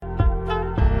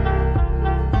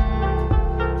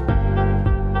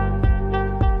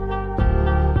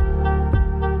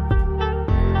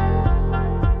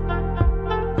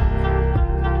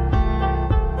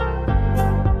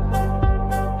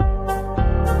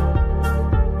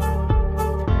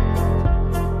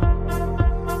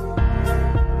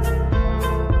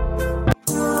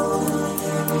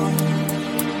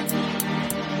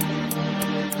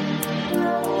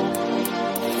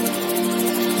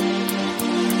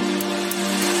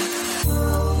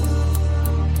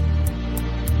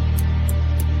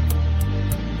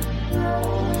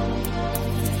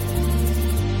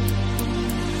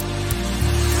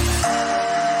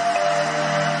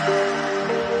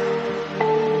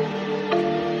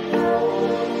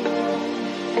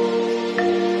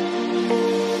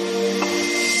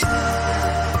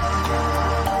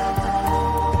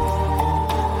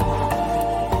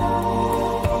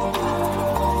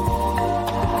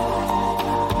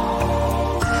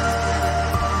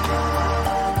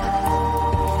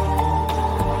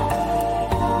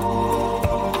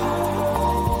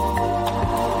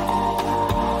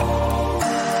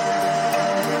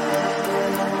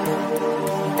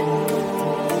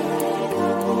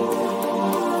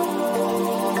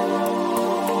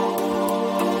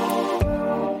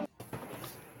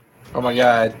Oh my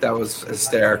god, that was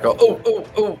hysterical.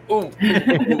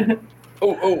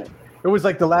 Oh. It was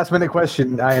like the last minute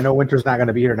question. I know Winter's not going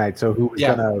to be here tonight, so who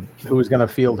was gonna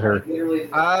field her? You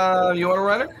want to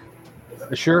run her?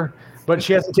 Sure, but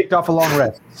she hasn't kicked off a long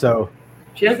rest, so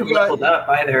she hasn't leveled up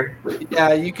either.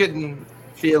 Yeah, you can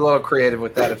be a little creative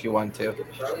with that if you want to.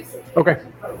 Okay.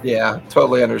 Yeah,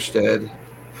 totally understood.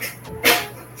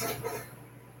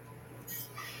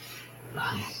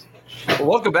 Well,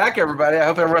 welcome back, everybody. I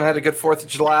hope everyone had a good 4th of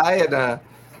July and a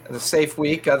safe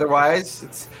week.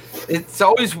 Otherwise, it's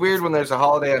always weird when there's a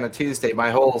holiday on a Tuesday.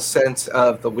 My whole sense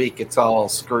of the week, it's all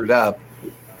screwed up.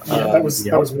 Yeah, that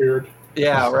was weird.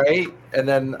 Yeah, right? And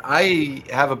then I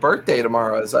have a birthday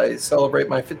tomorrow as I celebrate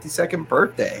my 52nd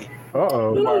birthday.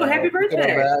 Uh-oh. Ooh, happy birthday. I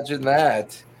can imagine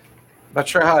that. Not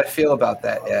sure how I feel about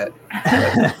that yet.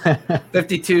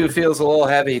 52 feels a little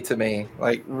heavy to me,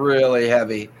 like really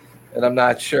heavy. And I'm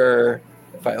not sure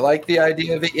if I like the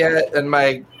idea of it yet. And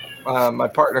my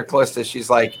partner, Callista, she's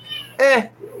like,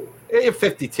 you're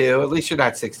 52. At least you're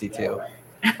not 62.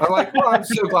 I'm like, well, I'm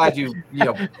so glad you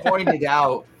pointed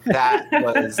out that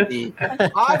was the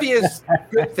obvious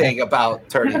good thing about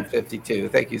turning 52.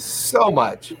 Thank you so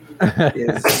much.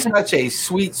 Is such a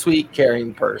sweet, sweet,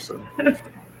 caring person.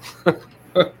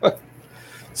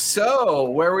 So,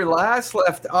 where we last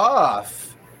left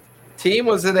off, team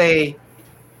was in a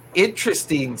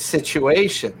interesting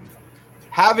situation.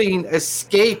 Having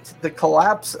escaped the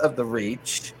collapse of the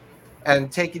Reach and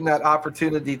taking that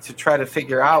opportunity to try to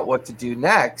figure out what to do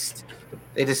next,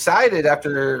 they decided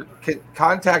after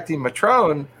contacting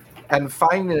Matrone and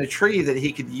finding a tree that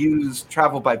he could use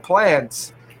travel by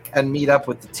plants and meet up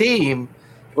with the team,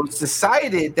 it was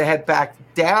decided to head back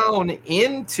down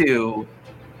into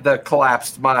the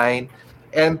collapsed mine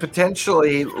and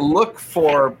potentially look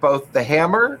for both the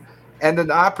hammer and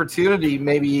an opportunity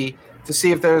maybe to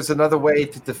see if there's another way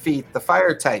to defeat the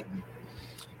Fire Titan.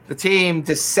 The team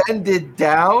descended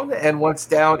down, and once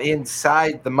down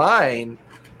inside the mine,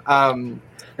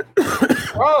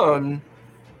 Matrone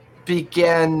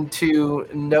began to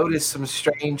notice some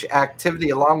strange activity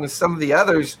along with some of the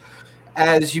others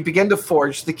as you begin to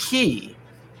forge the key.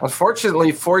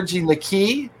 Unfortunately, forging the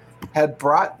key had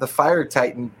brought the Fire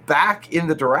Titan back in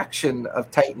the direction of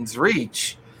Titan's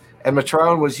Reach, and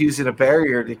Matrone was using a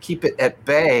barrier to keep it at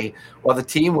bay while the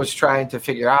team was trying to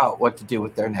figure out what to do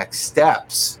with their next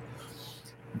steps.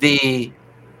 The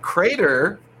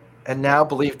crater, and now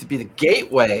believed to be the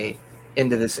gateway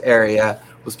into this area,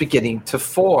 was beginning to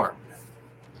form.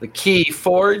 The key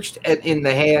forged and in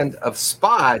the hand of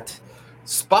Spot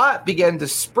began to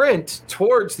sprint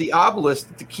towards the obelisk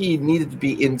that the key needed to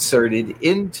be inserted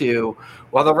into,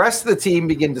 while the rest of the team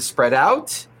began to spread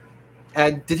out.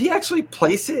 And did he actually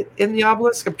place it in the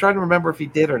obelisk? I'm trying to remember if he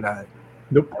did or not.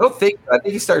 Nope. I don't think. I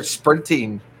think he started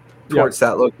sprinting towards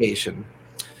that location.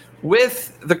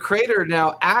 With the crater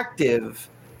now active,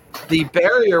 the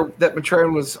barrier that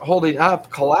Matrone was holding up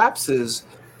collapses,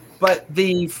 but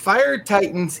the Fire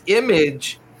Titan's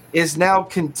image is now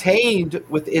contained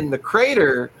within the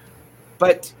crater,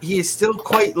 but he is still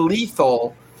quite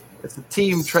lethal as the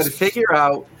team try to figure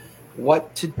out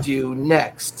what to do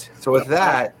next. So with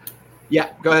that,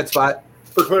 go ahead, Spot.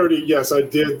 For clarity, yes, I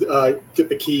did get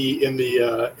the key in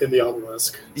the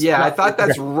obelisk. Yeah, I thought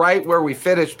that's right where we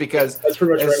finished, because that's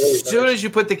pretty much as soon as you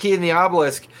put the key in the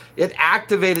obelisk, it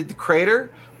activated the crater,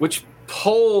 which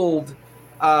pulled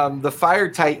the Fire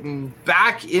Titan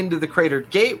back into the crater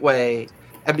gateway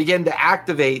and began to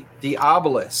activate the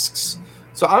obelisks.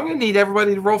 So I'm going to need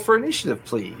everybody to roll for initiative,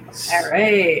 please. All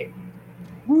right.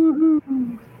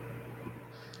 Woohoo.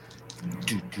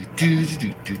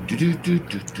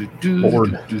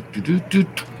 Lord.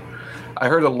 I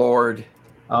heard a lord.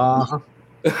 Hopefully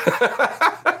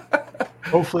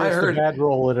it's a bad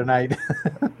roll tonight.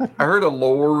 I heard a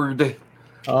lord.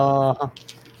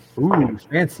 Ooh,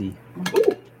 fancy.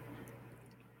 Ooh.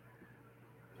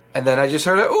 And then I just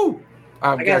heard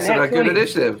I'm guessing a good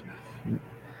initiative.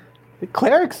 The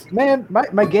clerics, man,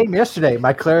 my game yesterday,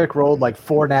 my cleric rolled like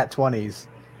 4 nat 20s.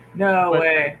 No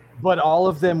way. But all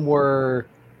of them were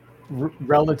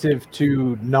relative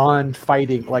to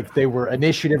non-fighting, like they were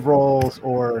initiative rolls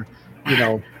or,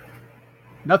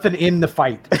 nothing in the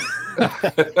fight.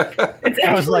 It's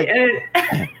actually, and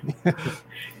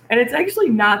it's actually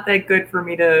not that good for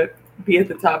me to be at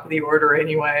the top of the order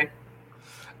anyway.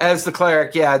 As the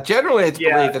cleric, generally it's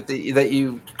believed that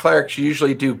you clerics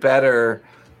usually do better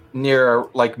near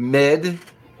like mid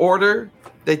order.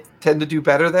 They tend to do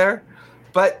better there,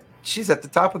 but she's at the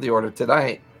top of the order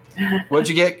tonight. What'd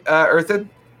you get, Earthen?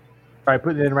 All right,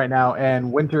 putting it in right now,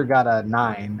 and Winter got a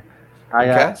 9. I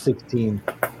got 16.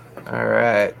 All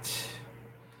right.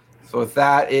 So with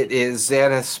that, it is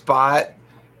Xanath, Spot,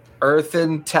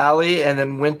 Earthen, Tally, and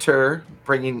then Winter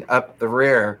bringing up the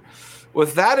rear.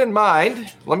 With that in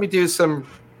mind, let me do some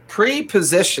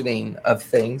pre-positioning of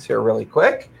things here really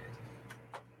quick.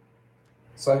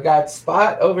 So I've got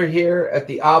Spot over here at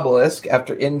the obelisk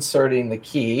after inserting the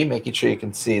key, making sure you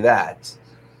can see that.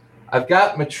 I've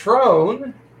got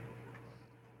Matrone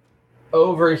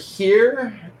over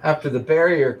here after the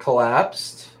barrier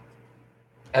collapsed.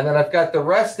 And then I've got the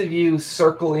rest of you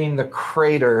circling the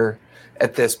crater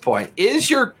at this point. Is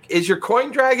your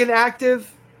coin dragon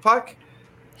active, Puck?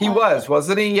 He was,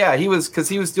 wasn't he? Yeah, he was, because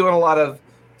he was doing a lot of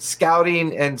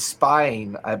scouting and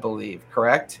spying, I believe,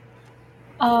 correct?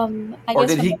 I Or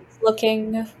guess did he I was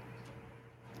looking.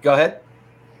 Go ahead.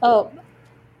 Oh,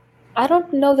 I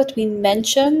don't know that we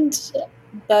mentioned,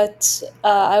 but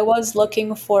I was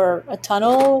looking for a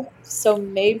tunnel, so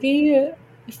maybe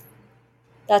if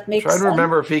that makes Trying sense. to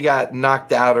remember if he got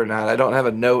knocked out or not. I don't have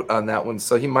a note on that one,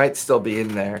 so he might still be in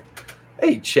there.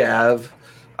 Hey, Chav.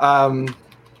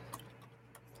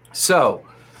 So,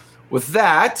 with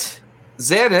that,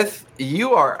 Xanath,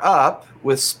 you are up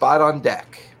with Spot on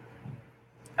deck.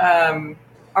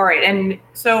 All right, and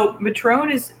so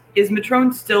Matrone is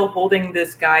Matrone still holding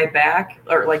this guy back,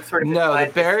 or like sort of? No,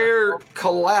 the barrier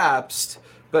collapsed,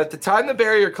 but at the time the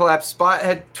barrier collapsed, Spot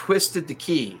had twisted the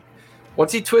key.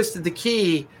 Once he twisted the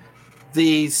key,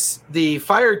 the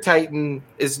Fire Titan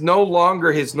is no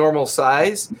longer his normal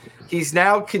size. He's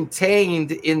now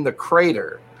contained in the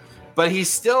crater, but he's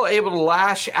still able to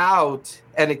lash out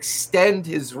and extend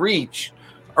his reach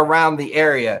around the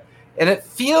area. And it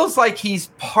feels like he's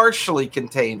partially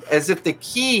contained, as if the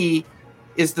key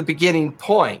is the beginning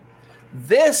point.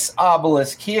 This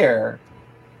obelisk here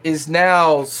is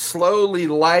now slowly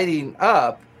lighting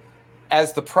up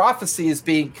as the prophecy is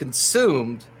being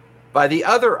consumed by the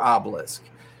other obelisk.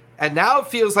 And now it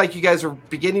feels like you guys are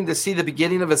beginning to see the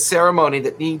beginning of a ceremony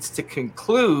that needs to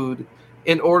conclude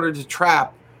in order to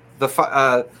trap the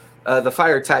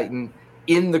Fire Titan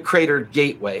in the crater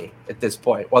gateway at this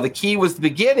point. While the key was the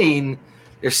beginning,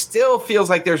 there still feels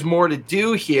like there's more to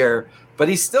do here, but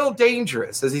he's still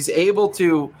dangerous as he's able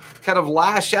to kind of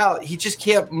lash out. He just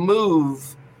can't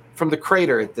move from the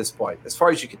crater at this point. As far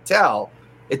as you can tell,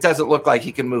 it doesn't look like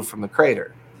he can move from the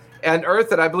crater. And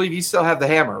Earth, and I believe you still have the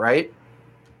hammer, right?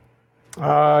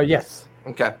 Yes.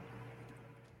 Okay.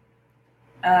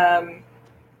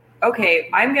 Okay,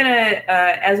 I'm gonna,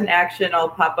 as an action, I'll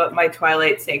pop up my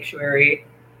Twilight Sanctuary,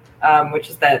 which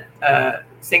is that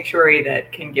sanctuary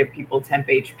that can give people temp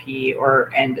HP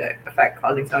or end effect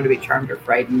causing someone to be charmed or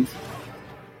frightened.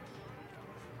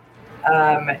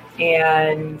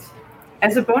 And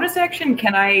as a bonus action,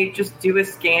 can I just do a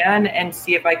scan and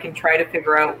see if I can try to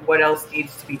figure out what else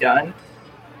needs to be done?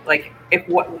 Like,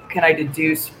 what can I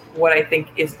deduce what I think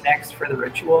is next for the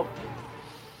ritual?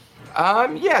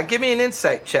 Yeah, give me an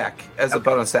insight check as a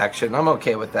bonus action. I'm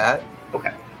okay with that.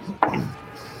 Okay.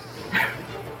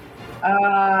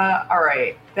 All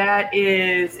right. That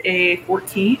is a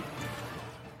 14.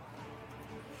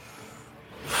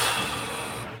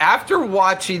 After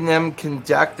watching them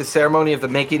conduct the ceremony of the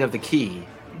making of the key,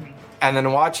 and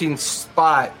then watching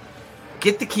Spot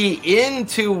get the key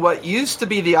into what used to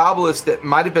be the obelisk that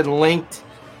might have been linked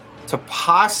to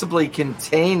possibly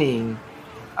containing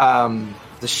that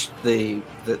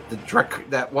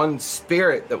one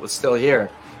spirit that was still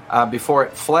here before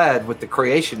it fled with the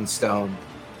creation stone.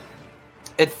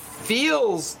 It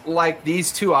feels like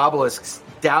these two obelisks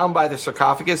down by the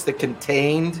sarcophagus that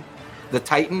contained the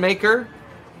Titan Maker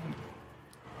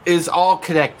is all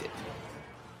connected.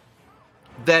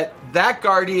 That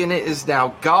guardian is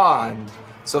now gone,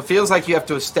 so it feels like you have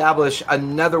to establish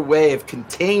another way of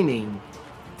containing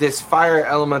this fire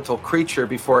elemental creature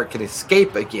before it can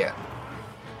escape again.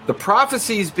 The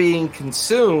prophecy is being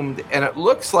consumed, and it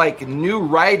looks like new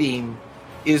writing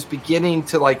is beginning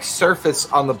to surface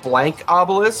on the blank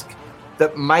obelisk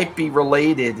that might be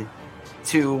related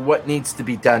to what needs to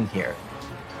be done here.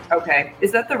 Okay.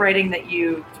 Is that the writing that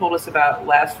you told us about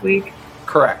last week?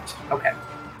 Correct. Okay.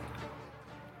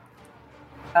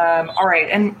 All right.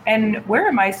 And where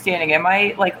am I standing? Am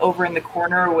I over in the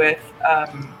corner with?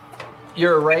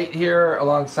 You're right here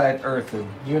alongside Earthen.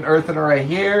 You and Earthen are right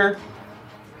here.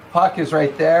 Puck is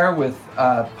right there with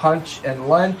Punch and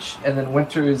Lunch, and then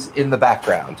Winter is in the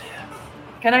background.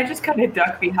 Can I just kind of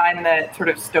duck behind that sort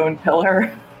of stone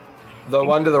pillar? The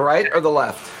one to the right or the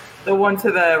left? The one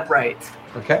to the right.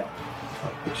 Okay.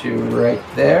 I'll put you right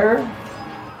there.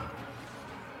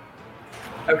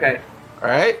 Okay. All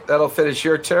right. That'll finish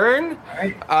your turn. All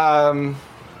right.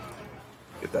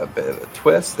 Get that bit of a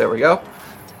twist. There we go.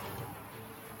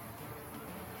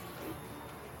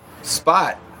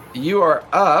 Spot, you are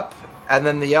up, and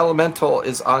then the elemental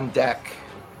is on deck.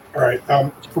 All right.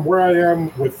 From where I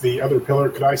am with the other pillar,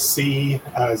 could I see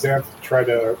Xanth try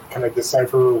to kind of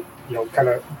decipher,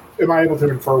 am I able to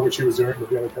infer what she was doing with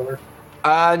the other pillar?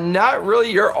 Not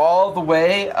really. You're all the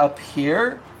way up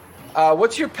here.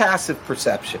 What's your passive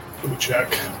perception? Let me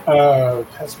check.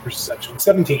 Passive perception.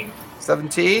 17.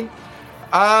 17?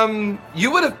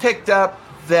 You would have picked up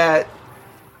that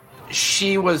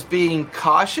she was being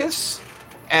cautious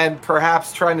and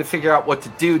perhaps trying to figure out what to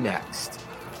do next.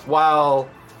 While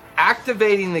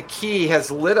activating the key has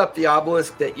lit up the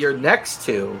obelisk that you're next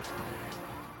to,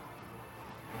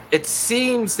 it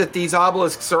seems that these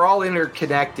obelisks are all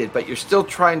interconnected, but you're still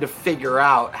trying to figure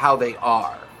out how they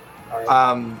are.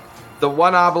 Right. The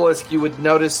one obelisk you would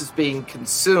notice is being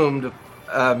consumed.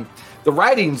 The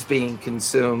writing's being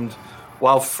consumed,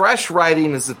 while fresh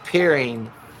writing is appearing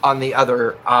on the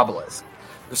other obelisk.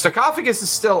 The sarcophagus is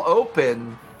still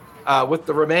open with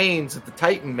the remains of the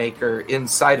Titan Maker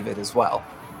inside of it as well.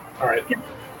 All right.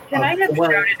 Can I have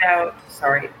shouted out?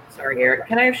 Sorry, Eric.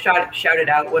 Can I have shouted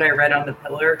out what I read on the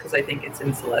pillar? Because I think it's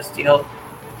in Celestial.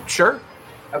 Sure.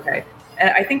 Okay.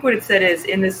 And I think what it said is,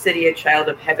 in this city, a child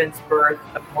of heaven's birth,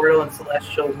 of mortal and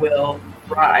celestial will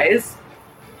rise,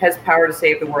 has power to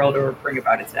save the world or bring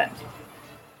about its end.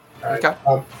 All right.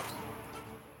 Okay.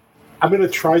 I'm going to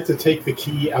try to take the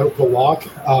key out of the lock,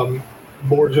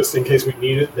 more just in case we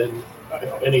need it than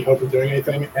any hope of doing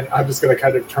anything. And I'm just going to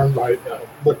kind of turn my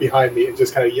look behind me and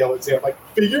just kind of yell at Sam, like,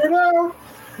 figure it out!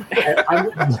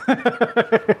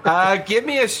 Give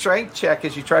me a strength check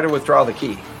as you try to withdraw the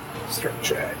key. Strength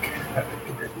check.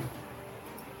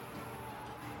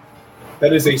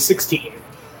 That is a 16.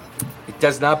 It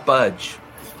does not budge.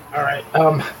 All right.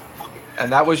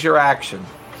 And that was your action.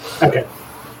 Okay.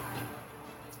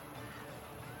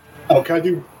 Oh, can I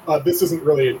do... this isn't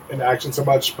really an action so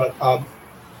much, but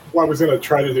what I was going to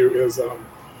try to do is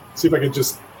see if I could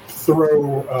just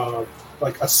throw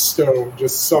like a stone,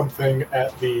 just something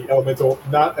at the elemental,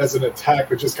 not as an attack,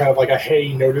 but just kind of like a,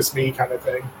 hey, notice me kind of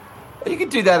thing. You can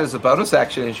do that as a bonus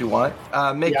action as you want.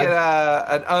 Make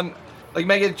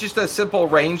it just a simple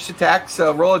ranged attack.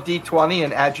 So roll a d20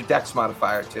 and add your dex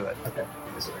modifier to it. Okay.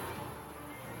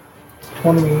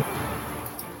 20.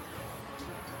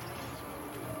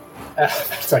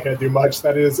 That's not going to do much.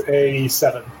 That is a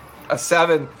 7. A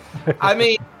 7. I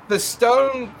mean, the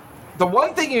stone... The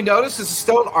one thing you notice is the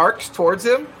stone arcs towards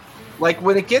him. Like,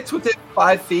 when it gets within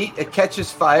 5 feet, it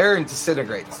catches fire and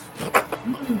disintegrates.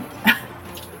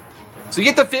 So you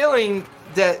get the feeling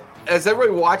that, as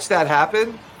everybody watched that happen,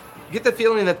 you get the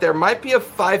feeling that there might be a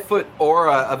 5-foot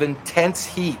aura of intense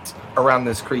heat around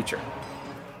this creature.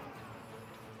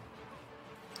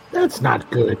 That's not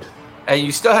good. And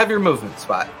you still have your movement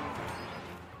spot.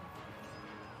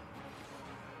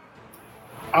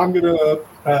 I'm gonna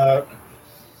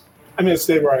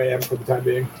stay where I am for the time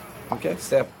being. Okay,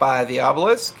 step by the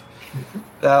obelisk.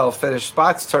 That'll finish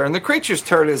Spot's turn. The creature's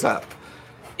turn is up.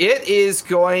 It is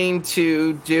going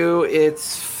to do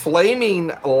its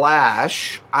flaming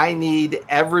lash. I need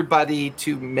everybody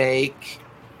to make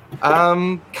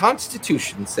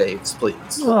Constitution saves,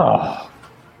 please.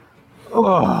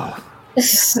 Oh.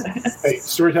 Hey,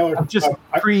 storyteller. I'm just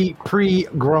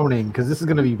pre-groaning because this is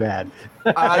going to be bad.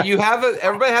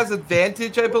 Everybody has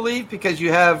advantage, I believe, because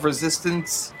you have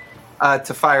resistance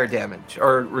to fire damage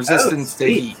or resistance to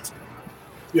heat.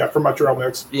 Yeah, from my trail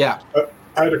mix. Yeah.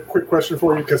 I had a quick question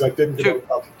for you because I didn't get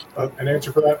an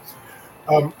answer for that.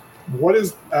 What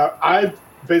is I'm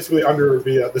basically under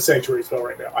the sanctuary spell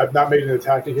right now. I've not made an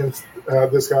attack against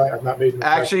this guy. I've not made an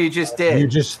attack. Actually, you just did. You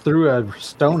just threw a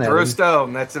stone at him. Threw a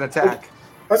stone. That's an attack.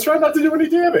 Let's try not to do any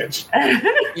damage.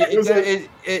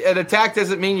 An attack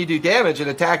doesn't mean you do damage. An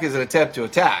attack is an attempt to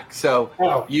attack. So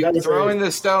you throwing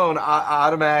the stone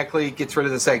automatically gets rid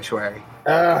of the sanctuary.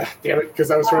 Damn it,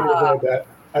 because I was trying to avoid that.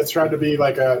 I was trying to be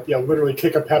like literally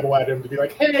kick a pebble at him to be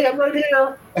like, hey, I'm right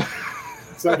here.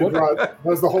 So that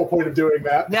was the whole point of doing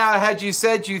that. Now, had you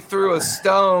said you threw a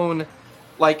stone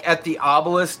like at the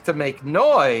obelisk to make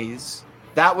noise,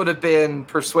 that would have been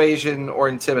persuasion or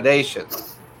intimidation.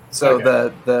 So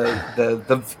okay.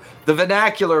 the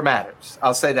vernacular matters.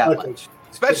 I'll say that much,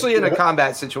 especially in a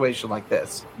combat situation like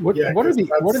this. What are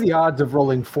the odds of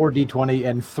rolling 4d20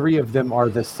 and 3 of them are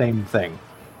the same thing?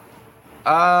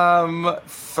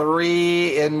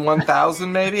 3 in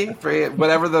 1,000, maybe 3,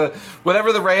 whatever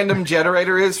the random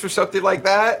generator is for something like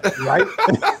that. Right?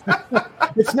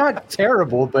 It's not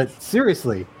terrible, but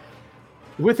seriously,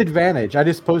 with advantage. I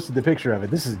just posted the picture of it.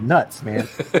 This is nuts, man.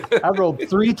 I rolled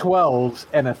 3 12s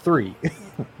and a 3.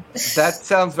 That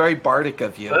sounds very bardic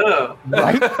of you. Oh.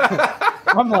 Right?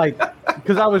 I'm like,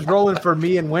 because I was rolling for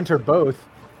me and Winter both,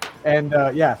 and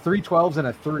 3 12s and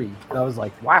a 3. And I was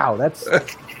like, wow, that's.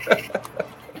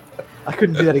 I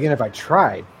couldn't do that again if I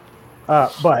tried.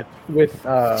 But with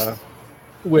my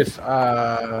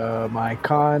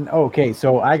con, okay,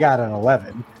 so I got an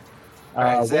 11.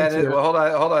 Xanath, well,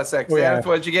 hold on a sec. Xanath,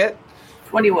 what'd you get?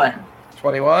 21.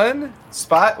 21.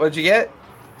 Spot, what'd you get?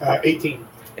 18.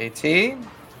 18.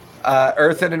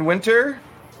 Earthen and Winter?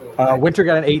 Winter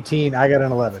got an 18. I got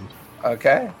an 11.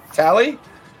 Okay. Tally?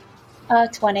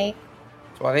 20.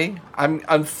 20. I'm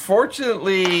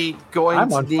unfortunately going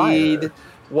to need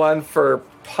one for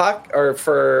Puck or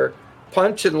for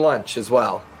Punch and Lunch as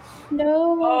well.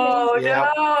 No. Oh, Yeah.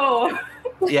 no.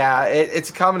 Yeah, it's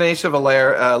a combination of a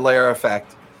layer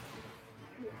effect.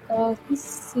 Let's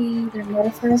see their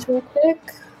modifiers real quick.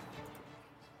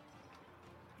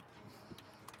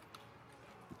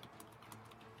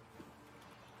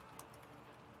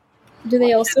 Do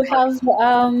they also have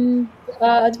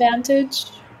advantage?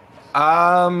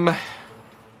 I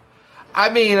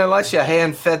mean, unless you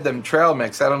hand fed them trail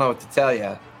mix, I don't know what to tell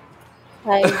you.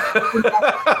 I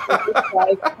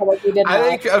probably did not. I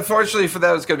think, unfortunately, for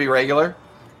that, it's going to be regular.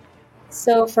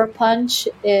 So for Punch,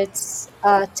 it's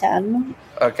 10.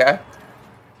 Okay.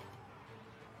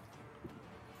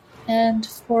 And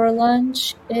for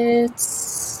Lunch,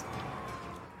 it's...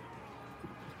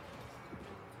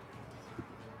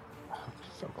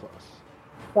 So close.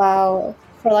 Wow.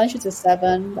 For Lunch, it's a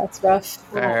 7. That's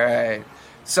rough. All right.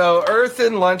 So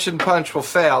Earthen, Lunch, and Punch will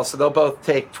fail, so they'll both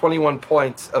take 21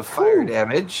 points of fire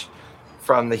damage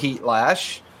from the heat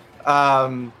lash.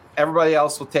 Everybody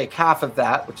else will take half of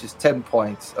that, which is 10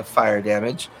 points of fire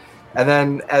damage. And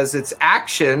then as its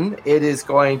action, it is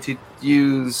going to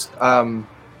use fire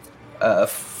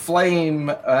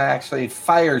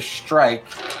strike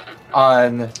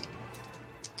on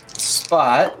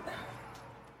Spot.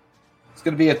 It's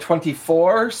going to be a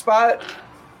 24 Spot.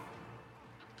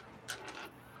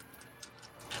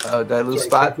 Oh, did I lose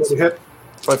Spot?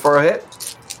 24 a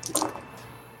hit.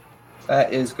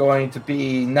 That is going to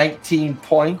be 19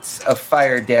 points of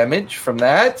fire damage from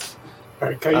that. All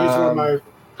right, can I use one of my...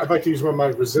 I'd like to use one of my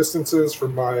resistances for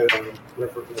my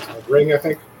ring, I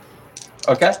think.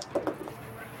 Okay.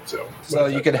 So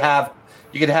you could have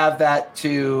that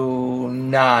to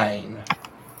 9.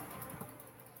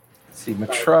 Let's see,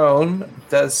 Matrone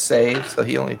does save, so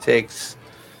he only takes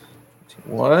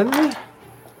 1.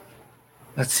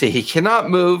 Let's see, he cannot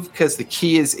move because the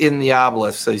key is in the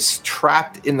obelisk, so he's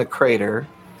trapped in the crater.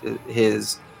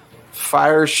 His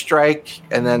fire strike,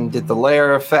 and then did the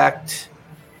layer effect.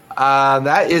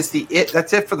 That's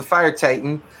it for the Fire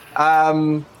Titan.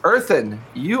 Earthen,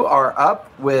 you are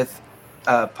up with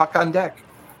Puck on deck.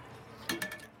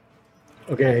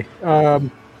 Okay.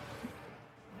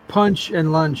 Punch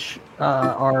and Lunch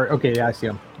are okay. Yeah, I see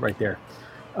them right there.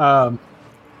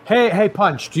 Hey,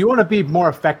 Punch. Do you want to be more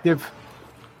effective?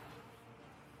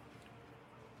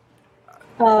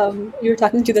 You're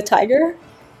talking to the tiger?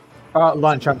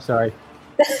 Lunch. I'm sorry.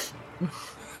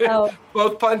 Oh.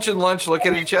 Both Punch and Lunch look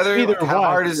at each other. Either How one,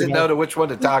 hard is it know to which one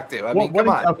to talk to? I mean, come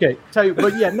on. Okay, tell you,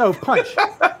 but yeah, no, Punch.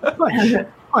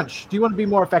 Punch. Do you want to be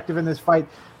more effective in this fight?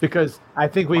 Because I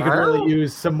think we could really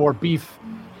use some more beef.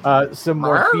 In this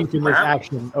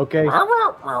action. Okay.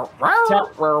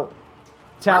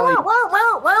 Tally,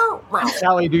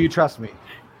 do you trust me?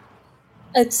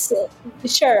 It's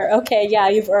sure. Okay, yeah,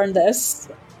 you've earned this.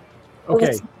 Okay.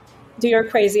 Let's do your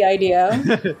crazy idea.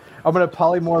 I'm gonna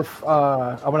polymorph.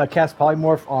 I'm gonna cast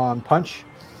polymorph on Punch.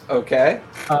 Okay.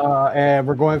 And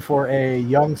we're going for a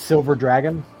young silver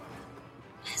dragon.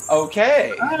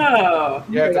 Okay. Oh.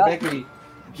 You have to make me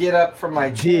get up from my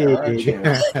chair, aren't you?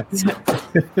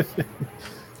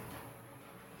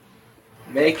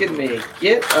 Making me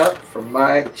get up from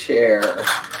my chair.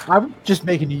 I'm just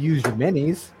making you use your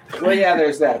minis. Well, yeah,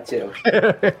 there's that too.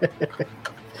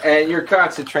 And you're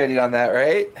concentrating on that,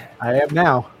 right? I am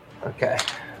now. Okay.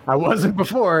 I wasn't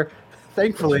before,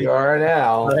 thankfully. You are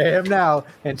now. I am now,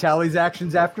 and Tally's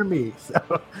actions after me. So,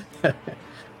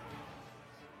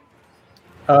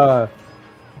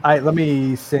 let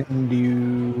me send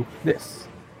you this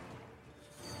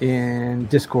in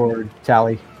Discord,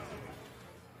 Tally.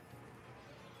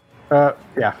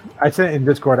 Yeah, I sent it in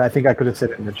Discord. I think I could have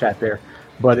sent it in the chat there,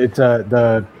 but it's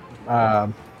the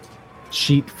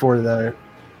sheet for the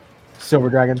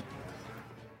Silver Dragon.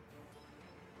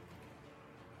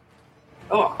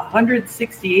 Oh,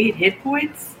 168 hit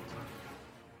points?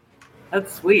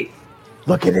 That's sweet.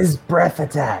 Look at his breath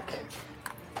attack.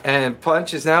 And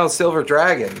Punch is now a silver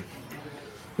dragon.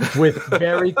 With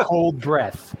very cold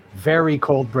breath. Very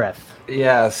cold breath.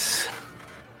 Yes.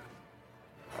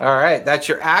 All right, that's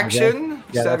your action. Okay. You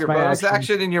Yeah, still have that's your my bonus action.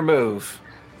 action and your move.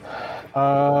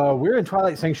 We're in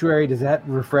Twilight Sanctuary. Does that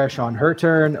refresh on her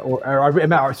turn,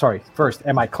 or sorry? First,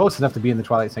 am I close enough to be in the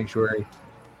Twilight Sanctuary?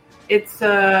 It's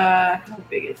how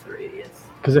big is the radius?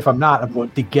 Because if I'm not, I'm going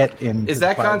to get in. Is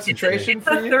that concentration It's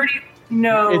for a you? 30.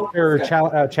 No, It's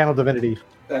her channel divinity.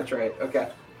 That's right. Okay.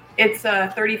 it's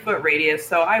a 30-foot radius,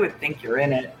 so I would think you're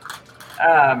in it.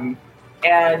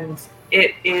 And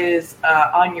it is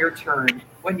on your turn.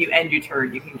 When you end your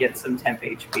turn, you can get some temp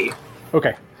HP.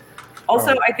 Okay.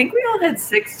 Also, I think we all had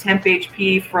 6 temp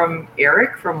HP from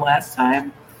Eric from last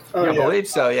time. Oh, I yeah. believe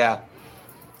so. Yeah.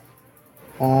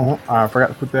 Oh, I forgot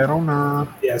to put that on there.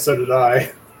 Yeah, so did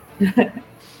I.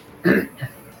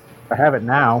 I have it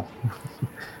now.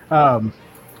 All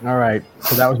right.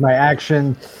 So that was my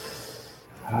action.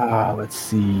 Let's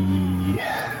see.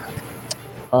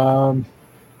 I'm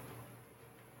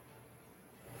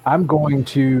going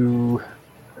to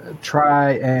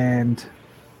try and.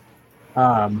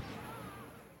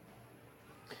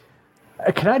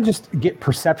 Can I just get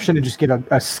perception and just get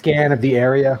a scan of the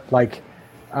area, like?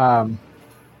 I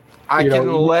You can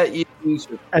know, let you use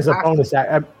your As a bonus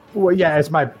act. Well, yeah, as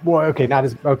my. Well, okay, not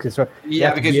as. Okay, so.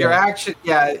 Yeah, because your action.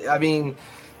 Yeah, I mean,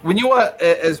 when you want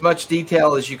as much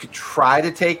detail as you could try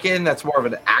to take in, that's more of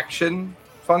an action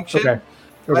function. Okay.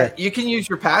 But you can use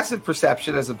your passive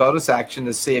perception as a bonus action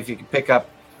to see if you can pick up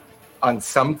on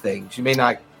some things. You may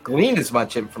not glean as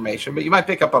much information, but you might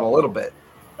pick up on a little bit.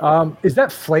 Is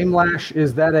that flame lash?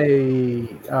 Is that a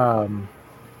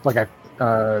like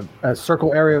a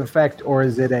circle area effect, or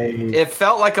is it a? It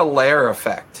felt like a lair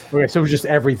effect. Okay, so it was just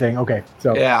everything. Okay,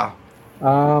 so Yeah.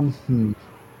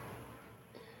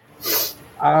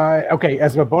 Okay,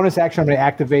 as a bonus action, I'm going to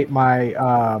activate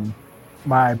my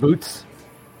my boots,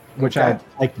 which Okay.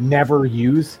 I never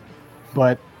use,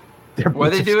 but they're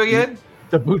What do they boots of do speed. again?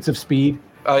 The boots of speed.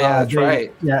 Oh yeah, that's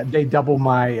right. Yeah, they double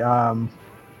my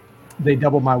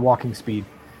walking speed.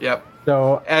 Yep.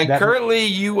 So And currently,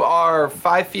 you are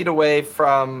 5 feet away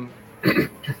from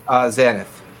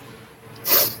Zenith.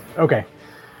 Okay.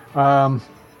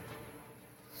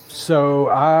 So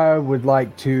I would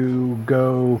like to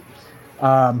go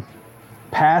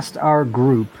past our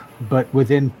group, but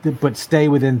stay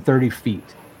within 30 feet.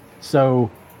 So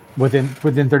within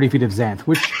 30 feet of Xanth.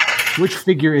 Which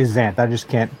figure is Xanth? I just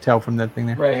can't tell from that thing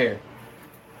there. Right here.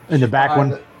 In the back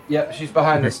one. Yep, she's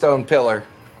behind the stone pillar.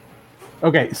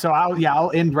 Okay, so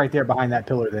I'll end right there behind that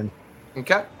pillar then.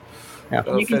 Okay. Yeah.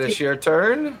 That'll You can finish take- your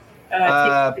turn.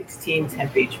 Take 16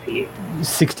 temp HP.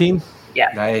 16. Yeah.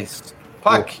 Nice.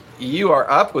 Puck, you are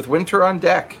up with Winter on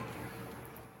deck.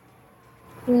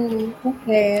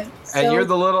 Okay. And you're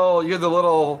the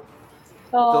little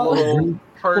Oh,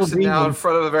 person green now in one.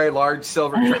 front of a very large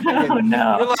silver dragon. Oh,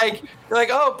 no. You're like,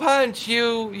 oh, Punch,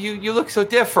 you look so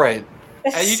different.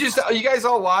 And you guys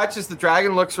all watch as the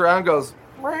dragon looks around and goes,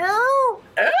 well.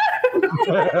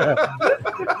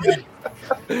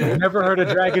 I've never heard a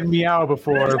dragon meow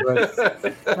before, but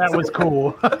that was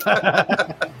cool.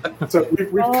 So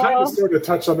we've kind of started to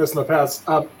touch on this in the past.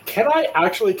 Can I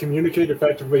actually communicate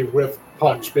effectively with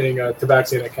Punch, being a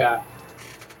tabaxi and a cat?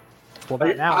 Well,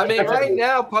 that now. I mean, right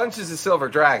now, Punch is a silver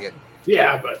dragon.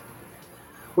 Yeah, but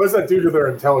what does that do to their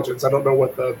intelligence? I don't know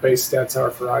what the base stats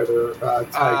are for either tiger.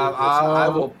 I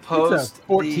will It's post a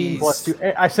 14 these. plus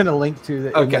 2. I sent a link to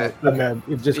the. Okay.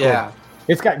 It just Yeah.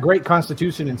 It's got great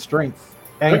constitution and strength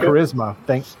and Okay. charisma.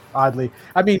 Thanks. Oddly,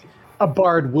 I mean, a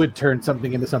bard would turn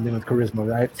something into something with charisma,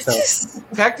 right? So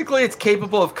Technically, it's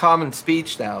capable of common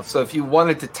speech now. So if you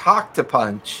wanted to talk to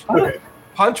Punch, Okay.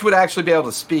 Punch would actually be able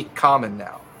to speak common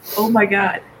now. Oh my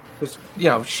god. 'Cause,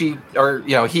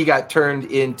 he got turned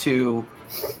into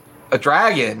a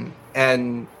dragon,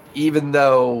 and even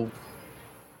though,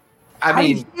 I how do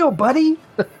you mean, feel, buddy?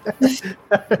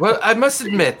 well, I must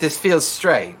admit, this feels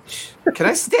strange. Can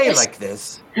I stay like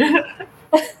this?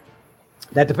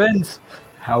 That depends.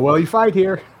 How well you fight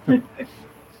here.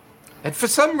 And for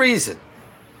some reason,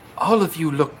 all of you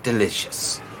look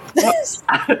delicious.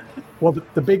 Well,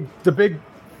 the big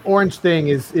orange thing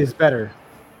is better.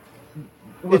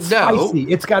 Well, It's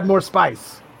spicy. It's got more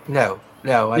spice. No,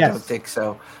 I Yes. don't think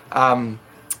so.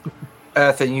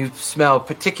 Earthen, you smell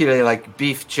particularly like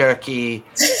beef jerky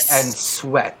and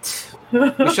sweat.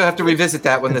 We shall have to revisit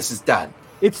that when this is done.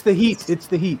 It's the heat. It's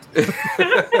the heat.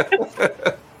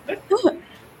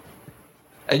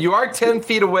 And you are 10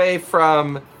 feet away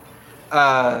from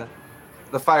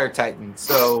the Fire Titan,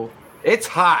 so it's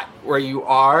hot where you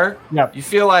are. Yep. You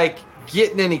feel like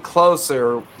getting any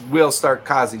closer will start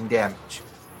causing damage.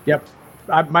 Yep.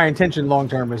 My intention long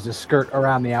term is to skirt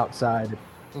around the outside.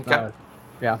 Okay.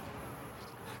 Yeah.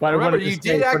 But Remember, I wanted you to did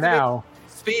stay for activate- now.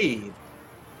 speed.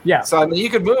 Yeah. So I mean, you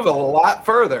could move a lot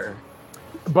further.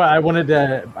 But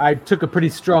I took a pretty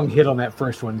strong hit on that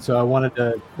first one, so I wanted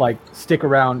to like stick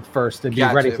around first and be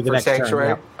ready for the next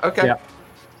Sanctuary. turn. Okay.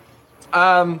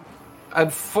 Yeah.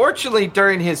 Unfortunately,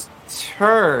 during his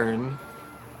turn,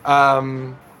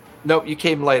 nope, you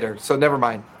came later, so never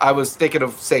mind. I was thinking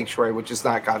of Sanctuary, which is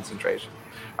not concentration.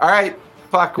 All right,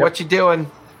 Puck, what you doing?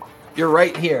 You're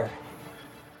right here.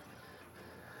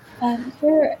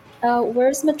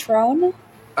 Where's Matrone?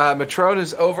 Matrone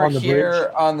is over On the here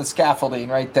bridge? on the scaffolding,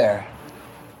 right there.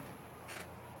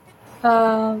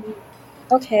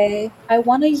 Okay. I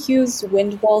want to use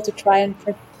Wind Wall to try and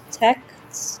protect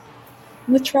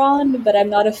Matron, but I'm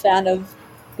not a fan of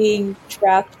being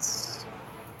trapped.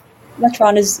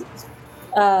 Matron is...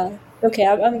 okay,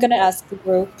 I'm gonna ask the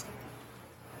group.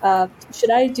 Should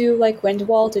I do, like, Wind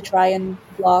Wall to try and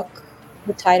block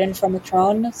the Titan from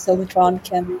Matron, so Matron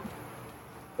can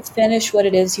finish what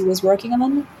it is he was working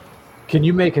on? Can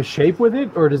you make a shape with it,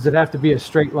 or does it have to be a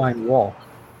straight line wall?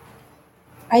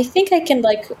 I think I can,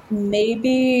 like,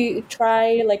 maybe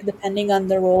try, like, depending on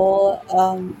the roll,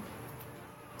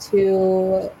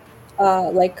 to,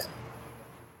 like,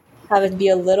 have it be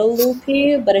a little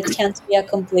loopy, but it can't be a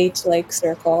complete, like,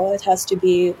 circle. It has to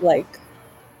be, like,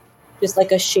 just,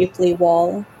 like, a shapely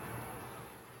wall.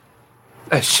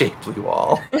 A shapely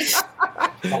wall. That's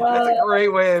a great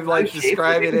way of like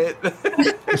describing it.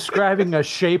 Describing a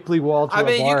shapely wall to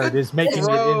a bard is making it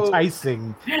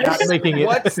enticing, not making it.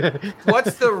 What's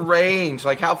the range?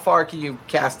 Like, how far can you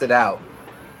cast it out?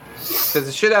 Because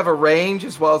it should have a range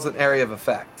as well as an area of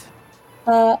effect.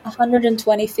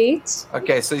 120 feet.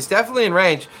 Okay, so he's definitely in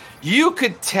range. You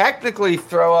could technically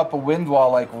throw up a wind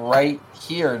wall like right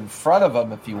here in front of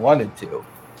him if you wanted to.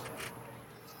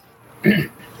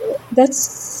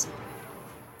 That's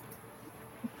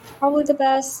probably the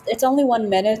best. It's only 1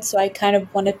 minute, so I kind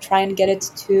of want to try and get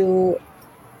it to...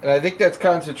 And I think that's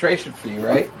concentration for you,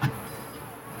 right?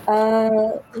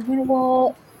 Wind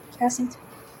wall, casting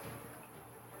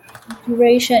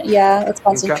duration, yeah, it's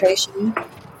concentration.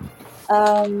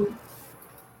 Okay.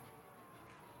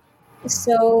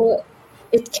 So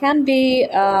it can be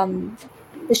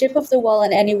the shape of the wall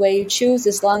in any way you choose,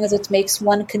 as long as it makes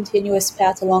one continuous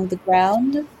path along the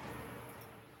ground.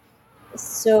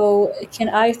 So can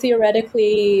I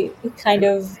theoretically kind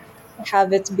of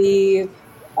have it be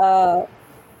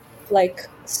like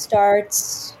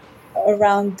starts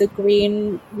around the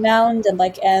green mound and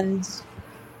like end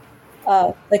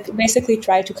like basically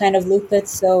try to kind of loop it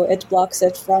so it blocks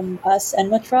it from us and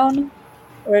Matron?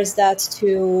 Or is that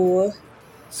too...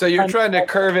 So you're trying to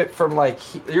curve it from like...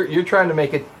 You're trying to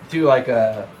make it do like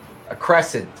a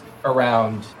crescent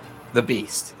around the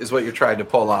beast is what you're trying to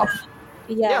pull off.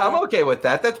 Yeah, I'm okay with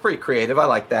that. That's pretty creative. I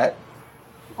like that.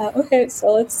 Okay,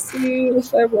 so let's see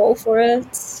if I roll for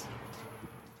it.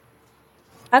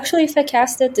 Actually, if I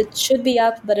cast it, it should be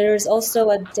up, but there's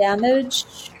also a damage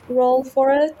roll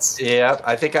for it. Yeah,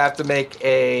 I think I have to make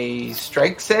a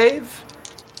strength save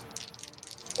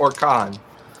or con.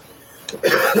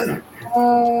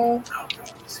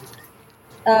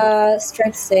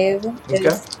 Strength save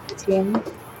is 18.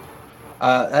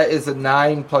 That is a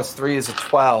 9 plus 3 is a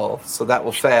 12, so that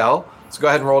will fail. So go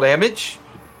ahead and roll damage.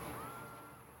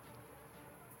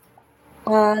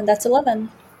 That's 11.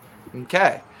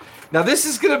 Okay. Now this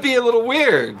is going to be a little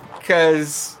weird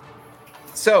because,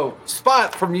 so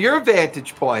Spot, from your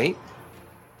vantage point,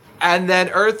 and then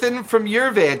Earthen from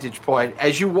your vantage point,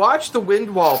 as you watch the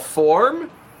wind wall form,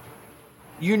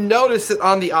 you notice that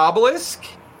on the obelisk,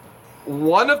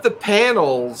 one of the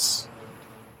panels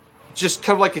just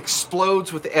kind of like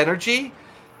explodes with energy,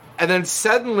 and then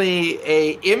suddenly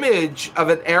a image of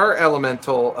an air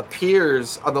elemental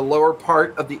appears on the lower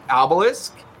part of the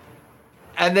obelisk,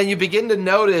 and then you begin to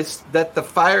notice that the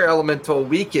fire elemental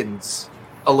weakens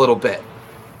a little bit.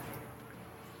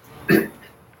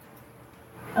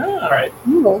 All right.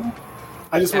 Ooh.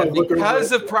 I just want to look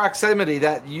because over of proximity,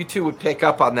 that you two would pick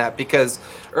up on that, because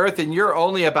Earthen, you're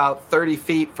only about 30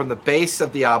 feet from the base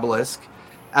of the obelisk,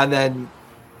 and then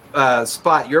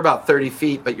Spot, you're about 30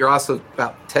 feet, but you're also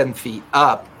about 10 feet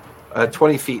up,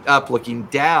 20 feet up looking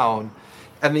down,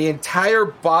 and the entire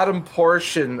bottom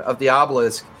portion of the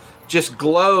obelisk just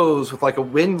glows with like a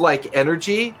wind-like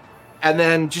energy, and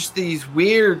then just these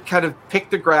weird kind of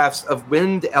pictographs of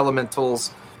wind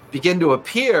elementals begin to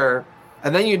appear,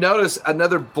 and then you notice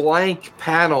another blank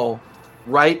panel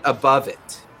right above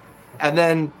it. And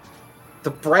then the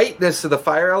brightness of the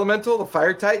fire elemental, the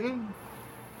fire titan,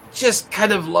 just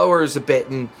kind of lowers a bit,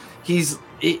 and he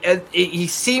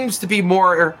seems to be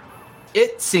more,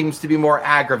 it seems to be more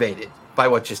aggravated by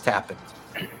what just happened.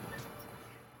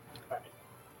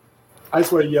 I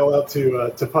just want to yell out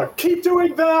to Puck, keep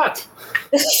doing that!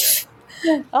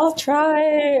 I'll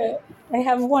try. I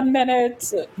have 1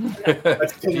 minute. Do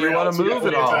you want to move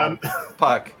at all,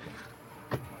 Puck?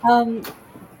 Will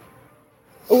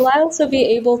I also be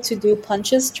able to do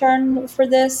Punch's turn for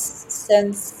this?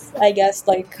 Since I guess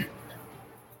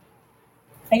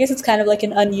it's kind of like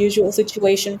an unusual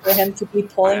situation for him to be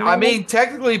pulling. I mean,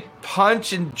 technically,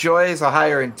 Punch enjoys a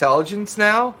higher intelligence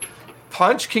now.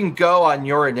 Punch can go on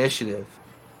your initiative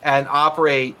and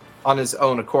operate on his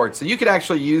own accord. So you can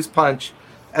actually use Punch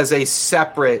as a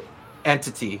separate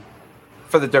entity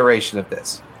for the duration of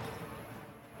this.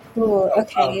 Ooh,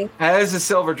 okay. As a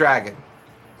silver dragon.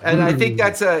 And I think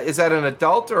is that an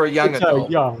adult or a young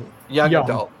adult? Young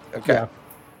adult. Okay. Yeah.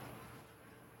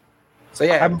 So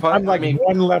yeah, I'm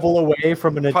one level away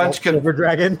from an adult silver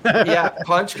dragon. Yeah,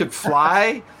 Punch could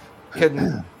fly,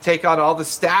 can take on all the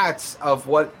stats of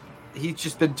what he's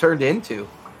just been turned into.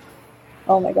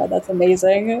 Oh my god, that's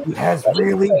amazing. He has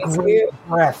really great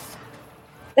breath.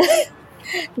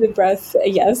 The breath,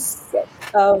 yes.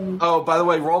 Oh, by the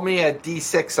way, roll me a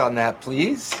d6 on that,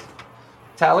 please.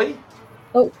 Tally?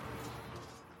 Oh.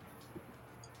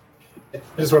 I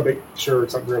just want to make sure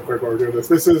something real quick while we're doing this.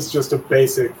 This is just a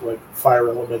basic fire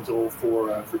elemental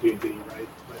for D&D, right?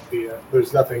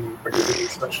 There's nothing particularly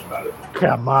special about it.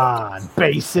 Come on,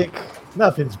 basic.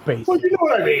 Nothing's basic. Well, you know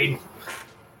what I mean.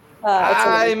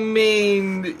 I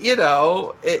mean,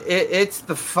 it's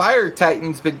the Fire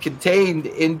Titan's been contained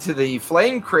into the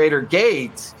Flame Crater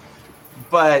gates,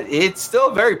 but it's still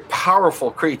a very powerful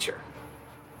creature.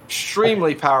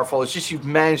 Extremely powerful. It's just you've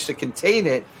managed to contain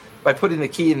it by putting the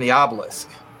key in the obelisk.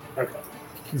 Okay.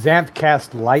 Xanth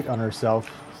cast light on herself.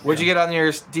 What'd you get on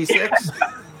your D6?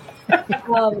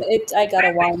 I got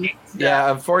a 1.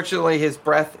 Yeah, unfortunately, his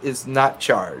breath is not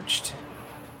charged.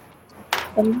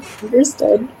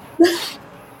 Understood.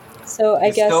 So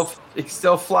I guess you can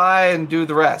still fly and do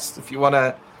the rest if you want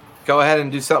to go ahead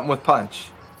and do something with Punch.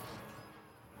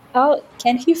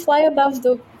 Can he fly above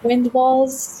the wind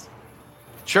walls?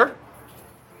 Sure.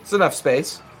 It's enough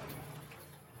space.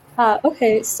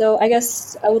 Okay, so I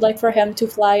guess I would like for him to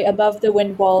fly above the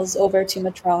wind walls over to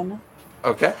Matron.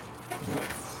 Okay.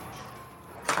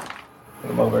 Put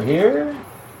him over here.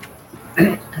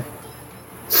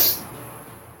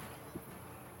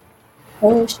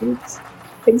 Oh, shoots.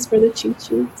 Thanks for the cheat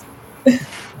sheets.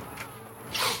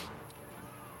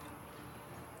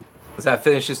 Does that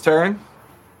finish his turn?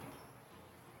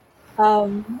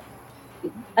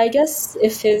 I guess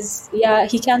if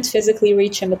he can't physically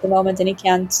reach him at the moment, and he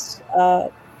can't.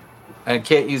 And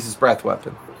can't use his breath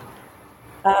weapon.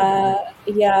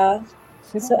 Yeah.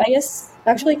 So I guess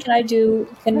actually, can he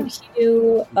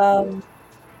do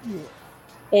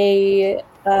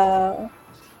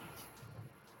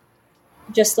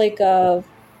just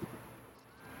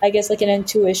an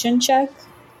intuition check,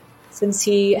 since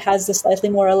he has the slightly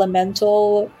more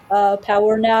elemental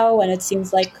power now, and it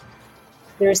seems like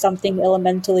there's something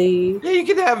elementally. Yeah, you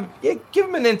can give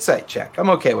him an insight check. I'm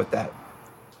okay with that.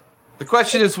 The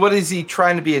question is, what is he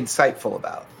trying to be insightful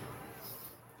about?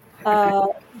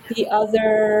 The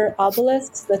other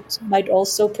obelisks that might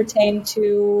also pertain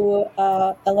to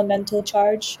elemental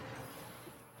charge.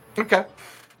 Okay.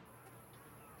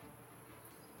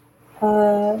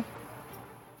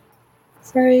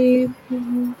 Sorry,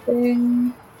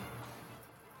 thing.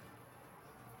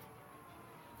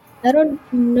 I don't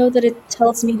know that it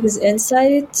tells me his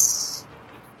insights.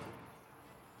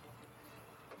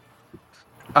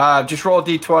 Just roll a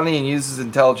d20 and use his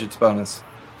intelligence bonus.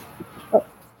 Oh.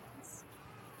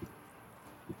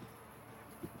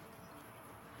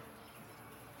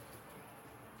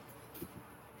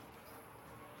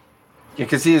 Yeah,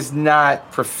 because he is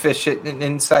not proficient in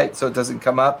insight, so it doesn't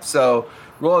come up. So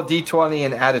roll a d20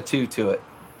 and add a 2 to it.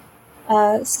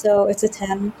 So it's a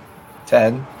 10.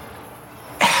 10.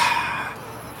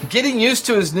 Getting used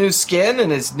to his new skin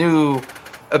and his new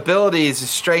abilities is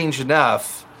strange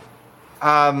enough.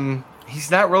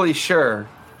 He's not really sure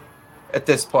at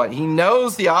this point. He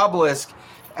knows the obelisk,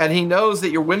 and he knows that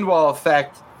your wind wall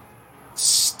effect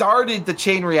started the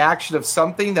chain reaction of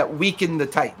something that weakened the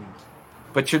Titan.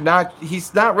 But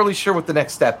he's not really sure what the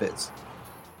next step is.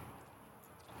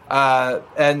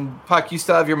 And Puck, you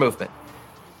still have your movement.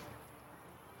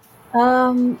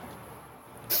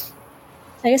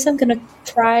 I guess I'm gonna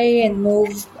try and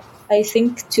move, I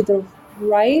think, to the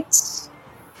right,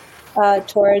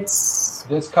 towards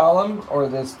This column or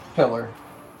this pillar?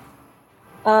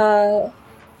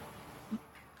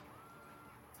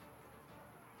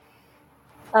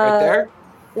 right there?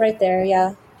 Right there,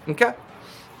 yeah. Okay.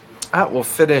 That will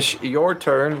finish your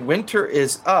turn. Winter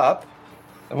is up.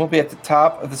 And we'll be at the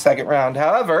top of the second round.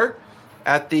 However,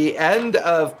 at the end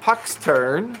of Puck's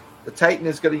turn, the Titan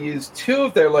is going to use 2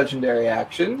 of their legendary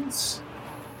actions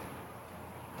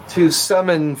to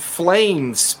summon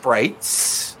flame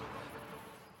sprites.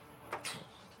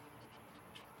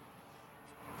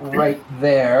 Right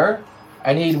there.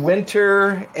 I need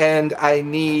Winter and I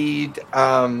need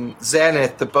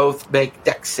Xanath to both make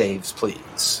dex saves,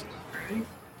 please.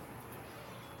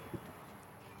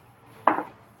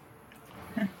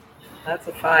 That's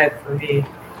a 5 for me.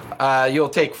 You'll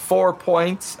take 4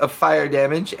 points of fire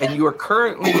damage, and you are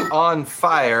currently on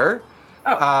fire.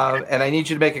 And I need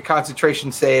you to make a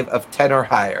concentration save of 10 or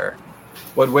higher.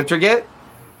 What'd Winter get?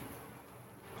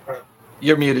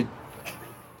 You're muted.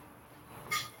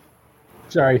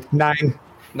 Sorry, 9.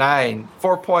 9.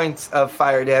 4 points of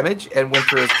fire damage, and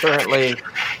Winter is currently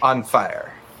on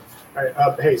fire. All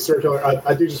right. Hey, Sir Killer,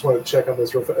 I do just want to check on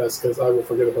this real fast because I will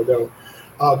forget if I don't.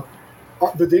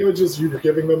 The damages you're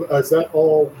giving them, is that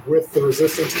all with the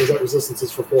resistance? Because that resistance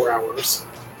is for 4 hours.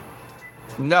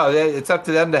 No, it's up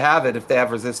to them to have it if they have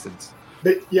resistance.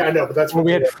 Yeah, I know, but that's what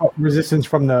we had resistance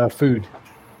from the food.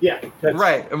 Yeah.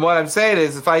 Right. And what I'm saying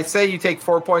is if I say you take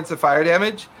 4 points of fire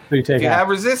damage, if you have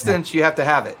resistance, you have to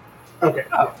have it. Okay.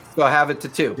 So have it to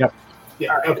 2. Yep.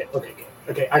 Yeah,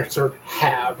 okay. I heard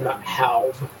have, not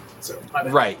halve. So,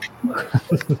 right.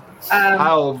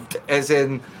 Halved as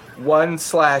in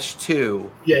 1/2.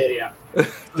 Yeah.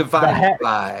 Divided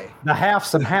by. The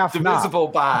half's and half divisible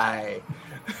by.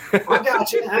 I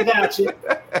got you.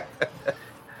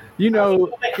 You know,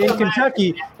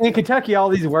 in Kentucky, all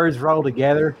these words roll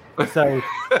together. So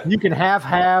you can have,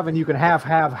 and you can have,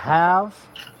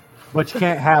 but you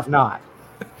can't have not.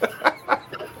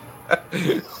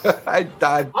 I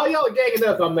died. Oh, y'all are ganging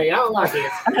up on me. I don't like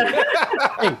it.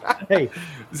 Hey.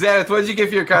 Xanath, what did you give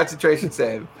for your concentration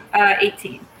save?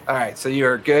 18. All right, so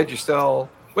you're good. You're still...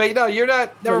 Wait, no, you're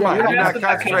not... Never mind. You're not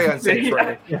concentrating on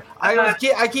Sanctuary. Yeah.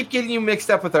 I keep getting you mixed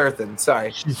up with Earthen.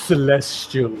 Sorry. She's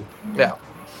celestial. Yeah.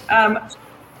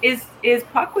 Is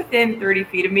Puck within 30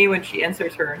 feet of me when she ends her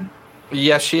turn?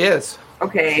 Yes, she is.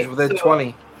 Okay. She's within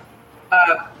 20.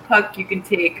 Puck, you can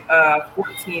take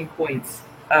 14 points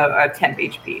of temp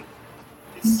HP.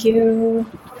 Thank you.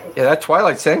 Yeah, that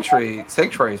Twilight Sanctuary is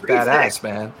badass, sick.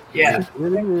 Man. Yeah. It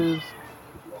really is.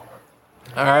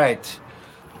 All right.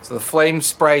 So the flame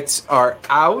sprites are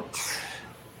out.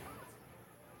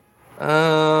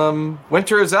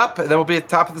 Winter is up, and then we'll be at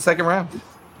the top of the second round.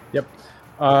 Yep.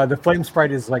 The flame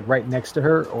sprite is like right next to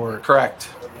her, or correct.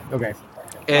 Okay.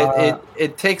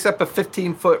 It takes up a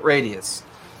 15-foot radius.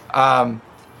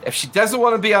 If she doesn't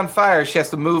want to be on fire, she has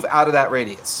to move out of that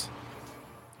radius.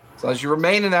 As long as you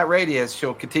remain in that radius,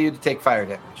 she'll continue to take fire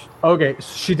damage. Okay,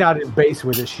 so she's not in base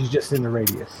with it; she's just in the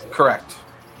radius. Correct.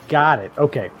 Got it.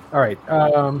 Okay. All right.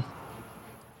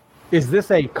 Is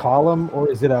this a column or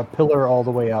is it a pillar all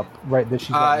the way up? Right. That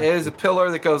she's. It is a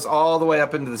pillar that goes all the way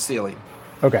up into the ceiling.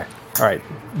 Okay. All right.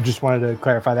 Just wanted to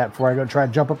clarify that before I go try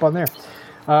and jump up on there.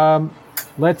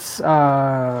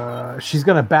 She's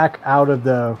going to back out of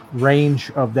the range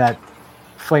of that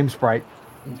flame sprite.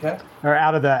 Okay. Or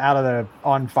out of the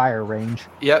on fire range.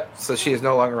 Yep. So she is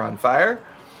no longer on fire.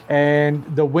 And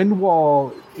the wind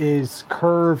wall is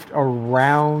curved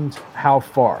around how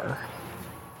far?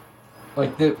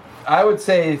 I would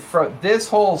say this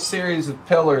whole series of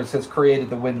pillars has created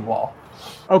the wind wall.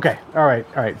 Okay. All right.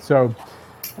 So,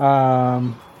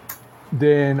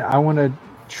 then I want to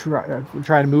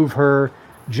try to move her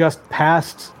just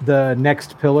past the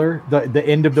next pillar, the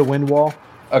end of the wind wall.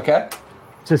 Okay.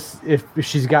 Just if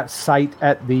she's got sight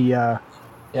at the.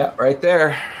 Yeah, right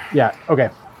there. Yeah. Okay.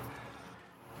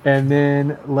 And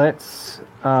then let's.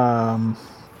 Yeah,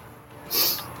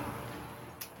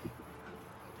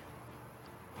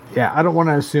 I don't want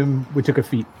to assume we took a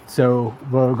feat, so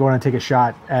we're going to take a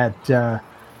shot at.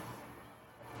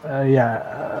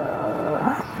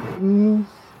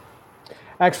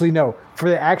 Actually, no. For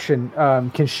the action,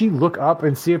 can she look up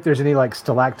and see if there's any like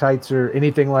stalactites or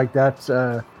anything like that?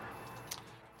 Or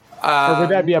would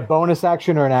that be a bonus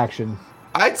action or an action?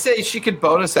 I'd say she could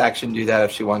bonus action do that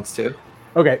if she wants to.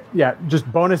 Okay, yeah, just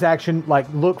bonus action. Like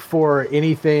look for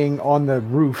anything on the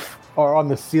roof or on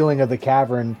the ceiling of the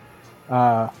cavern.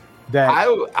 I'm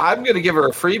going to give her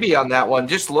a freebie on that one.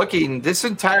 Just looking, this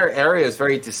entire area is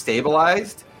very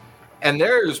destabilized. And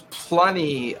there's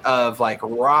plenty of like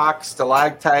rocks,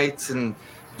 stalactites, and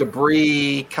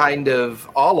debris kind of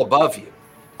all above you.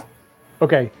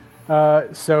 Okay.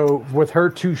 So with her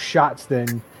 2 shots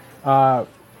then, I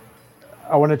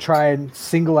want to try and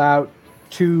single out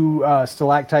 2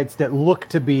 stalactites that look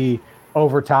to be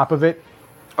over top of it.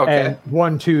 Okay. And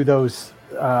 1, 2, those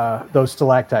those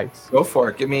stalactites. Go for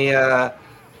it. Give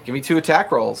me 2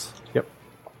 attack rolls. Yep.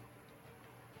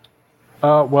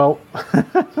 Well,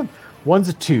 one's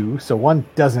a 2, so one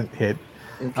doesn't hit.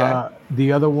 Okay.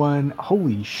 The other one,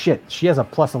 holy shit, she has a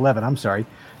plus 11. I'm sorry.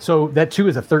 So that 2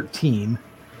 is a 13.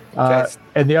 Okay.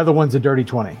 And the other one's a dirty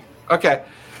 20. Okay.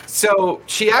 So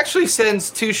she actually sends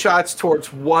 2 shots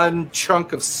towards one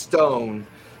chunk of stone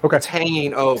that's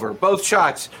hanging over. Both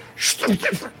shots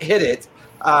hit it.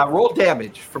 Roll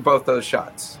damage for both those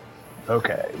shots.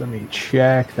 Okay, let me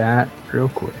check that real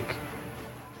quick.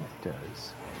 It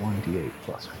does 1d8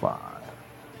 plus 5.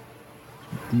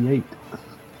 D8.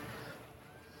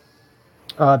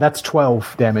 That's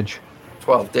 12 damage.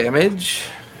 12 damage.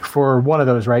 For one of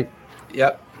those, right?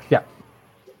 Yep. Yeah.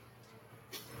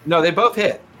 No, they both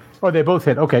hit. Oh, they both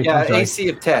hit. Okay. Yeah, AC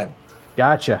of 10.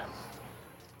 Gotcha.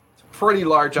 It's a pretty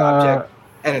large object,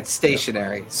 and it's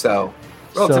stationary, so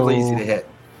relatively easy to hit.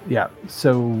 Yeah,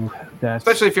 so that's...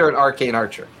 Especially if you're an arcane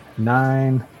archer.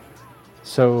 9.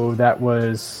 So that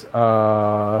was,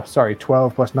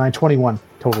 12 plus 9, 21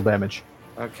 total damage.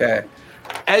 Okay.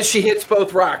 As she hits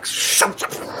both rocks,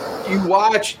 you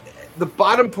watch the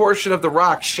bottom portion of the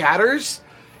rock shatters,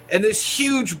 and this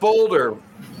huge boulder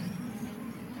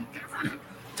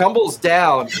tumbles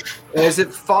down. And as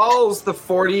it falls the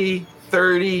 40,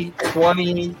 30,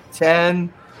 20,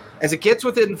 10, as it gets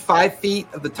within 5 feet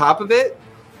of the top of it,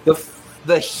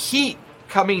 the heat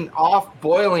coming off,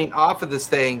 boiling off of this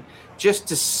thing, just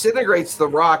disintegrates the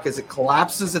rock as it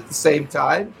collapses at the same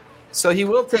time. So he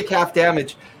will take half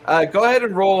damage. Go ahead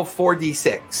and roll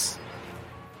 4d6.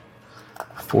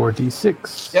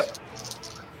 4d6. Yep.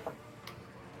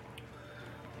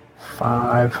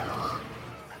 5.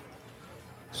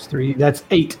 3. That's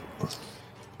 8. So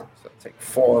take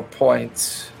 4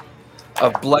 points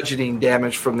of bludgeoning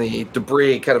damage from the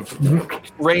debris kind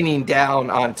of raining down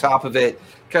on top of it,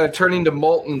 kind of turning to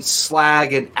molten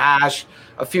slag and ash.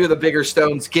 A few of the bigger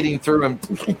stones getting through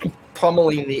and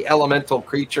pummeling the elemental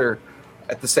creature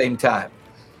at the same time.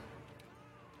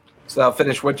 So that'll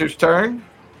finish Winter's turn.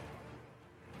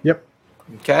 Yep.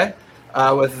 Okay.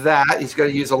 With that, he's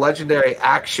going to use a legendary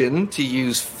action to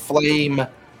use Flame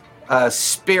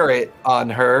Spirit on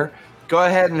her. Go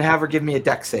ahead and have her give me a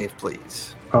dex save,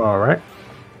 please. All right.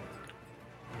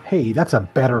 Hey, that's a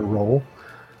better roll.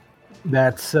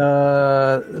 That's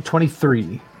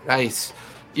 23. Nice.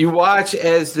 You watch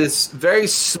as this very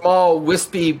small,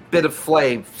 wispy bit of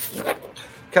flame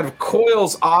kind of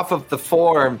coils off of the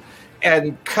form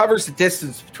and covers the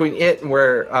distance between it and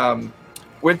where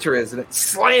Winter is, and it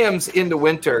slams into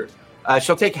Winter.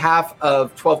 She'll take half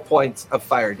of 12 points of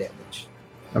fire damage.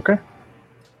 Okay.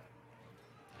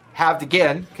 Halved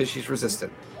again, because she's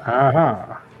resistant.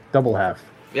 Uh-huh. Double half.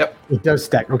 Yep. It does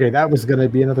stack. Okay, that was going to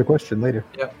be another question later.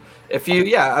 Yep.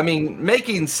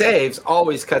 Making saves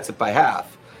always cuts it by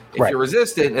half. If you're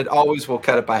resistant, it always will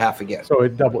cut it by half again. So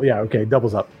it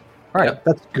doubles up. All right,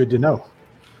 That's good to know.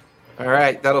 All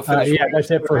right, that'll finish.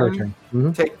 That's it for her turn.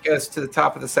 Mm-hmm. Take us to the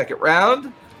top of the second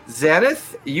round.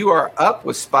 Zenith, you are up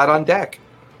with Spot on deck.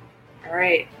 All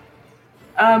right.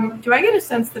 Do I get a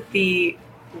sense that the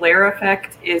glare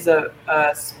effect is a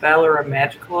spell or a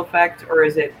magical effect, or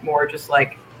is it more just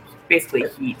like basically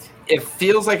heat? It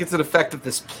feels like it's an effect of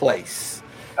this place.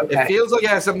 Okay. It feels like it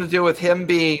has something to do with him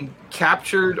being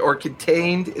captured or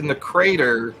contained in the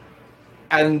crater,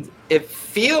 and it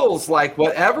feels like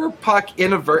whatever Puck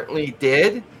inadvertently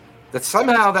did, that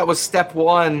somehow that was step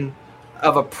one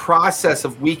of a process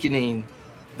of weakening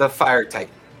the fire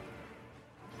titan.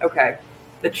 Okay.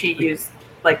 That she used,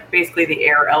 like, basically the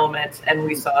air element, and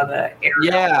we saw the air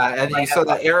Yeah, and you saw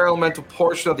the air elemental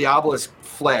portion of the obelisk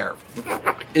flare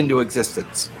into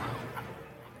existence.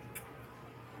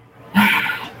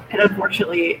 And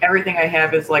unfortunately, everything I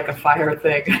have is like a fire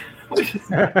thing, which is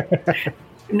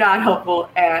not helpful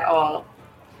at all.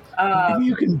 Maybe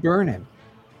you can burn him.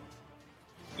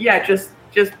 Yeah, just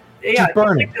burn I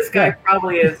think this guy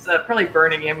probably is. Probably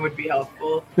burning him would be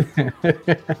helpful.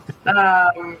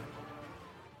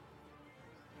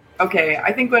 Okay,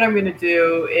 I think what I'm going to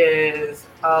do is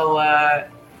I'll.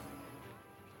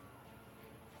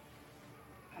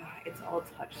 It's all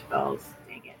touch spells.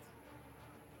 Dang it.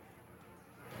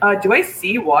 Do I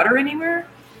see water anywhere?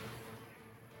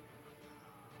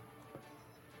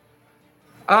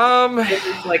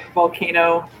 Like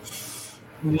volcano.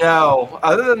 No,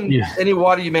 other than any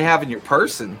water you may have in your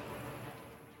person.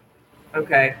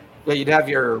 Okay. Yeah, you'd have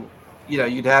your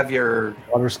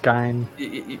water skin,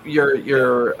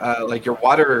 your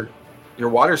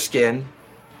water skin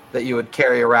that you would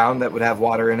carry around that would have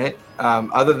water in it.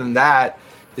 Other than that,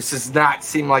 this does not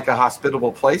seem like a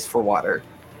hospitable place for water.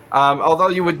 Although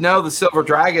you would know the silver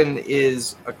dragon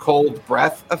is a cold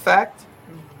breath effect.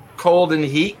 Cold and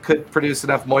heat could produce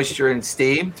enough moisture and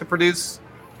steam to produce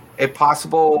a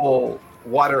possible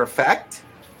water effect.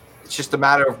 It's just a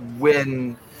matter of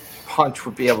when Punch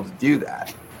would be able to do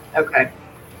that. Okay.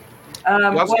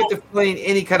 You also get to explain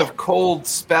any kind of cold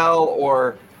spell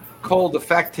or cold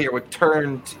effect here would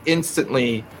turn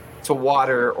instantly to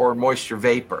water or moisture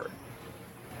vapor.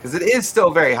 Because it is still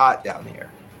very hot down here.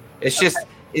 It's just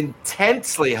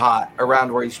intensely hot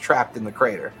around where he's trapped in the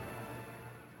crater.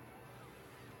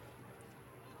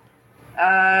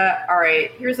 All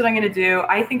right, here's what I'm going to do.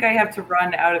 I think I have to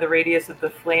run out of the radius of the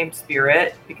flame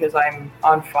spirit because I'm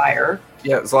on fire.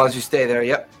 Yeah, as long as you stay there,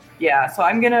 yep. Yeah, so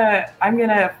I'm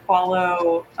gonna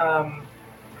follow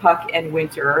Puck and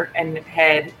Winter and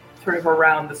head sort of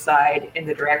around the side in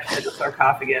the direction of the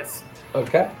sarcophagus.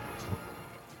 Okay.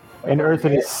 And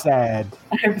Earthen is sad.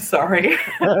 I'm sorry.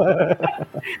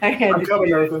 I'm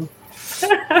coming, Earthen.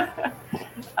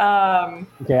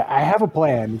 Okay, I have a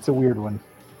plan. It's a weird one.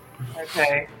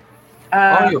 Okay.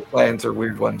 All your plans are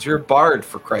weird ones. You're a bard,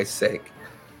 for Christ's sake.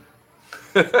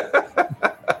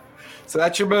 So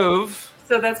that's your move.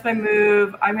 So that's my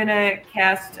move. I'm going to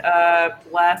cast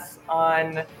Bless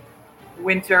on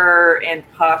Winter and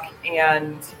Puck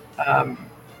and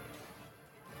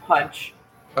Punch.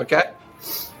 Okay.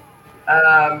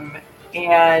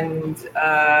 And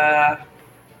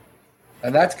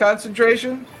that's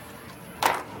concentration?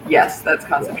 Yes, that's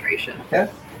concentration. Yeah.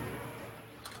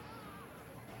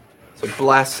 So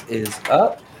Bless is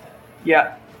up.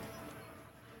 Yeah.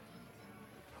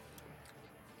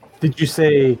 Did you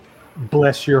say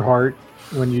bless your heart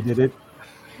when you did it?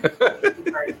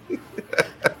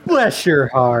 Bless your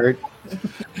heart.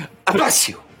 Bless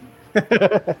you.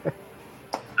 I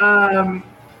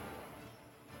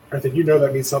think you know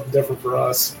that means something different for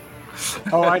us.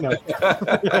 Oh, I know.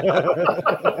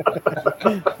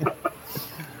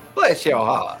 Bless your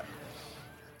heart.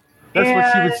 That's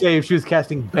what she would say if she was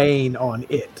casting Bane on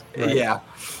it. Right? Yeah.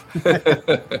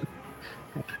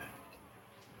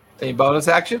 Any bonus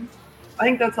action? I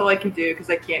think that's all I can do because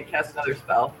I can't cast another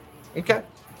spell. Okay.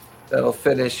 That'll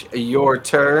finish your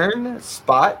turn.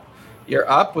 Spot. You're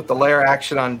up with the lair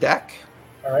action on deck.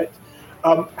 All right.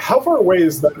 How far away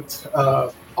is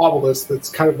that obelisk that's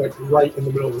kind of like right in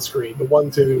the middle of the screen? The one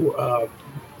to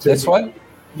this one?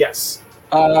 Yes.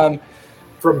 From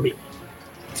me.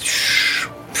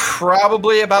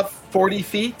 Probably about 40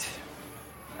 feet.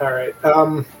 All right. Let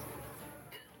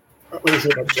me see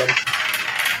what I'm doing.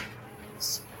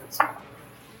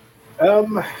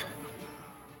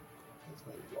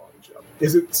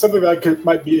 Is it something that I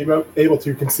might be able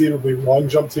to conceivably long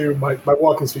jump to? My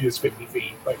walking speed is 50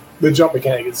 feet. Like the jump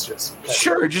mechanic is just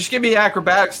sure. Just give me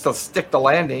acrobatics to stick the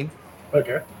landing.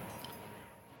 Okay.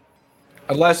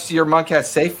 Unless your monk has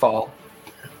safe fall.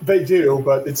 They do,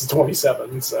 but it's a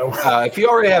 27. So if you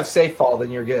already have safe fall, then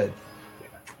you're good.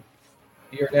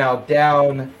 You're now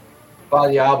down by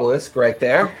the obelisk right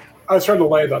there. I was trying to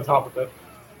land on top of it.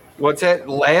 What's it?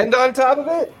 Land on top of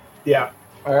it? Yeah.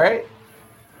 All right.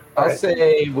 I'll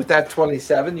say with that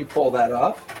 27, you pull that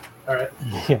off. All right.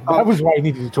 Yeah, that was why I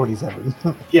needed a 27.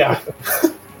 Yeah.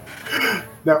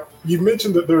 Now, you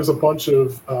mentioned that there's a bunch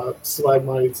of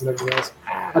stalagmites and everything else.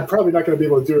 I'm probably not going to be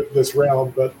able to do it this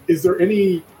round, but is there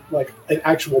any, like, an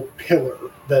actual pillar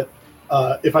that,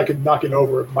 if I could knock it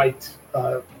over, it might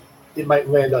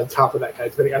land on top of that guy,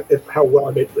 depending on how well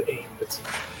I'm able to aim it?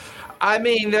 I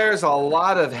mean, there's a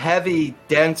lot of heavy,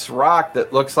 dense rock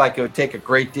that looks like it would take a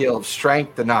great deal of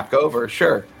strength to knock over.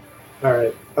 Sure. All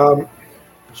right.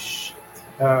 Shit.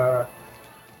 All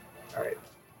right.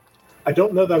 I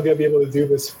don't know that I'm going to be able to do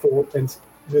this in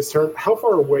this turn. How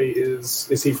far away is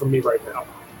he from me right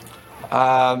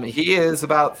now? He is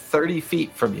about 30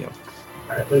 feet from you.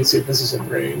 All right. Let me see if this is in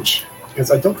range, because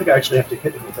I don't think I actually have to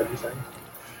hit him with anything.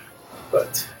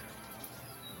 But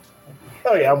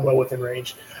oh yeah, I'm well within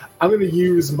range. I'm going to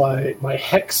use my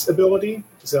Hex ability,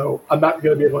 so I'm not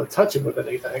going to be able to touch him with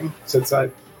anything, since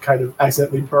I kind of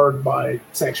accidentally burned my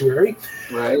sanctuary.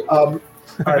 Right. All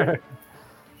right.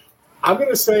 I'm going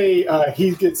to say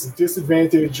he gets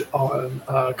disadvantage on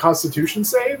Constitution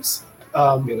saves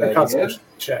and Constitution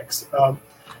checks.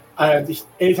 And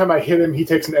anytime I hit him, he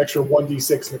takes an extra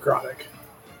 1d6 necrotic.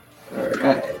 All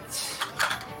right. If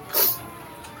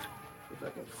I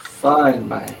can find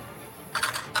my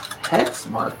hex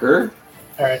marker.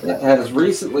 All right. That has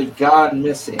recently gone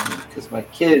missing because my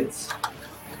kids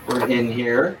were in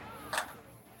here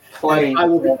playing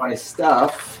with my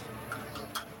stuff.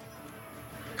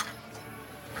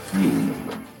 I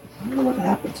wonder what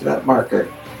happened to that marker.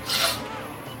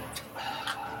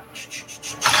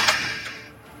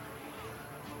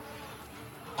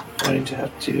 going to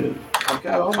have to. I've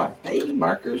got all my baby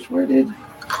markers. Where did?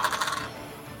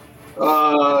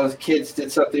 The kids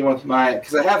did something with my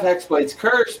because I have Hexblade's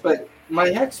Curse, but my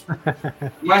hex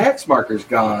marker's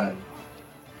gone.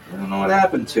 I don't know what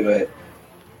happened to it.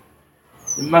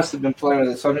 It must have been playing with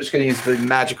it, so I'm just going to use the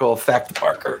magical effect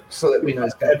marker so that we know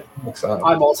it's got mix on.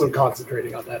 I'm also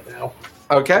concentrating on that now.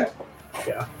 Okay.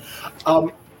 Yeah.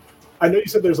 I know you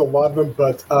said there's a lot of them,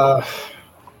 but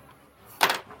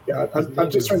yeah,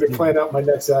 I'm just trying to plan out my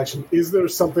next action. Is there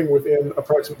something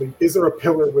is there a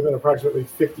pillar within approximately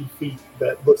 50 feet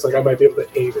that looks like I might be able to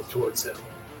aim it towards him?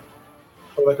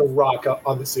 Or like a rock up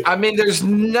on the ceiling? I mean, there's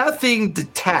nothing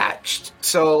detached.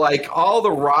 So, like, all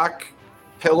the rock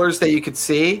pillars that you could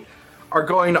see are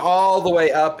going all the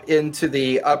way up into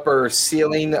the upper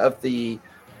ceiling of the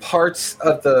parts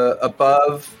of the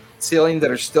above ceiling that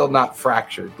are still not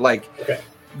fractured. Like,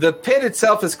 the pit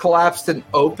itself is collapsed and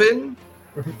open.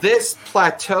 This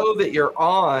plateau that you're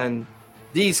on,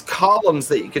 these columns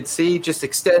that you could see just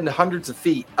extend hundreds of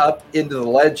feet up into the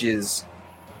ledges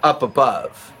up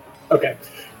above. Okay.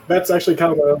 That's actually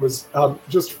kind of what I was,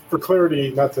 just for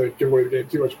clarity, not to give away the game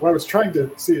too much, what I was trying to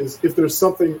see is if there's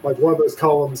something like one of those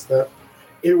columns that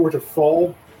if it were to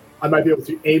fall, I might be able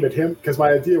to aim at him, because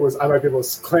my idea was I might be able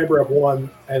to clamber up one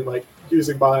and like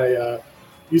using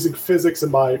physics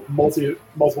and my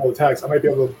multiple attacks, I might be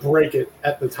able to break it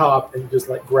at the top and just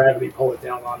like gravity pull it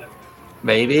down on him.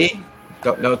 Maybe.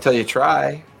 Don't know till you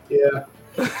try. Yeah.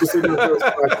 Just so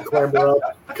I can clamber up,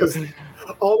 because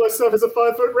all my stuff is a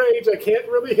 5-foot range. I can't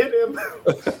really hit him.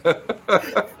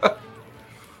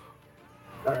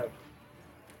 All right.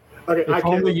 Okay. If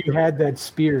only you had that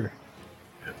spear.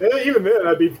 Even then,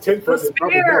 I'd be 10 foot.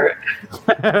 Spear.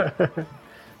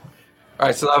 All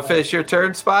right, so that'll finish your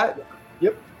turn, Spot?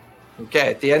 Yep. Okay,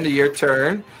 at the end of your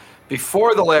turn,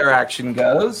 before the lair action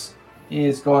goes, he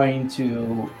is going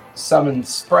to summon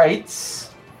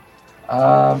sprites,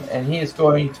 and he is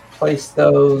going to place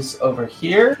those over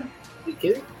here. You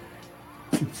kidding?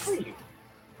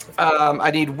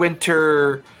 I need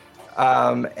Winter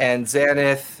and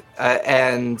Xanath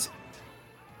and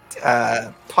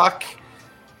Puck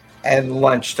and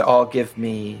Lunch to all give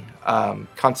me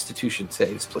Constitution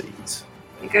saves, please.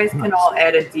 You guys can all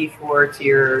add a D4 to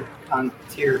your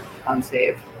con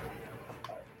save.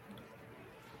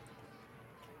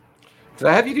 Did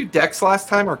I have you do Dex last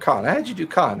time or Con? I had you do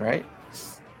Con, right?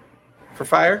 For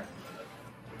fire?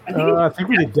 I think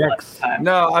we did Dex.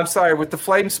 No, I'm sorry. With the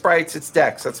flame sprites, it's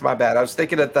Dex. That's my bad. I was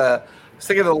thinking of the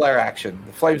lair action.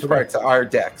 The flame sprites are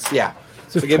Dex. Yeah.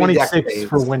 So 26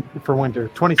 for winter.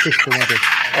 26 for winter.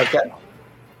 Okay.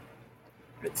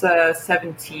 It's a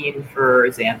 17 for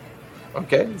Xanth.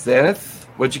 Okay, Xanath.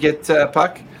 What'd you get,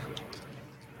 Puck?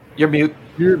 You're mute.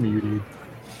 You're muted.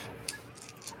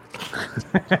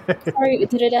 Sorry,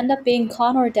 did it end up being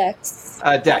con or dex?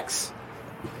 Dex.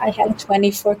 I had 20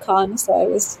 for con, so I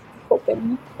was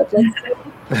hoping. But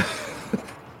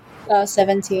let's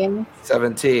 17.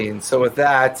 17. So with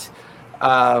that,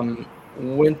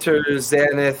 Winter,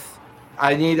 Xanath,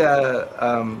 I need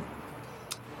a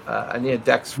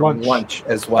Dex from Lunch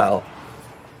as well.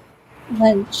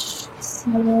 Lunch.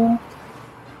 So...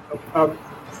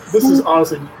 this is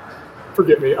honestly,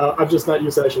 forgive me, I'm just not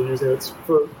used to actually using it.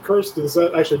 For Curse, does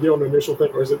that actually deal an initial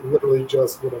thing, or is it literally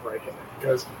just whenever I hit it?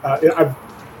 Because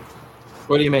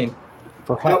what do you mean?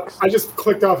 For Hex? I just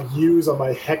clicked off use on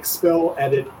my Hex spell,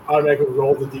 and it automatically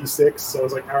rolled the D6, so I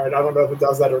was like, alright, I don't know if it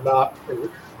does that or not.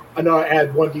 I know I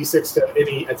add 1d6 to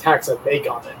any attacks I make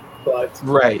on it, but...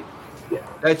 Right. Yeah.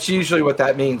 That's usually what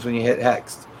that means when you hit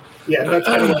Hexed. Yeah, that's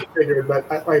kind of what I figured, but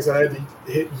like I said, I had to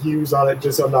hit use on it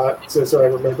just so I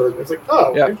remembered. It's like,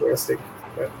 oh, yep. Interesting.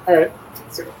 But, all right,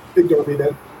 so ignore me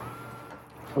then.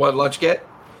 What Lunch get?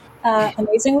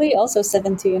 Amazingly, also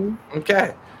 17.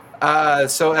 Okay.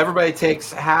 So everybody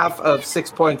takes half of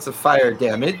 6 points of fire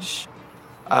damage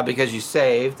because you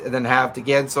saved, and then halved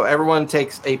again. So everyone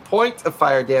takes a point of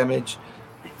fire damage,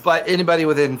 but anybody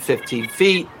within 15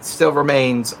 feet still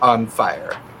remains on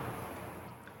fire.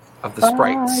 Of the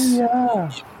sprites.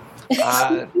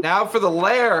 Yeah. Now for the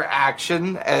lair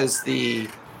action, as the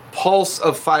pulse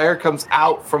of fire comes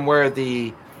out from where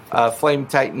the Flame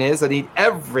Titan is, I need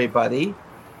everybody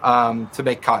to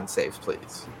make con saves,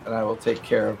 please. And I will take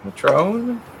care of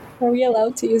Matrone. Are we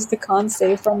allowed to use the con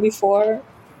save from before?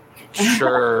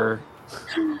 Sure.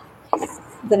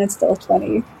 Then it's still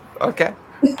 20. Okay.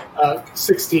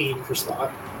 16 for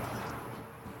Spot.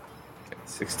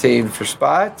 16 for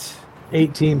Spot.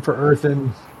 18 for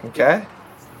Earthen. Okay.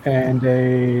 And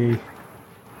a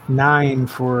 9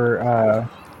 for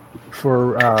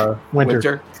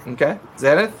Winter. Okay.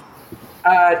 Zenith?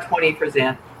 20 for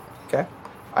Xanth. Okay.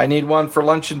 I need one for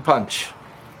lunch and punch.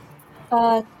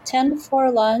 10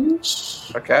 for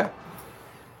lunch. Okay.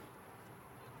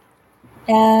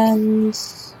 And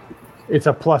It's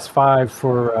a +5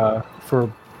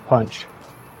 for punch.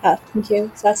 thank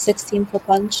you. So that's 16 for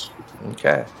punch.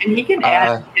 Okay. And he can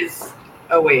add his.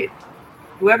 Oh wait,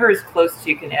 whoever is close to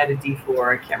you can add a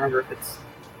D4. I can't remember if it's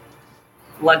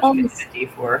lunch gets a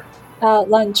D4.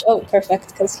 Lunch. Oh,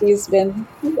 perfect, because he's been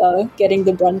getting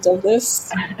the brunt of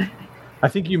this. I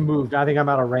think you moved. I think I'm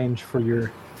out of range for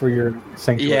your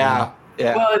sanctuary. Yeah.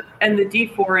 Well, and the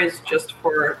D4 is just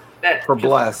for that. For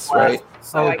bless, right?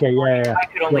 So Okay, I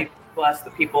could only bless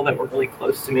the people that were really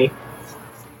close to me.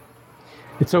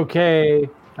 It's okay.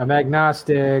 I'm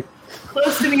agnostic.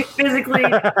 Close to me physically.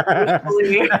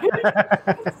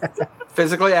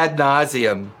 Physically ad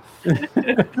nauseum.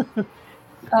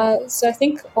 So I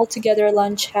think altogether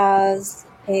lunch has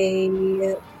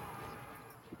a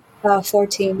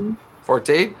 14.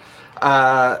 14.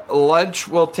 Lunch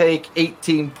will take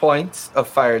 18 points of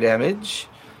fire damage.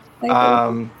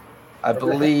 I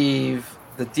believe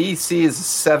the DC is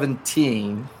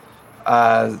 17.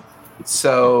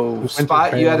 So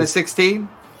Spot, you had a 16?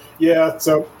 Yeah,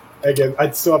 so again,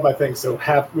 I'd still have my thing, so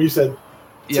half, you said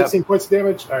 16 points of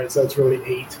damage? Alright, so that's really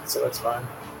 8, so that's fine.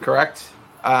 Correct.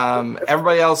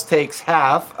 Everybody else takes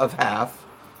half of half.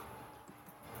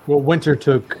 Well, Winter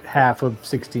took half of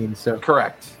 16, so...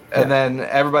 Correct. And then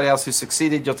everybody else who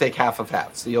succeeded, you'll take half of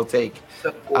half. So you'll take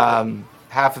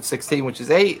half of 16, which is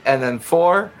 8, and then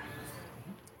 4.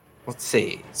 Let's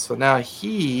see. So now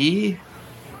he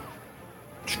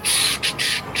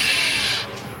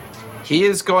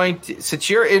is going to, since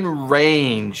you're in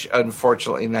range,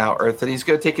 unfortunately now, Earth, and he's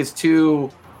going to take his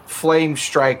 2 flame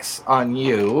strikes on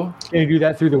you. Can you do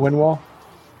that through the wind wall?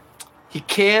 He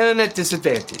can at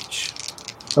disadvantage.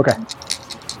 Okay.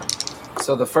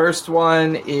 So the first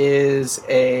one is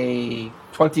a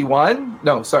 21.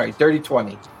 No, sorry, dirty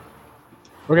 20.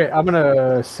 Okay, I'm going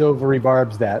to silvery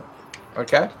barbs that.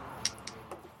 Okay.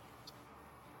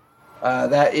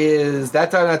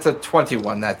 That time that's a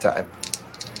 21 that time.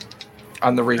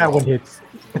 On the reroll. That one hits.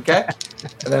 Okay.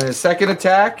 And then his second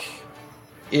attack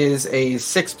is a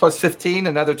 6 plus 15,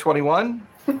 another 21.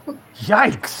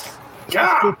 Yikes!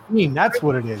 Yeah! 15, that's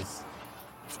what it is.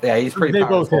 Yeah, he's pretty They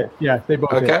powerful. both hit. Yeah, they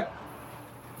both hit. Okay.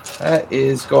 That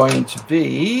is going to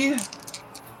be...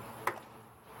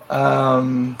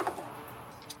 the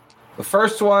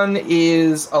first one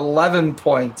is 11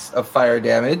 points of fire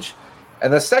damage,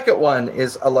 and the second one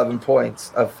is 11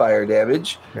 points of fire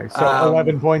damage. Okay, so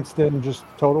 11 points then just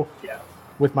total? Yeah.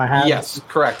 With my halves? Yes,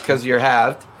 correct, because you're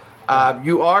halved.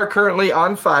 You are currently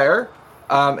on fire,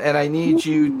 and I need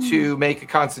you to make a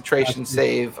concentration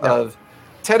save of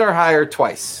 10 or higher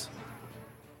twice.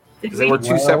 Because they were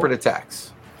 2 separate attacks.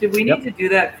 Did we need to do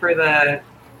that for the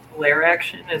lair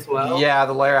action as well? Yeah,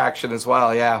 the lair action as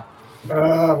well, yeah.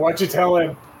 Why'd you tell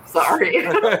him? Sorry.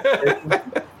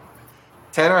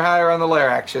 10 or higher on the lair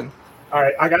action.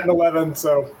 Alright, I got an 11,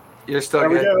 so... You're still there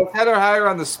good. we go. 10 or higher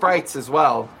on the sprites as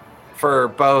well for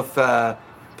both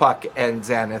Puck and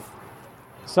Xanath.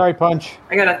 Sorry, Punch.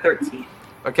 I got a 13.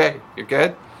 Okay, you're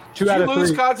good. 2 Did out you of 3.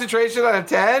 lose concentration on a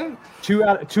 10? 2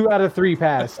 out of 3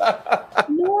 pass. I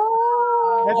No!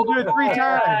 had to do it 3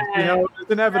 times. You know,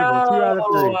 it's inevitable. 2 out of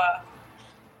 3.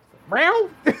 Meow.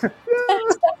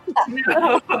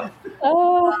 No.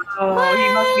 Oh, he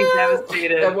must be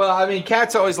devastated. Well, I mean,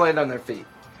 cats always land on their feet.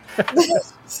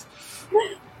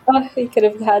 He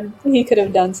could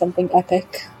have done something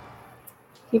epic.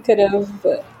 He could have.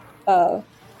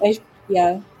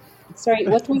 Sorry,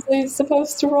 what was I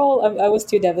supposed to roll? I was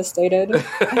too devastated.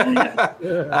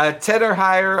 10 or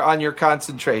higher on your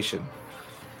concentration.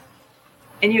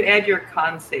 And you add your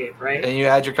con save, right? And you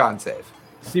add your con save.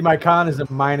 See, my con is a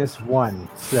 -1,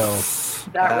 so...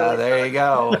 That really there you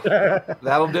go.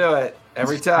 That'll do it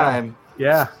every time.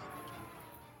 Yeah.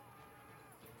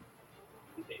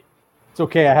 It's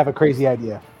okay, I have a crazy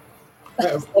idea.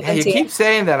 Yeah, you keep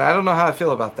saying that. I don't know how I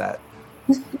feel about that.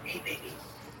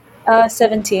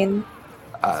 17.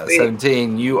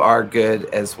 17, you are good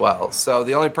as well. So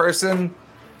the only person,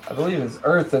 I believe, is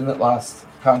Earthen that lost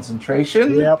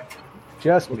concentration. Yep.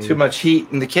 Just me. Too much heat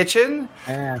in the kitchen.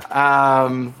 Yeah.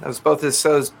 That was both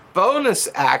his bonus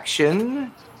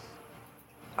action.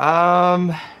 As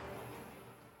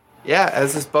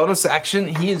his bonus action,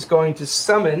 he is going to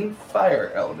summon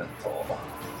Fire Elemental.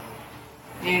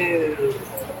 Ew.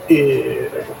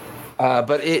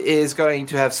 But it is going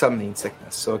to have summoning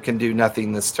sickness, so it can do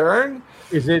nothing this turn.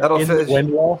 Is it in the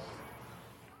wind wall?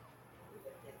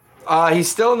 He's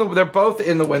still in the. They're both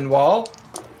in the wind wall.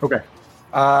 Okay.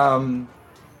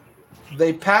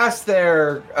 they pass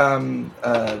their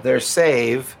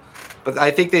save, but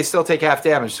I think they still take half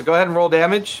damage. So go ahead and roll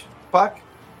damage, Puck,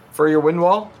 for your wind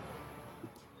wall.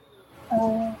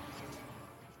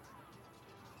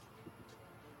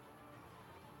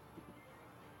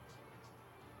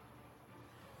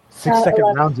 6-second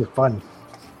 11. rounds are fun.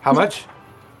 How much?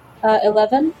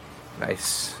 11.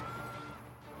 Nice.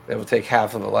 They will take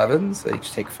half of 11, so they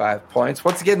each take 5 points.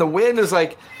 Once again, the wind is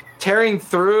like tearing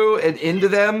through and into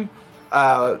them.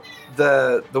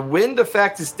 The wind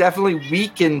effect has definitely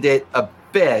weakened it a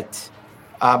bit,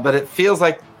 but it feels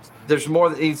like there's more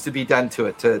that needs to be done to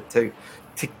it to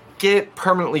get it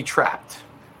permanently trapped.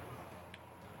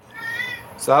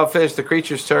 So I'll finish the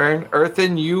creature's turn.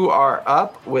 Earthen, you are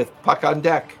up with Puck on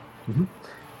deck. Mm-hmm.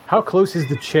 How close is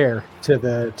the chair to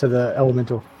the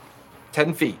elemental?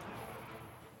 10 feet.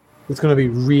 It's going to be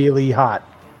really hot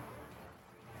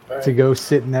to go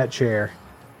sit in that chair.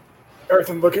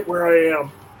 Earthen, look at where I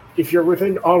am. If you're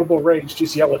within audible range,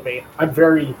 just yell at me. I'm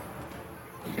very...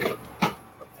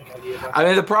 I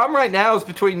mean, the problem right now is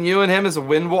between you and him is a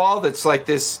wind wall that's like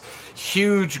this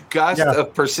huge gust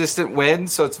of persistent wind,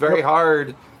 so it's very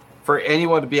hard for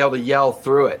anyone to be able to yell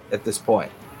through it at this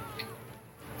point.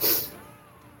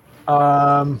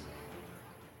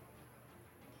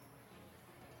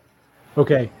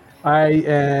 Okay, I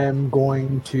am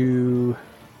going to...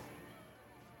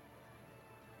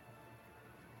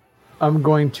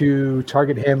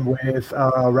 target him with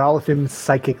Ralphim's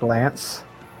Psychic Lance.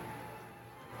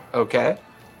 Okay.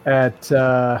 At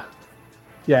 4th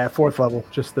level.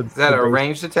 Just the. Is that a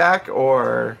ranged attack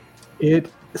or?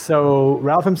 So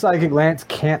Ralphim's Psychic Lance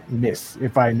can't miss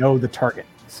if I know the target.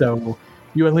 So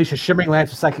you unleash a shimmering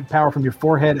lance of psychic power from your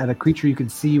forehead at a creature you can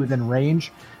see within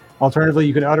range. Alternatively,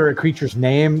 you can utter a creature's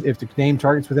name. If the name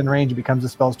target's within range, it becomes the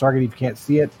spell's target if you can't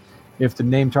see it. If the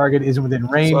name target isn't within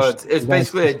range... So it's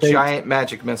basically a giant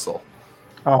magic missile.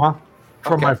 Uh-huh.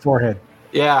 From my forehead.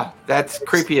 Yeah, that's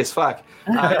creepy as fuck.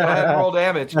 Go ahead and roll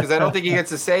damage, because I don't think he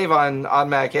gets a save on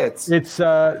mag hits. It's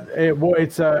an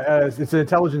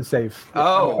intelligence save.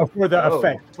 Oh. For the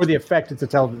effect. For the effect, it's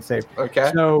intelligence save.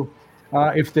 Okay. So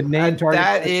if the name target...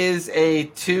 That is a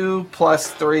 2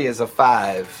 plus 3 is a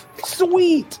 5.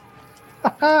 Sweet!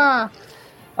 I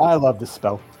love this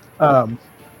spell. All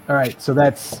right, so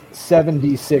that's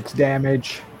 7d6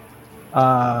 damage.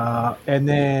 And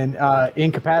then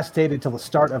incapacitated till the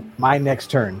start of my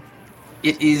next turn.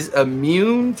 It is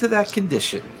immune to that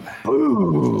condition.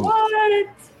 Ooh. What?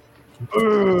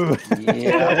 Ooh.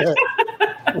 Yeah.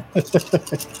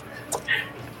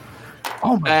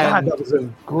 Oh my god, that was a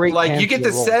great. Like you get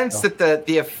the sense that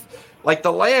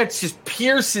the lance just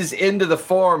pierces into the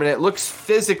form, and it looks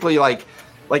physically like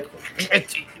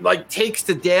it takes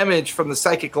the damage from the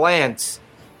psychic lance.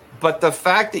 But the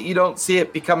fact that you don't see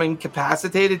it becoming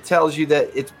incapacitated tells you that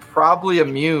it's probably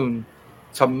immune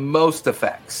to most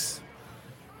effects.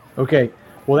 Okay,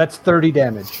 well that's 30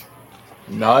 damage.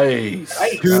 Nice.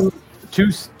 4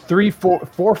 4s,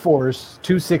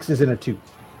 2 6s, and a 2.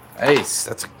 Nice.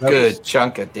 That's a good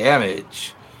chunk of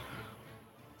damage.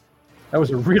 That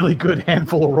was a really good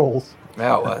handful of rolls.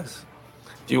 That was.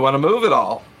 Do you want to move at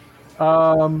all?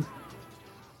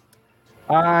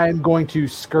 I'm going to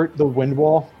skirt the wind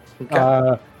wall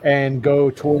and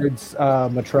go towards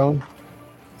Matrone.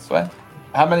 Sweat.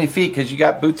 How many feet? Because you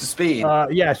got boots of speed. So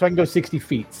I can go 60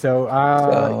 feet. So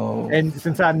and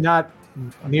since I'm not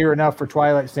near enough for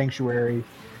Twilight Sanctuary.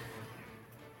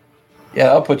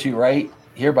 Yeah, I'll put you right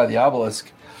here by the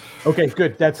obelisk. Okay,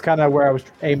 good. That's kind of where I was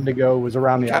aiming to go, was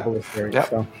around the obelisk area. Yep.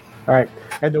 So, all right.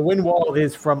 And the wind wall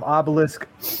is from obelisk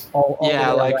all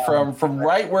like around. from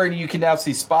right where you can now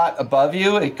see Spot above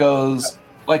you, it goes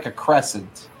like a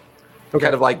crescent. Okay.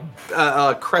 Kind of like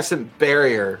a crescent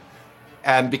barrier.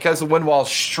 And because the wind wall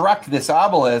struck this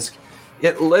obelisk,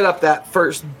 it lit up that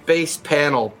first base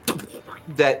panel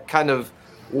that kind of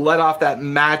let off that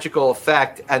magical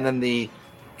effect, and then the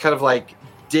kind of like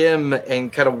dim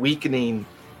and kind of weakening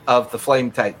of the Flame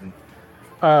Titan.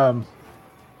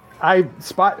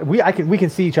 We can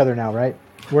see each other now, right?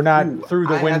 We're not through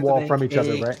the wind wall from each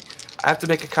other, right? I have to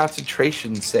make a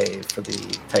concentration save for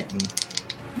the Titan.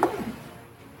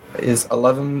 It is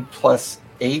 11 plus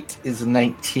 8 is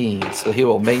 19, so he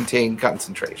will maintain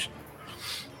concentration.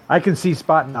 I can see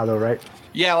Spot now, though, right?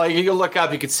 Yeah, like you can look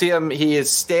up, you can see him. He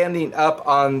is standing up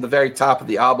on the very top of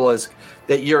the obelisk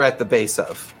that you're at the base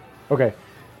of. Okay.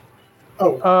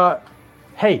 Oh.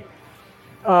 Hey.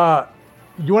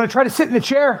 You want to try to sit in the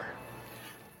chair?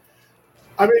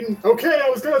 I mean, okay, I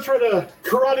was going to try to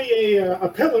karate a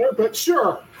pillar, but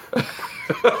sure.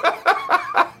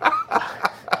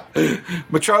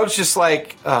 Matrone's just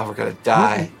like, oh, we're going to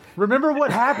die. Remember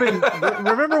what happened?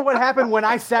 Remember what happened when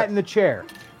I sat in the chair?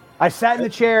 I sat in the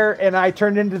chair and I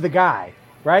turned into the guy,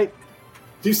 right?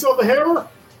 Do you still have the hammer?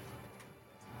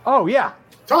 Oh, yeah.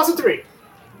 Toss a 3.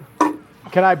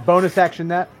 Can I bonus action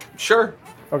that? Sure.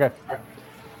 Okay.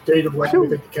 Dave, what do you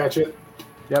think to catch it?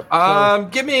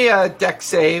 Yep. Give me a deck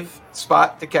save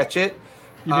spot to catch it.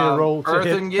 You need a roll to hit.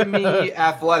 Earthen, give me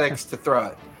athletics to throw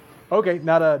it. Okay,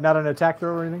 not an attack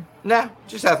throw or anything? Nah,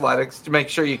 just athletics to make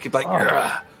sure you could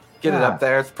get it up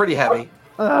there. It's pretty heavy.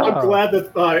 I'm glad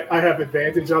that I have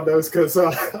advantage on those because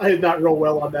I did not roll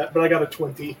well on that, but I got a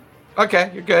 20.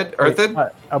 Okay, you're good. Earthen?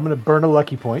 I'm going to burn a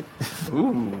lucky point.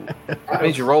 Ooh. That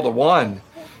means you rolled a 1.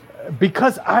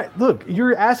 Because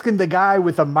you're asking the guy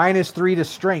with a -3 to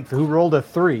strength who rolled a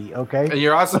 3, okay? And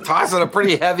you're also tossing a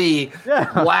pretty heavy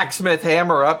blacksmith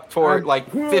hammer up toward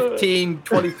 15,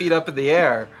 20 feet up in the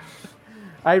air.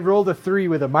 I rolled a 3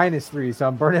 with a -3, so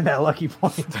I'm burning that lucky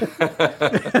point.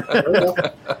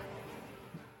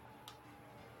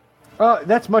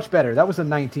 That's much better. That was a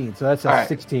 19, so that's a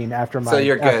 16 after my. So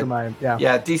you're good.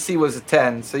 Yeah, DC was a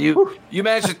 10. So you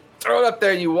managed to throw it up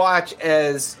there, and you watch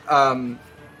as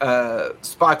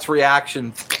Spot's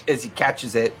reaction as he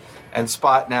catches it, and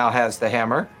Spot now has the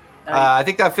hammer. I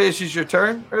think that finishes your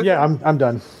turn. Earthen? Yeah, I'm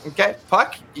done. Okay,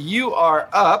 Puck, you are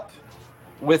up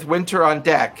with Winter on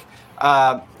deck.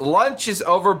 Lunch is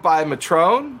over by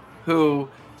Matrone, who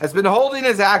has been holding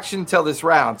his action till this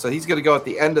round, so he's going to go at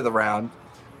the end of the round.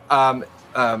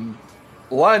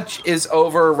 Lunch is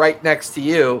over right next to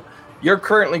you. You're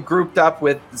currently grouped up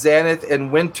with Xanath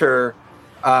and Winter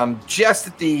just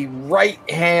at the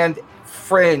right-hand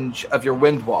fringe of your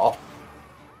wind wall.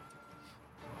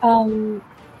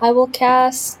 I will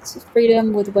cast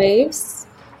Freedom with Waves.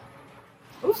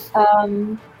 Is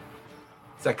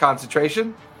that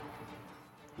concentration?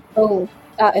 Oh,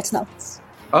 it's not.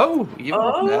 Oh,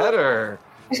 even better.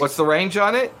 What's the range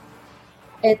on it?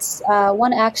 It's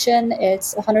one action.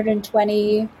 It's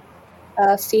 120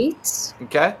 feet.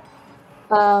 Okay.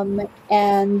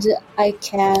 And I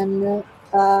can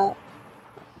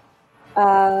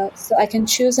so I can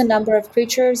choose a number of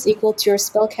creatures equal to your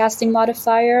spellcasting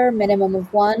modifier, minimum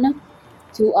of 1,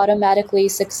 to automatically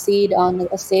succeed on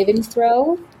a saving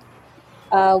throw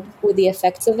with the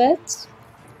effects of it.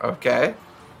 Okay.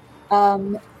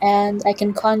 And I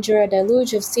can conjure a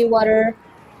deluge of seawater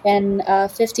in a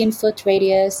 15-foot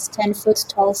radius, 10-foot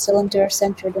tall cylinder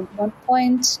centered on one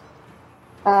point.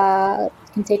 It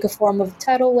can take a form of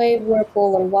tidal wave,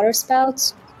 whirlpool, or water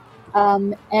spout.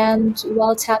 And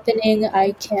while it's happening,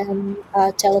 I can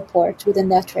teleport within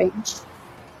that range.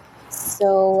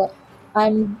 So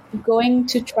I'm going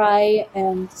to try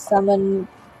and summon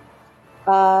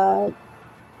a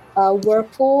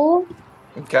whirlpool.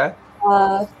 Okay.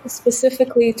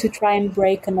 Specifically to try and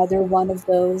break another one of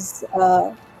those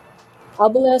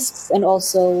obelisks, and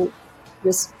also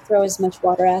just throw as much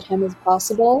water at him as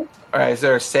possible. All right. Is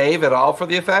there a save at all for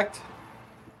the effect?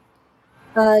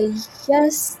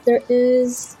 Yes, there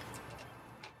is.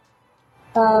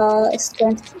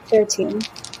 Strength 13.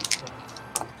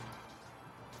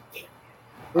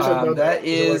 That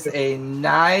is a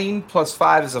 9 plus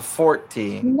 5 is a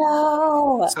 14.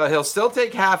 No. So he'll still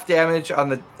take half damage on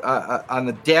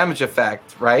the damage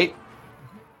effect, right?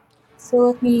 So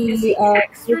let me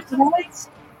look that.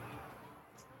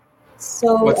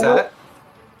 So what's that?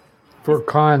 For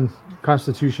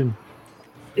Constitution.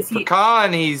 For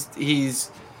con, he's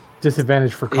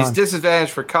disadvantaged for con. He's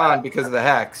disadvantaged for con because of the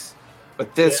hex,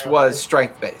 but this was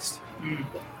strength based.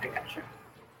 I gotcha.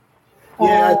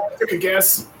 Yeah, I took a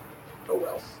guess. Oh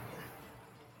well.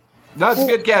 No, it's a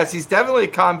good guess. He's definitely a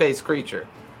con based creature.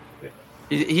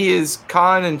 He is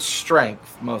con and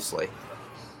strength mostly.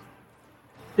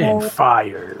 And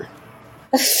fire.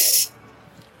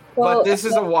 But this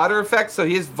is a water effect, so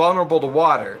he is vulnerable to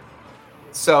water.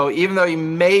 So even though he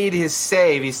made his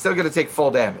save, he's still going to take full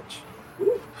damage.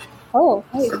 Oh,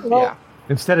 well, yeah.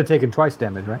 Instead of taking twice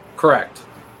damage, right? Correct.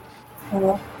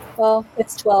 Well,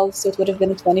 it's 12, so it would have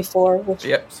been a 24. Which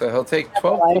so he'll take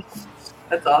 12.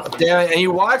 That's awesome. Damn it. And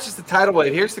you watch as the tidal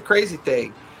wave. Here's the crazy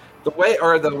thing. The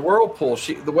whirlpool,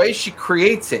 the way she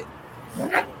creates it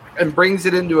and brings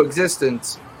it into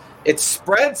existence, it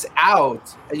spreads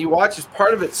out, and you watch as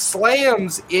part of it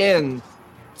slams in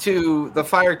to the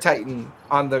fire titan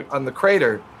on the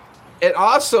crater. It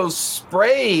also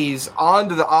sprays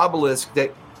onto the obelisk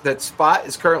that Spot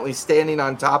is currently standing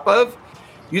on top of.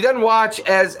 You then watch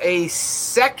as a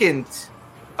second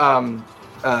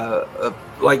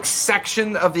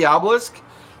section of the obelisk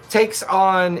takes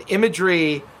on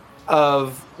imagery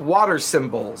of water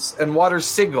symbols and water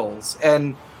sigils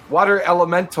and water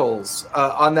elementals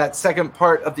on that second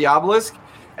part of the obelisk.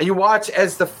 and you watch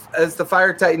as the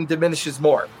fire titan diminishes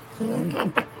more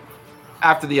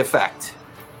after the effect.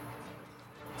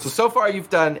 So far you've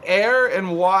done air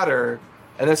and water,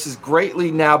 and this is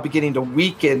greatly now beginning to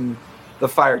weaken the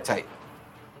fire titan.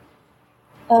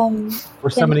 We're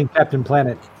summoning Captain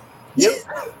Planet. Yep.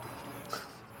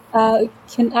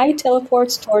 Can I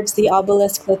teleport towards the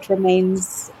obelisk that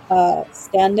remains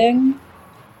standing?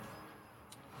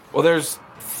 Well, there's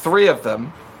 3 of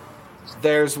them.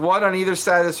 There's one on either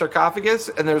side of the sarcophagus,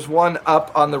 and there's one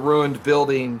up on the ruined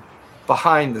building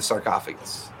behind the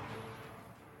sarcophagus.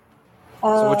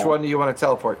 So which one do you want to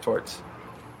teleport towards?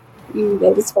 I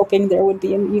was hoping there would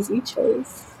be an easy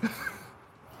choice.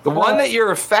 The one that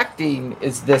you're affecting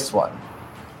is this one.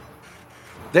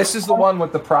 This is the one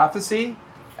with the prophecy,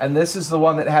 and this is the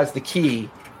one that has the key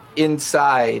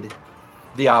inside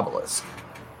the obelisk.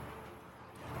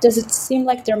 Does it seem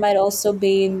like there might also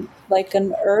be like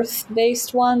an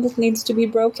Earth-based one that needs to be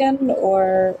broken,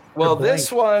 or? Well,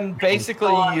 this one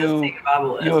basically you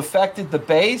affected the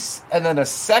base, and then a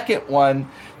second one.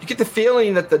 You get the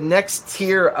feeling that the next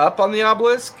tier up on the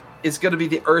obelisk is going to be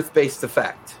the Earth-based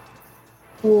effect.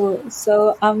 Ooh,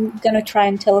 so I'm gonna try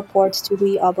and teleport to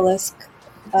the obelisk.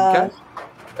 Okay.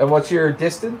 And what's your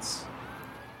distance?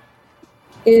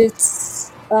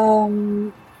 It's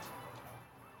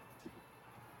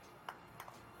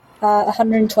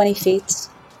 120 feet.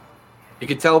 You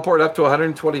can teleport up to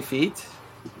 120 feet.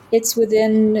 It's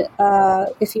within,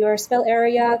 if you are a spell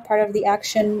area, part of the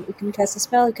action, you can cast a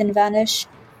spell, you can vanish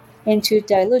into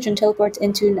deluge and teleport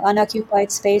into an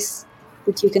unoccupied space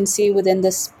that you can see within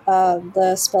this,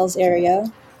 the spell's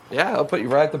area. Yeah, I'll put you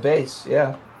right at the base,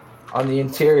 yeah. On the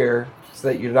interior, so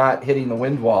that you're not hitting the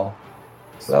wind wall.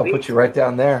 So I'll put you right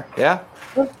down there, yeah.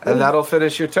 Okay. And that'll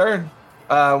finish your turn.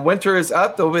 Winter is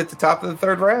up. They'll be at the top of the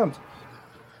 3rd round.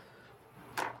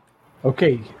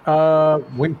 Okay.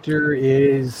 Winter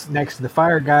is next to the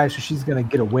fire guy, so she's going to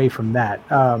get away from that.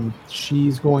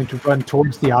 She's going to run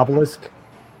towards the obelisk.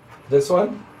 This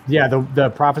one? Yeah, the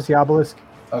prophecy obelisk.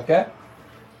 Okay.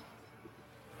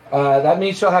 That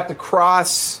means she'll have to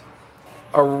cross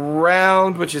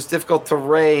around, which is difficult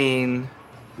terrain.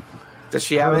 Does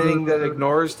she have anything that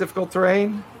ignores difficult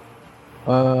terrain?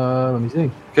 Let me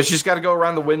see. Because she's got to go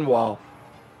around the wind wall.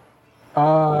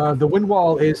 The wind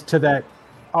wall is to that.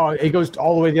 Oh, it goes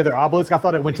all the way to the other obelisk. I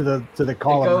thought it went to the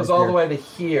column. It goes all the way to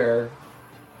here,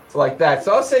 so like that.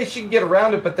 So I'll say she can get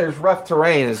around it, but there's rough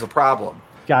terrain is a problem.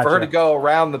 Gotcha. For her to go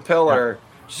around the pillar,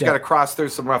 she's got to cross through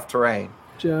some rough terrain.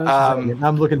 Just a second.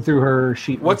 I'm looking through her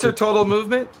sheet. What's her total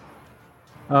movement?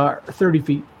 30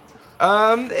 feet.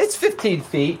 It's 15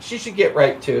 feet. She should get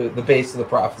right to the base of the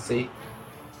prophecy.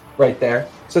 Right there.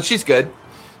 So she's good.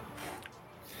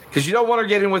 Because you don't want her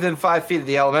getting within 5 feet of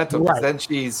the elemental, because then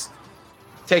she's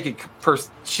taking...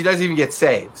 she doesn't even get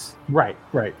saves. Right.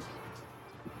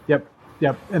 Yep.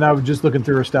 And I was just looking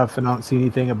through her stuff, and I don't see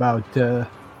anything about... I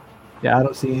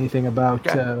don't see anything about...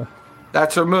 Okay.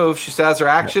 That's her move. She has her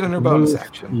action and her bonus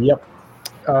action. Yep.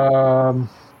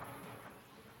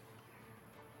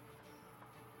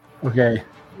 Okay.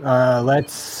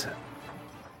 Let's...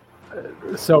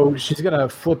 So she's going to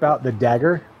flip out the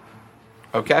dagger.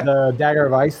 Okay. The dagger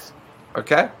of ice.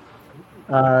 Okay.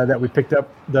 That we picked up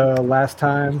the last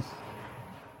time.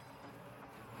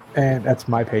 And that's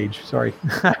my page. Sorry.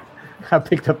 I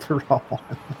picked up the wrong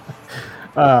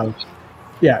one.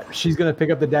 Yeah, she's going to pick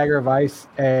up the dagger of ice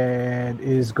and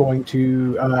is going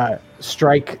to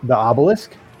strike the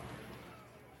obelisk.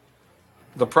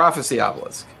 The prophecy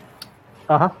obelisk.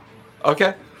 Uh-huh.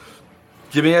 Okay.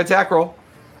 Give me an attack roll.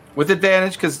 With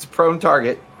advantage, because it's a prone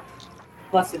target.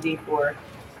 Plus a D4.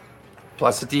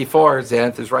 Plus a D4.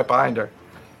 Xanth is right behind her.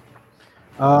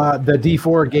 The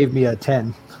D4 gave me a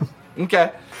 10.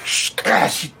 Okay.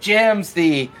 She jams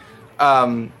the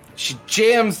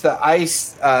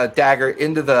ice dagger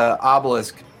into the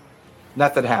obelisk.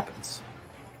 Nothing happens.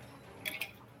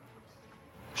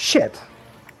 Shit.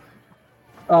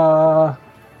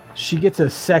 She gets a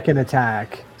second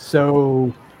attack.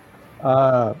 So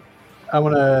I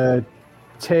want to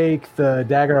take the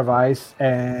dagger of ice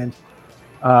and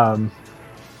I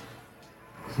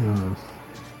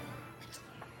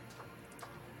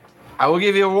will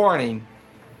give you a warning.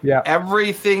 Yeah.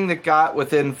 Everything that got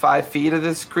within 5 feet of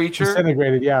this creature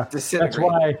disintegrated. Yeah.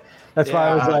 Disintegrated. That's why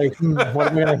I was like, what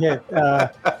am I gonna hit?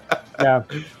 Yeah.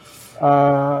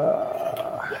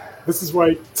 This is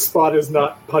why Spot is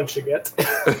not punching it.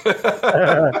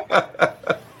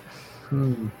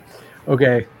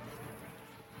 Okay.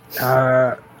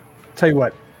 Tell you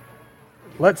what.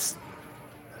 Let's.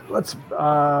 This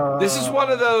is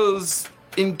one of those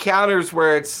encounters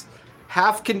where it's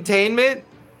half containment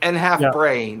and half Yeah.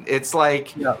 brain. It's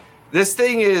like Yeah. this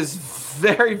thing is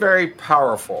very, very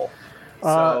powerful.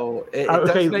 So it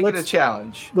okay, does make it a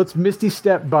challenge. Let's Misty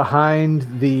Step behind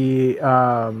the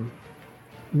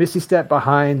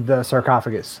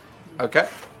sarcophagus. Okay.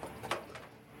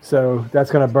 So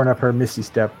that's going to burn up her Misty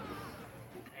Step.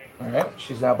 All right.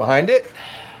 She's now behind it.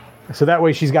 So that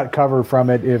way she's got cover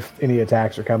from it if any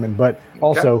attacks are coming. But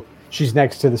also she's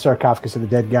next to the sarcophagus of the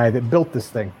dead guy that built this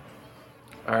thing.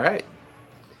 All right.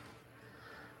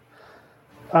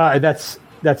 That's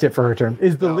it for her turn.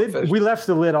 Is the lid? Finished. We left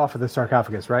the lid off of the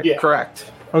sarcophagus, right? Yeah.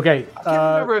 Correct. Okay. I can't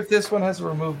remember if this one has a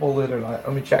removable lid or not.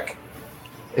 Let me check.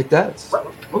 It does.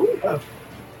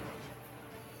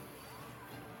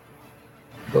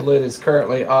 The lid is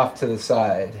currently off to the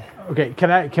side. Okay.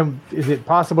 Is it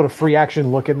possible to free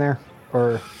action look in there,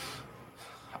 or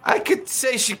I could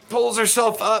say she pulls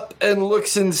herself up and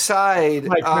looks inside.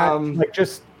 like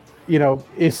just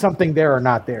is something there or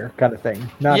not there, kind of thing?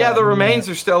 The remains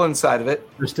are still inside of it.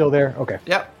 They're still there. Okay.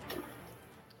 Yep.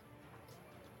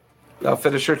 That'll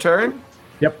finish her turn.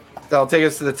 Yep. That'll take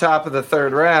us to the top of the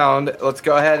third round. Let's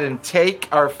go ahead and take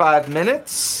our 5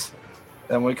 minutes.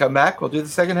 Then when we come back, we'll do the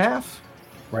second half.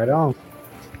 Right on.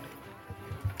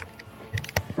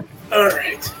 All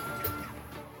right.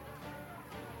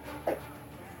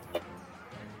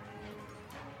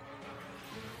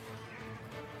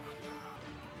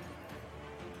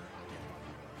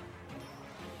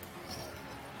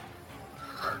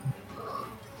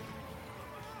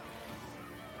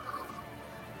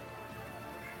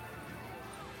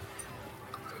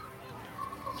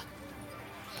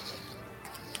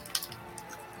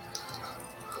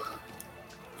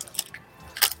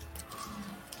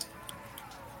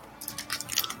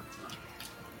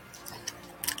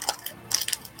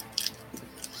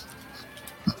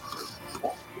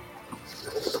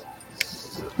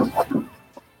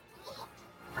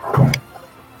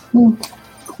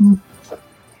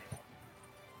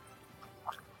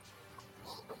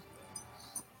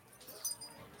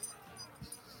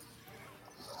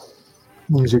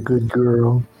 He's a good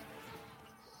girl.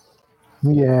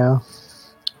 Yeah.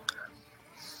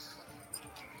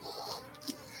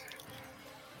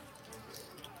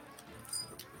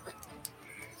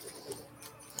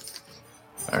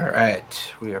 All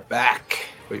right. We are back.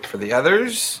 Wait for the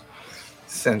others.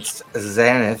 Since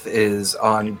Xanath is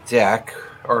on deck,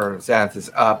 or Xanath is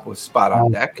up with Spot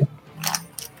on deck.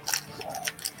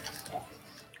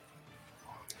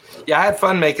 Yeah, I had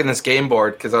fun making this game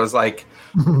board because I was like,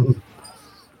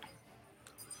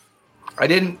 I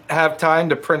didn't have time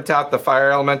to print out the fire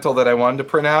elemental that I wanted to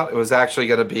print out. It was actually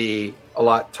going to be a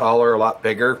lot taller, a lot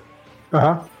bigger.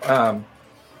 Uh-huh.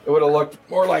 It would have looked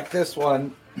more like this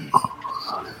one.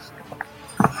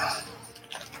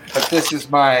 But this is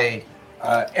my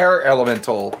air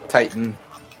elemental Titan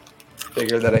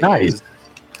figure that I use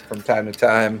from time to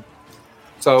time.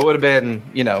 So it would have been,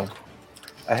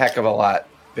 a heck of a lot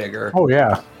bigger. Oh,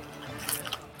 yeah.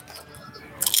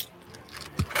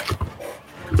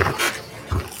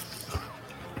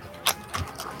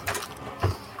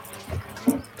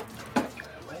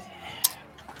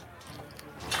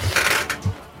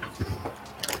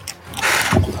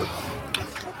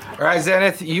 All right,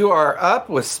 Xanath, you are up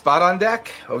with Spot on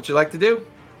deck. What would you like to do?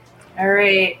 All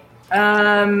right.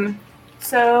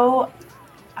 So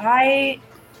I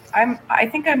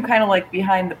think I'm kind of like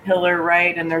behind the pillar,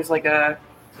 right? And there's a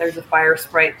fire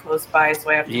sprite close by, so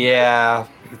I have to. Yeah,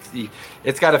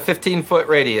 it's got a 15-foot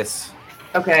radius.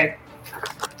 Okay.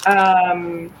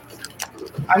 I'm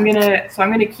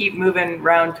gonna keep moving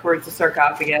around towards the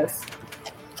sarcophagus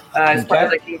as far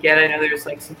as I can get. I know there's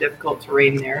some difficult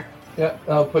terrain there. Yeah,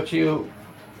 I'll put you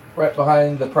right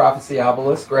behind the prophecy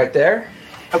obelisk right there.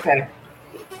 Okay.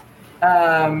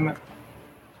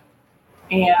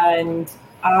 And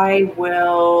I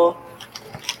will.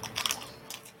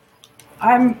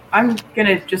 I'm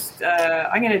gonna just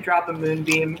I'm gonna drop a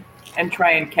moonbeam and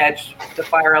try and catch the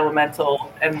fire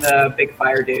elemental and the big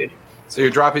fire dude. So you're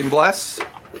dropping bless.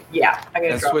 Yeah, I'm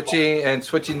gonna drop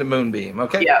switching to moonbeam.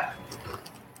 Okay. Yeah.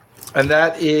 And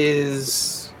that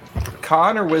is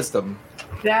con or wisdom?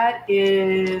 That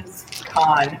is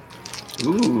con.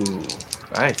 Ooh,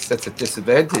 nice. That's a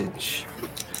disadvantage.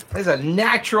 There's a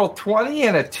natural 20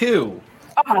 and a 2.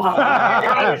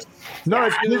 Oh, No,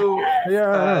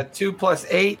 it's 2 plus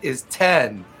 8 is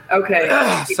 10.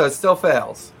 okay. So it still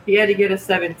fails. He had to get a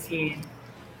 17.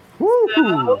 Woo!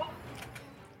 So,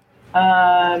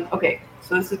 okay,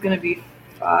 so this is going to be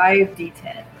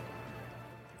 5d10.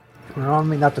 Well,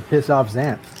 not to piss off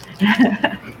Xanth.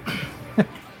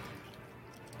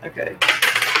 Okay.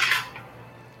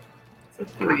 It's a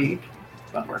 3.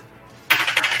 Bummer.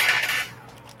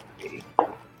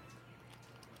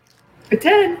 A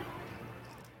 10.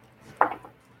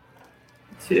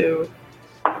 2.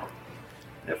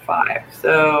 A 5.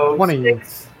 So 20.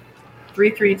 6, 3,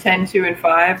 3, 10, 2, and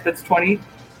 5. That's 20.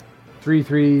 3,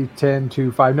 3, 10,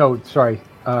 2, 5. No, sorry.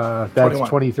 That's 21.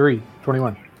 23.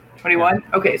 21. 21?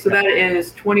 Okay, so that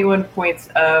is 21 points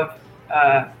of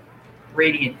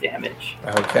radiant damage.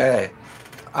 Okay.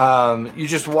 You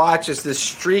just watch as this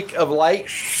streak of light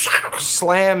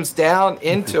slams down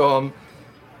into him.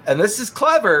 And this is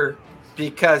clever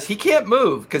because he can't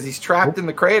move because he's trapped in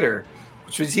the crater,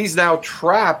 which means he's now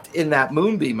trapped in that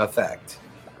moonbeam effect.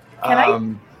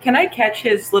 Can I catch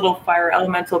his little fire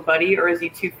elemental buddy, or is he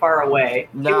too far away?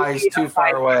 No, he's too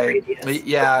far away.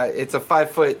 Yeah, it's a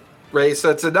 5-foot radius, so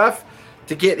it's enough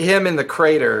to get him in the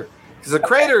crater because the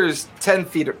crater is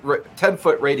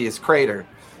 10-foot radius crater.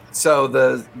 So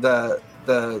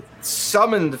the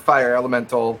summoned fire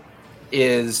elemental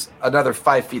is another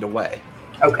 5 feet away.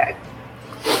 Okay.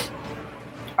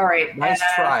 All right. Nice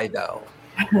try, though.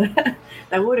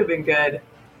 That would have been good.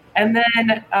 And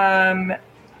then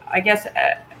I guess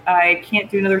I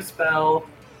can't do another spell.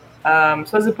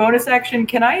 So as a bonus action,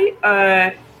 can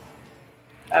I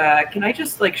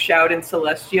just like shout in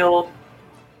Celestial,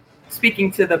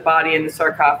 speaking to the body in the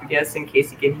sarcophagus in case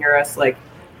he can hear us, like,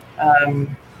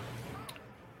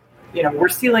 we're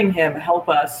sealing him. Help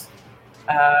us.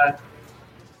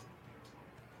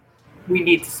 We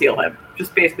need to seal him.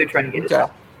 Just basically trying to get his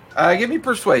help. Give me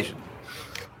persuasion.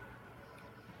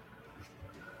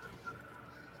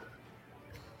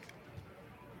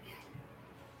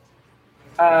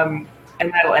 And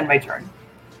that'll end my turn.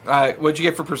 What'd you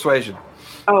get for persuasion?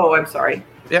 Oh, I'm sorry.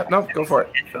 Yep, no, go for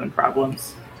it. Headphone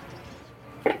problems.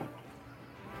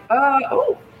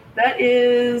 That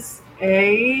is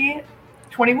a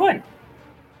 21.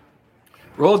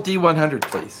 Roll a D100,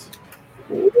 please.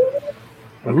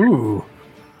 Ooh.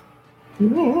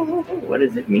 What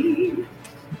does it mean?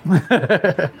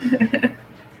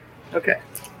 Okay.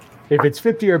 If it's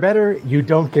 50 or better, you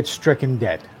don't get stricken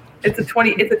dead. It's a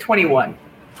 20. It's a 21.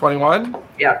 21?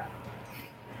 Yeah.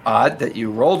 Odd that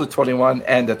you rolled a 21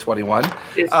 and a 21.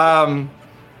 That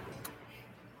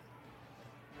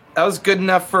was good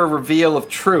enough for a reveal of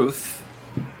truth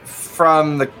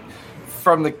from the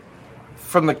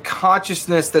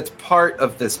consciousness that's part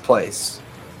of this place.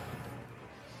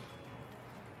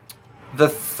 The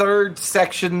third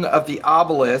section of the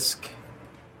obelisk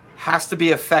has to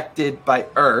be affected by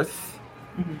Earth.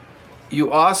 Mm-hmm.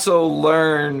 You also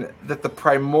learn that the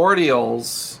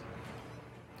primordials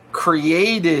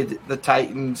created the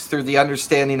Titans through the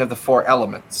understanding of the 4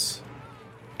 elements,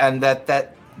 and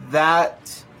that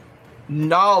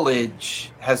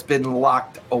knowledge has been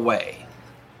locked away.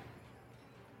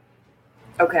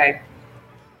 Okay.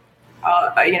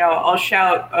 I'll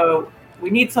shout, we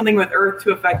need something with Earth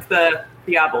to affect the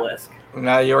obelisk.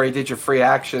 No, you already did your free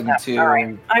action to... All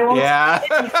right. I won't yeah. say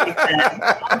anything then.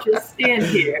 I'll just stand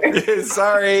here.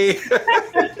 Sorry.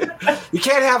 You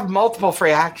can't have multiple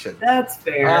free actions. That's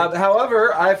fair.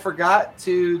 However, I forgot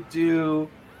to do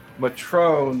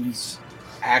Matron's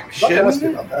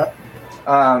action.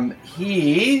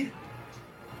 He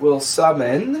will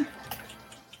summon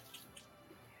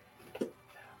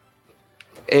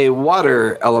a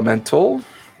water elemental.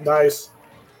 Nice.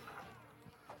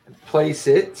 Place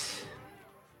it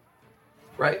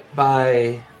right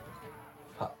by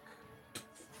Puck.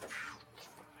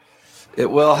 It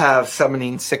will have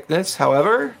summoning sickness,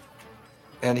 however,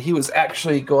 and he was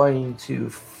actually going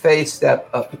to phase step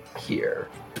up here.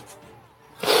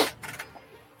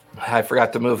 I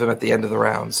forgot to move him at the end of the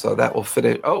round, so that will fit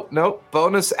it. Oh, no.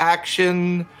 Bonus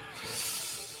action.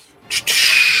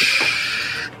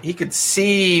 He could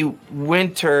see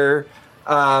Winter.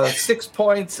 6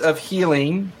 points of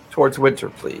healing towards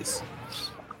Winter, please.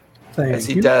 Thank As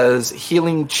he you. does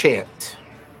healing chant.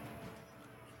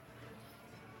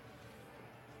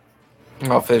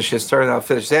 I'll finish his turn. I'll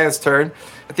finish Xaneth's turn.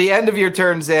 At the end of your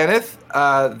turn, Xaneth,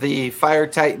 the Fire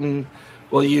Titan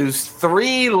will use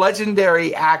 3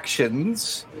 legendary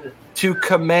actions to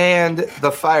command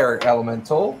the Fire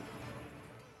Elemental,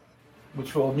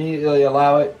 which will immediately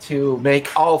allow it to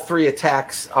make all 3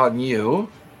 attacks on you.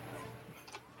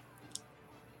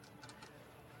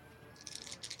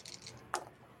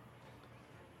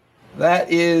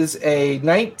 That is a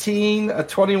 19, a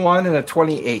 21, and a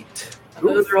 28.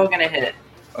 Those are all going to hit.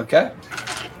 Okay.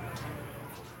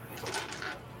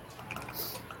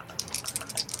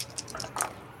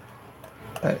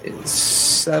 That is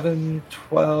 7,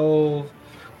 12.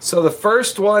 So the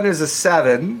first one is a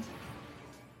 7,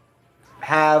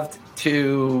 halved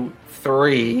to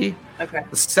 3. Okay.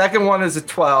 The second one is a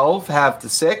 12, halved to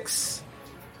 6.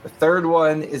 The third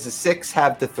one is a 6,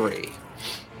 halved to 3.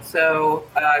 So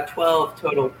 12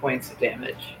 total points of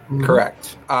damage.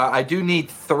 Correct. I do need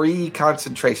 3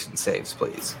 concentration saves,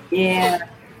 please. Yeah.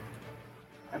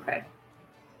 Okay.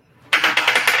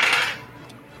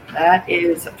 That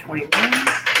is a 21.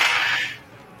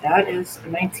 That is a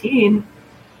 19.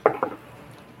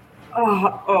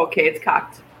 Oh, okay, it's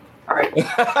cocked. All right.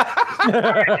 All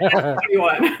right, that's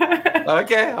 21.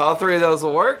 Okay, all 3 of those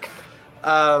will work.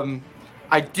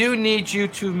 I do need you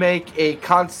to make a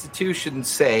Constitution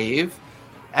save,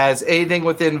 as anything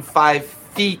within 5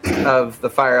 feet of the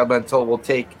fire elemental will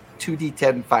take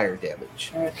 2d10 fire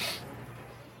damage.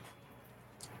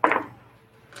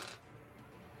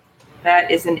 That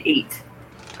is an 8.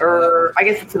 Or, I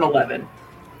guess it's an 11.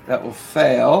 That will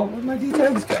fail. Where'd my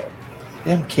d10s go?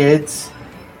 Damn kids.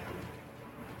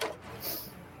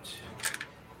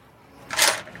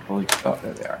 Oh,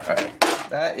 there they are. All right.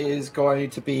 That is going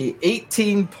to be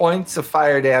 18 points of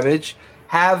fire damage,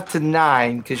 halved to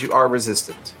 9 because you are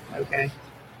resistant. Okay.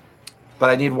 But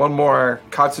I need one more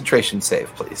concentration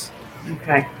save, please.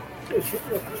 Okay.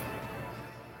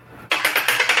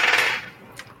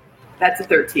 That's a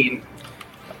 13.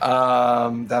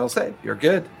 That'll save. You're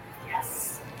good.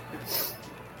 Yes.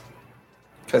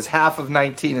 Because half of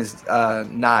 19 is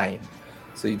 9.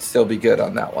 So you'd still be good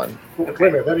on that one. Wait a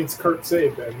minute, that means Kurt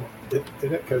saved then, didn't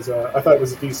it? Because I thought it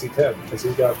was a DC 10, because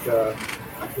he got,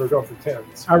 we were going for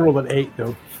 10s. I rolled an 8,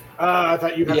 though. I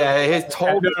thought you had... Yeah, his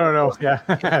total... No. Yeah.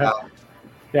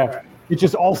 Yeah. Right. It's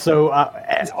just also,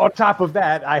 on top of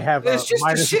that, I have it's just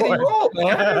a shitty roll,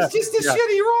 man. It's just a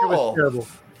shitty roll. It was terrible.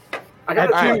 I got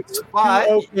two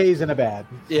okays and a bad.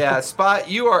 Yeah, Spot,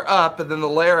 you are up, and then the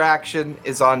lair action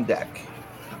is on deck.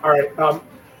 All right.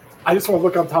 I just want to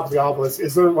look on top of the obelisk.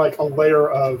 Is there like a layer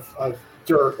of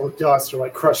dirt or dust or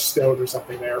like crushed stone or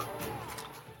something there?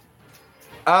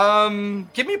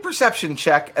 Give me a perception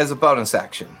check as a bonus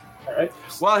action. All right.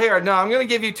 Well, I'm going to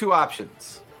give you 2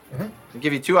 options. I'll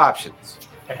give you 2 options.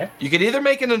 Okay. You could either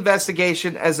make an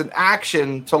investigation as an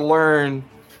action to learn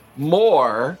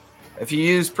more. If you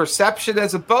use perception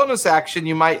as a bonus action,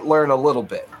 you might learn a little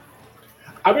bit.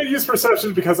 I'm going to use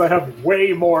perception because I have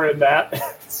way more in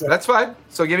that. So. That's fine.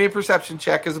 So give me a perception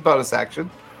check as a bonus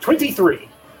action. 23.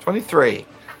 23.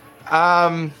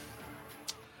 The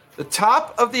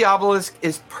top of the obelisk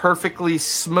is perfectly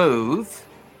smooth.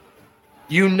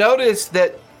 You notice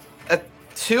that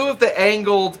 2 of the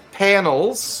angled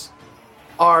panels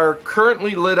are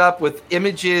currently lit up with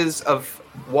images of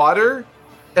water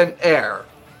and air.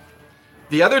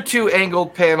 The other 2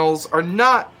 angled panels are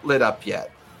not lit up yet.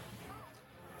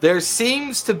 There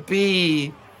seems to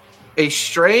be a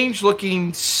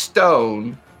strange-looking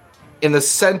stone in the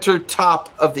center top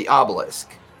of the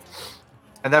obelisk.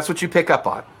 And that's what you pick up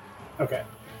on. Okay.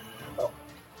 Oh,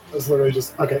 it was literally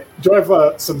just... Okay. Do I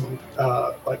have some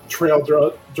like trail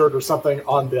dirt or something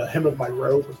on the hem of my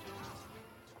robe?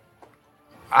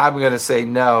 I'm going to say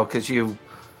no, because you've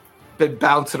been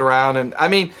bouncing around. And I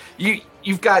mean,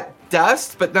 you've got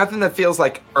dust, but nothing that feels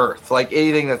like earth, like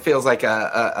anything that feels like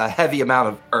a heavy amount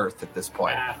of earth at this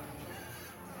point.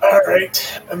 All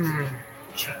right. Do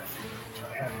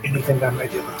I have anything that I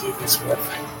might be able to do this with?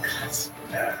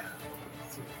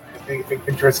 Anything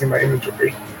interesting in my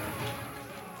inventory?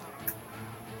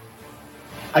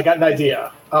 I got an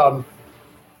idea.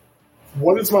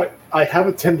 What is I have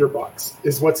a tinderbox.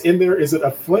 Is what's in there, is it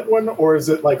a flint one, or is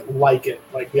it like it,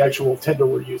 like the actual tinder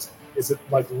we're using? Is it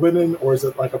like linen, or is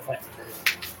it like a plant?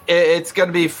 It's going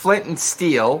to be flint and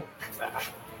steel,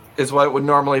 is what it would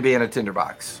normally be in a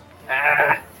tinderbox.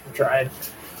 I'm trying.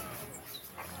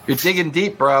 You're digging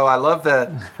deep, bro. I'm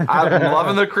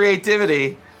loving the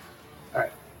creativity. All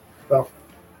right. Well,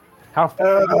 how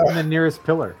far from the nearest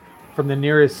pillar? From the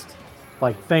nearest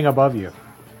thing above you?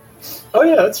 Oh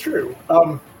yeah, that's true.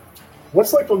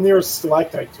 What's like the nearest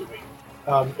stalactite to me?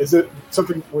 Is it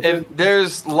something within...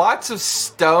 There's lots of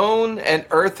stone and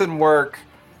earthenwork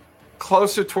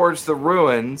closer towards the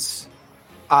ruins,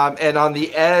 and on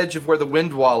the edge of where the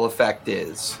wind wall effect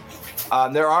is.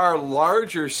 There are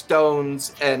larger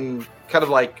stones and kind of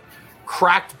like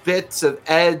cracked bits of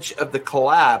edge of the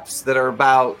collapse that are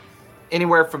about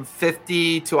anywhere from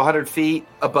 50 to 100 feet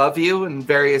above you in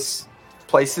various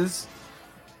places.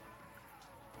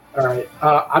 All right.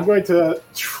 I'm going to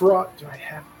try... Do I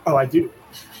have... Oh, I do.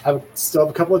 I still have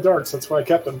a couple of darts. That's why I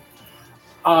kept them.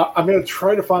 I'm going to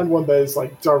try to find one that is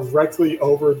directly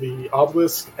over the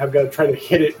obelisk. I'm going to try to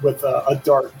hit it with a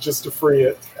dart just to free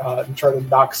it and try to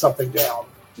knock something down.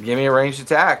 Give me a ranged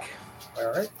attack.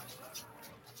 All right.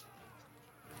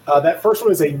 That first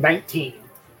one is a 19.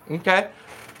 Okay.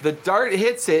 The dart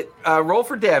hits it. Roll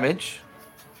for damage.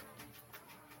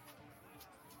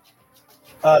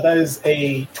 That is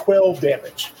a 12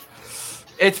 damage.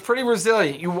 It's pretty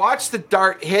resilient. You watch the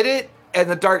dart hit it, and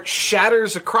the dart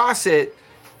shatters across it.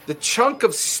 The chunk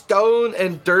of stone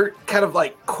and dirt kind of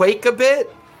like quake a bit,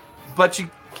 but you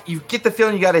get the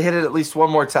feeling you got to hit it at least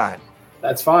one more time.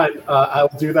 That's fine.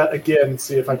 I'll do that again,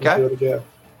 see if I can do it again.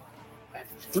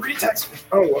 3 attacks.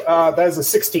 Oh, that is a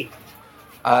 16.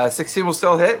 16 will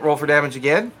still hit. Roll for damage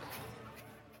again.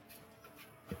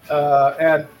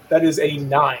 And that is a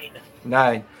 9.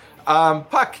 9.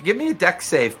 Puck, give me a dex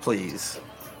save, please.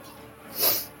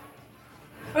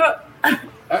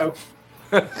 Uh-oh.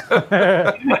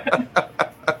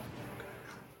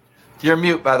 You're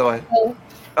mute, by the way. Oh.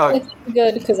 It's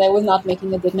good because I was not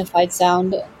making a dignified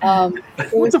sound.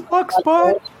 What the fuck,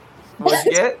 Spot? What'd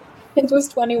you get? It was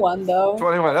 21, though.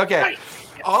 21, okay.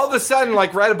 All of a sudden,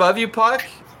 like right above you, Puck,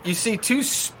 you see 2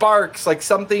 sparks, like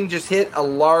something just hit a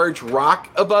large rock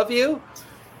above you,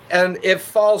 and it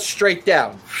falls straight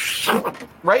down.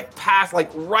 Right past, like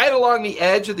right along the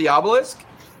edge of the obelisk,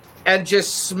 and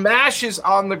just smashes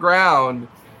on the ground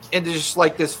into just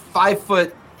like this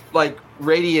 5-foot like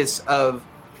radius of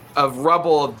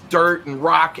rubble, of dirt and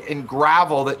rock and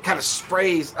gravel that kind of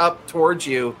sprays up towards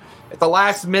you. At the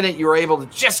last minute, you were able to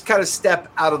just kind of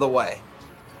step out of the way.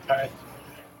 All right.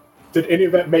 Did any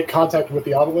of that make contact with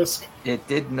the obelisk? It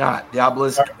did not. The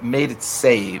obelisk made its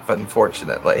save,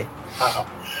 unfortunately.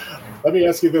 Let me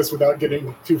ask you this without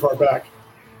getting too far back.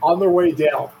 On their way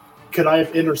down, can I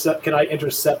intercept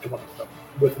one of them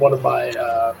with one of my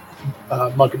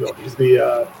monk abilities?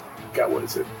 What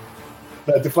is it?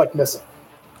 The deflect missile.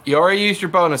 You already used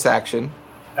your bonus action.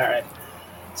 All right.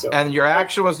 So, and your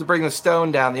action was to bring the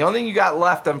stone down. The only thing you got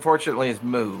left, unfortunately, is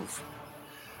move.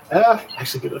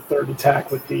 Actually get a third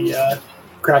attack with the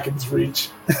Kraken's Reach.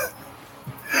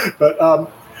 But I'm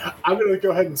going to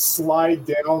go ahead and slide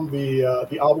down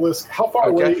the obelisk. How far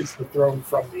away is the throne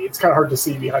from me? It's kind of hard to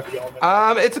see behind the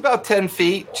element. It's about 10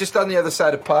 feet, just on the other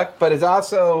side of Puck, but it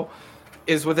also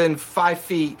is within 5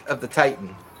 feet of the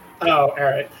Titan. Oh, all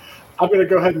right. I'm going to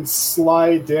go ahead and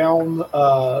slide down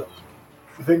the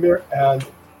thing there, and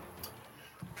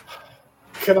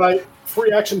can I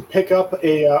free action pick up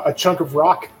a chunk of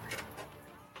rock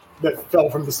that fell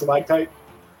from the stalactite?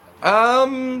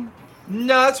 No,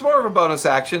 it's more of a bonus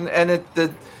action, and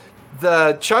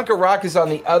the chunk of rock is on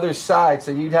the other side, so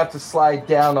you'd have to slide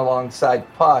down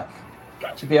alongside Puck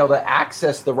to be able to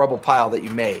access the rubble pile that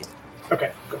you made.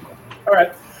 Okay, cool. All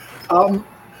right.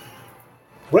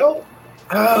 Well,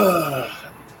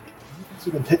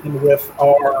 we've been hitting with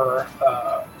our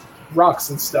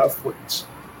rocks and stuff, which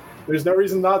there's no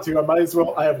reason not to.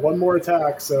 I have one more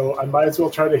attack, so I might as well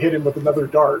try to hit him with another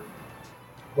dart.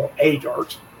 Well, a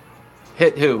dart.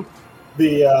 Hit who?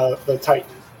 The Titan.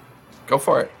 Go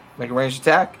for it. Make a ranged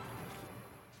attack.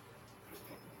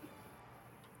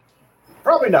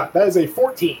 Probably not. That is a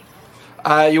 14.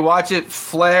 You watch it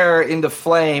flare into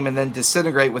flame and then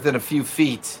disintegrate within a few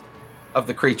feet of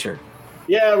the creature.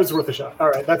 Yeah, it was worth a shot. All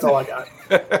right, that's all I got.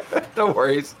 No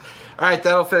worries. All right,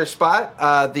 that'll finish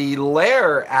Spot. The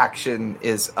lair action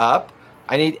is up.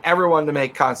 I need everyone to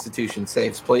make Constitution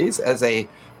saves, please, as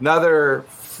another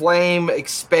flame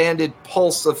expanded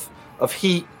pulse of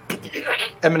heat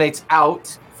emanates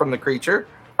out from the creature.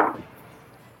 I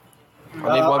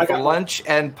need one for lunch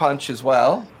and punch as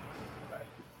well.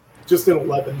 Just an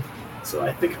 11, so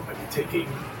I think I'm going to be taking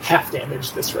half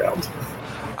damage this round.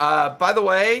 By the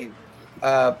way,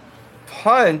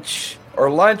 punch or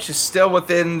lunch is still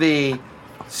within the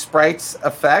sprite's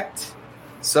effect,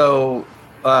 so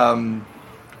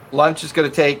lunch is going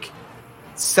to take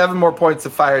 7 more points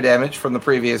of fire damage from the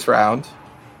previous round.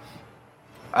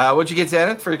 What'd you get,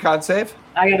 Xanath, for your con save?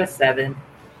 I got a 7.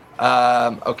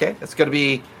 Okay, that's going to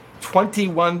be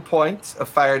 21 points of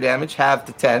fire damage, halved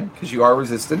to 10, because you are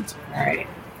resistant. All right.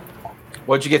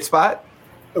 What'd you get, Spot?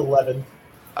 11.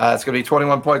 It's going to be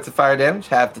 21 points of fire damage,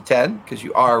 halved to 10, because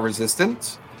you are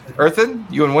resistant. Earthen,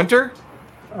 you and Winter?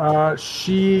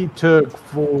 She took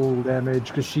full damage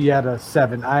because she had a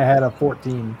 7. I had a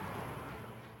 14.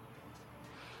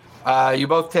 You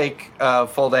both take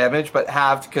full damage, but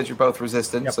halved because you're both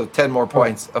resistant, so 10 more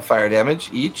points of fire damage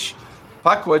each.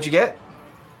 Puck, what'd you get?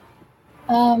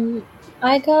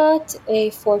 I got a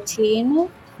 14.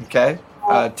 Okay.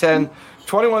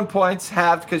 21 points,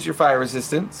 halved because you're fire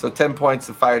resistant, so 10 points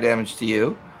of fire damage to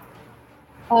you.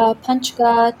 Punch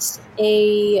got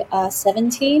a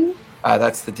 17.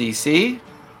 That's the DC.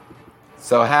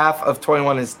 So half of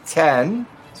 21 is 10,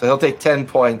 so he'll take 10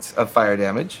 points of fire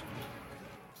damage.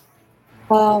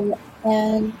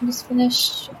 And just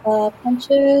finish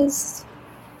punches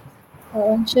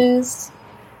or inches.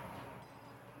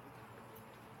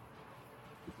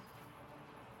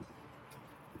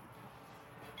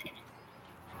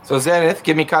 So Zenith,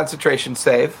 give me concentration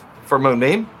save for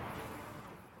Moonbeam.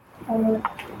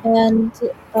 And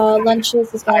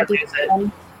lunches is going to be lose it.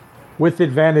 10. With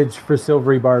advantage for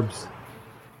silvery barbs.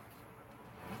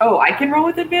 Oh, I can roll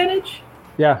with advantage?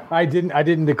 Yeah, I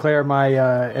didn't declare my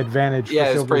advantage. Yeah, for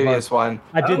his silvery previous barbs. one.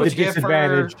 I did the What'd you get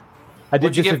disadvantage. I did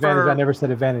what'd you get disadvantage. for- I never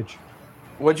said advantage.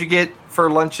 What'd you get for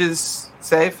lunches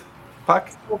save,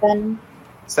 Puck?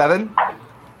 7?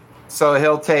 So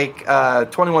he'll take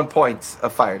 21 points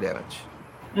of fire damage.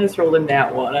 I just rolled a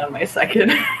nat 1 on my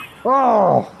second.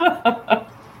 Oh!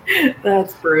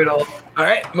 That's brutal. All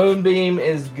right, Moonbeam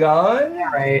is gone.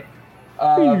 All right.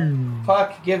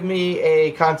 Puck, give me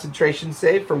a concentration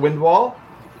save for Windwall.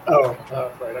 Oh,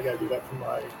 right. I gotta do that for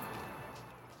my.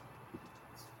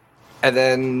 And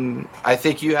then I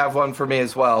think you have one for me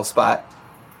as well, Spot.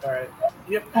 All right.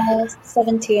 Yep.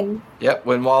 17. Yep,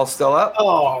 Windwall's still up.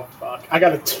 Oh fuck! I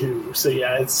got a 2. So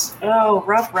yeah, it's. Oh,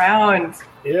 rough round.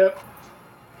 Yep.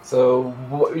 So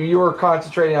you were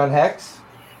concentrating on Hex?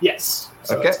 Yes.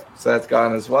 So Okay, so that's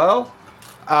gone as well.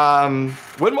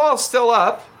 Windwall's still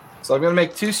up, so I'm going to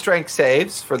make 2 strength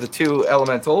saves for the 2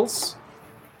 elementals.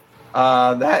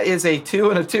 That is a 2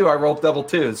 and a 2. I rolled double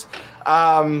 2s.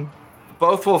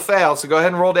 Both will fail, so go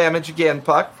ahead and roll damage again,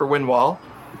 Puck, for Windwall.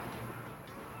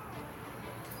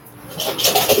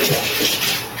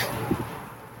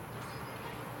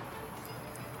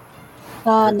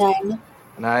 9.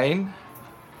 9.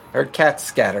 Heard cats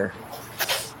scatter.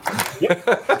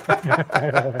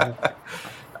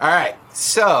 All right,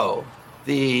 so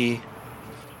the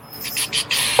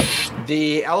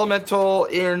elemental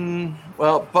in,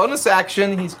 well, bonus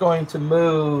action, he's going to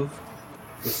move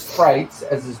the sprites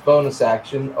as his bonus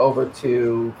action over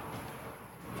to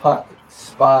Puck,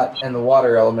 Spot, and the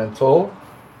water elemental.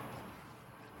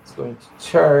 It's going to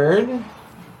turn.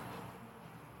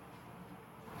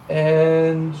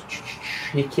 And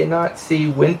he cannot see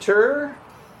Winter.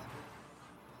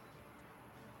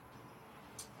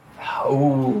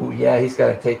 Oh, yeah, he's got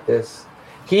to take this.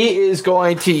 He is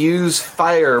going to use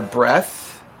Fire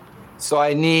Breath. So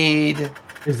I need...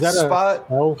 Is that Spot a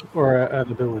spell or an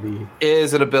ability?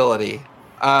 is an ability.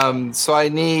 So I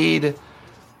need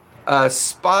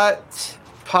Spot,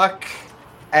 Puck,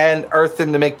 and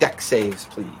Earthen to make deck saves,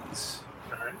 please.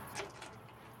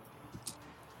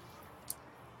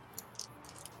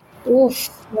 Oof,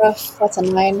 rough. That's a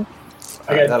 9.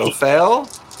 I got That'll 8. fail.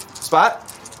 Spot,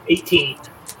 18.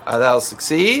 that'll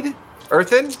succeed.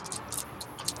 Earthen,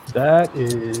 That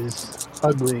is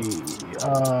ugly.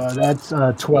 That's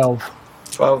 12.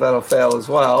 12, that'll fail as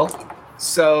well.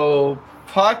 So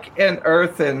Puck and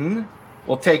Earthen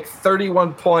will take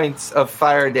 31 points of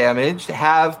fire damage,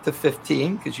 half to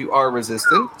 15, because you are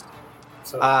resistant.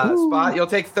 So Spot, you'll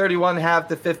take 31, half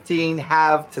to 15,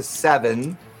 half to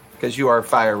 7, because you are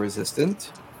fire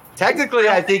resistant. Technically,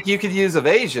 I think you could use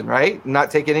evasion, right? Not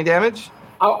take any damage?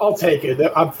 I'll take it.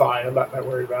 I'm fine. I'm not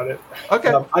worried about it.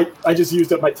 Okay. I just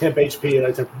used up my temp HP and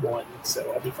I took 1,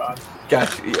 so I'll be fine.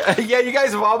 Gotcha. Yeah, you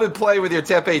guys have all been playing with your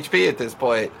temp HP at this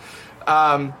point.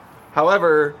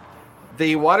 However,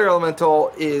 the water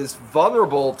elemental is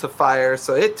vulnerable to fire,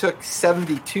 so it took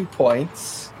 72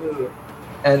 points.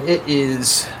 And it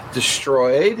is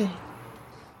destroyed.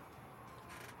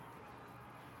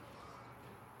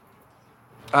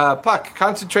 Puck,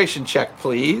 concentration check,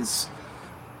 please.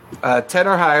 10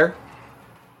 or higher.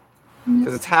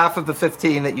 Because it's half of the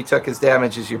 15 that you took as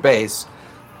damage as your base.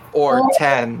 Or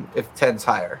 10 if 10's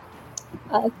higher.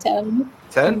 10.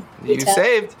 10? You 10.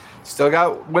 saved. Still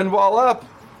got wind wall up.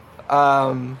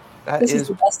 This is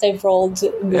the best I've rolled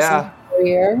in this entire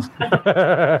year.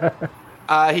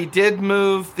 He did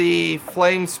move the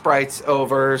flame sprites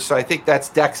over, so I think that's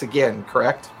Dex again,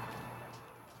 correct?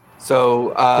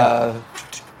 So,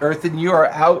 Earthen, you are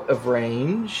out of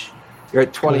range. You're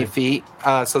at 20 feet.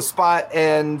 So Spot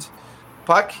and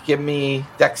Puck, give me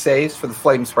Dex saves for the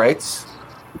flame sprites.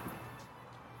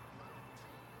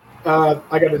 I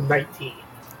got a 19.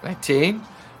 19.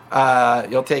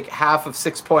 You'll take half of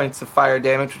 6 points of fire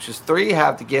damage, which is 3,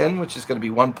 halved again, which is going to be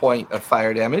 1 point of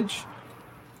fire damage.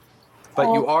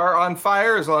 But you are on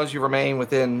fire as long as you remain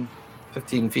within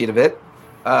 15 feet of it.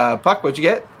 Puck, what'd you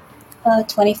get?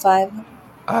 25.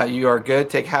 You are good.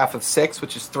 Take half of 6,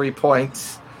 which is 3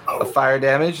 points of fire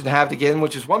damage, and halved again,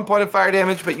 which is 1 point of fire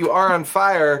damage, but you are on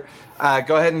fire.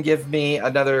 Go ahead and give me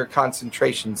another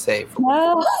concentration save.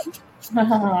 No.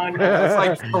 Oh, no. That's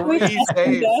like 3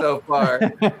 saves so far.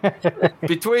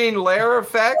 Between Lair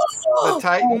Effect, the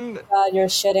Titan... God, you're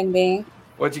shitting me.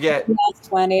 What'd you get? That's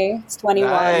 20. It's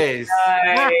 21. Nice.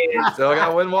 Nice. Still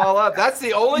got wind wall up. That's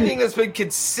the only thing that's been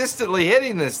consistently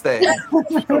hitting this thing.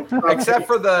 Except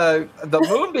for the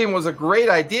moonbeam was a great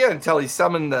idea until he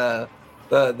summoned the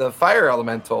fire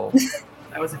elemental.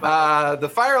 That was The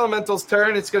fire elemental's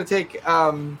turn. It's going to take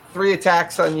 3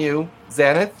 attacks on you,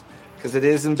 Xanath, because it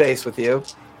is in base with you.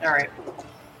 all right.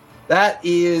 That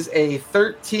is a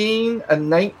 13, a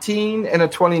 19, and a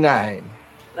 29.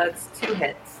 That's 2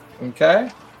 hits. Okay.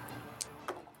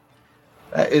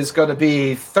 That is going to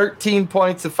be 13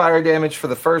 points of fire damage for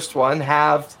the first one,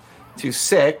 halved to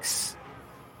 6.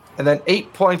 And then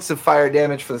 8 points of fire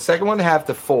damage for the second one, halved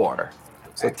to 4.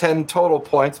 So 10 total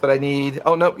points, but I need...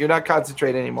 Oh, no, you're not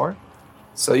concentrated anymore.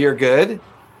 So you're good.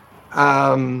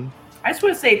 I just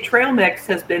want to say Trail Mix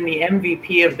has been the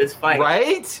MVP of this fight.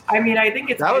 Right? I mean, I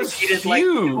think it's That was needed like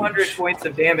huge. 200 points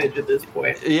of damage at this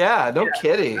point. Yeah, no Yeah.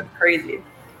 kidding. That's crazy.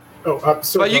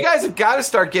 So But you guys have got to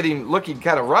start looking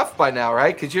kind of rough by now,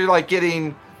 right? Because you're like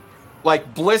getting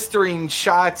like blistering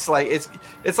shots. Like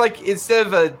it's like instead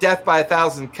of a death by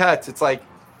 1,000 cuts, it's like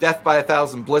death by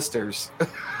 1,000 blisters.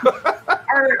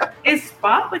 Is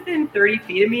Spot within 30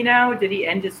 feet of me now? Did he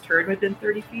end his turn within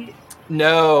 30 feet?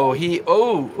 No, he.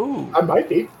 Oh, I might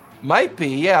be. might be.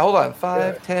 Yeah, hold on.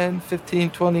 5, Yeah. 10,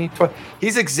 15, 20, 20.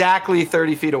 He's exactly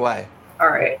 30 feet away. All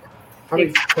right. How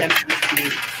many- Take 10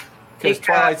 feet. Because Take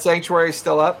Twilight Sanctuary is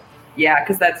still up, Yeah,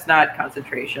 because that's not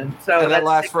concentration. So and that that's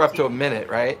lasts for up 16. to a minute,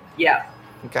 right? Yeah,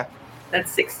 Okay.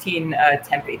 that's 16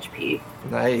 temp HP.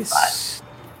 Nice.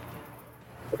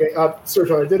 Okay,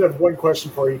 Sergio, I did have one question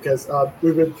for you because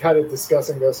we've been kind of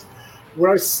discussing this.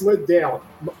 When I slid down,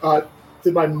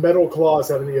 did my metal claws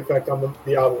have any effect on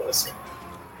the obelisk?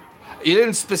 You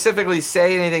didn't specifically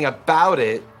say anything about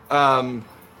it.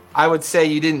 I would say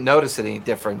you didn't notice any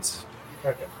difference.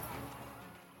 Okay.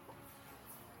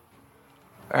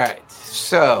 All right,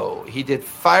 so he did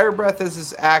Fire Breath as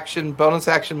his action, bonus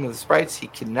action with the sprites. He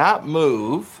cannot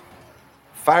move.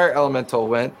 Fire Elemental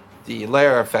went. The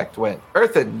layer effect went.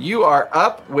 Earthen, you are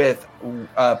up with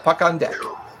Puck on deck.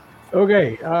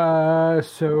 Okay,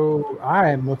 so I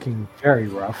am looking very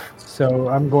rough. So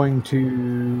I'm going to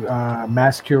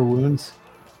Mass Cure Wounds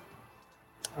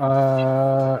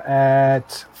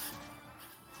at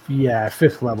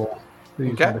 5th level.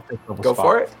 Okay. The 5th level Go spot.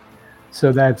 for it.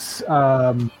 So that's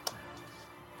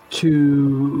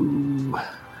to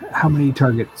how many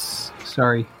targets?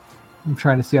 Sorry, I'm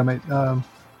trying to see how many.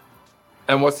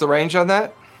 And what's the range on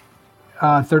that?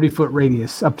 30-foot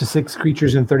radius, up to 6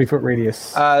 creatures in 30-foot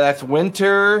radius. That's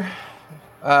Winter,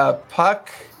 Puck,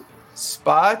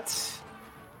 Spot,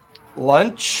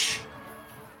 Lunch.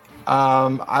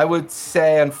 I would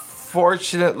say,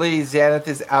 unfortunately, Xanath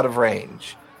is out of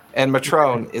range. And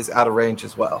Matrone is out of range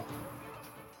as well.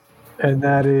 And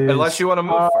that is Unless you want to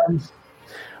move first.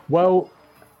 Well,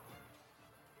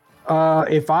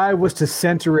 if I was to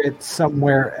center it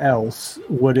somewhere else,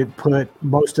 would it put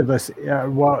most of us?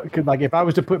 If I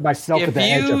was to put myself at the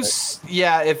edge of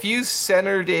it, if you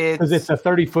centered it, because it's a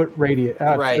 30-foot radius.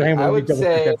 Right, I would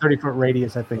say- a 30-foot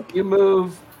radius. I think. you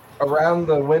move around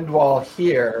the wind wall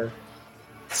here,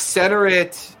 center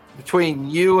it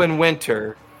between you and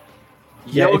Winter.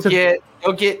 Yeah,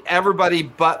 You'll get everybody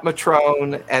but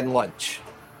Matrone and Lunch.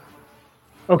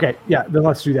 Okay, yeah, then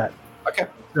let's do that. Okay.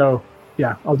 So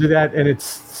yeah, I'll do that, and it's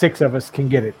 6 of us can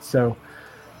get it. So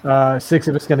 6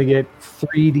 of us going to get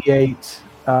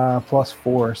 3d8 plus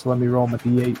 4. So let me roll my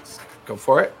d8s Go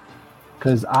for it.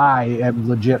 because I am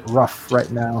legit rough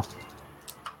right now.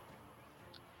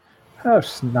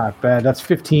 That's not bad. That's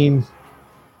 15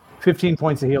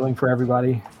 points of healing for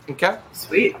everybody. Okay.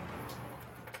 Sweet.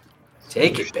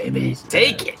 Take it, baby.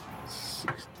 Take it.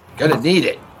 Gonna need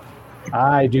it.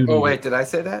 I do need Oh, wait. it. Did I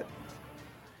say that?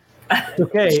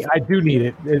 Okay, I do need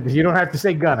it. You don't have to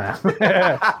say gonna.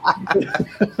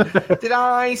 Did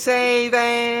I say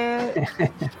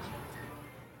that?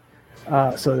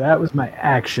 So that was my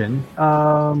action.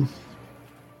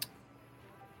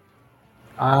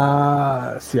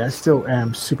 See, I still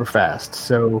am super fast,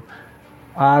 so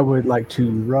I would like to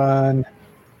run.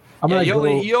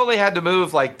 You only had to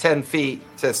move like 10 feet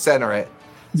to center it.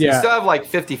 So you still have like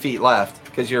 50 feet left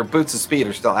because your boots of speed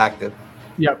are still active.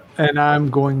 Yep, and I'm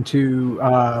going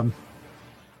to.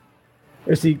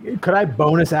 Let's see, could I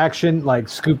bonus action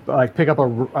pick up a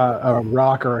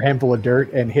rock or a handful of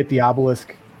dirt and hit the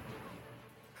obelisk?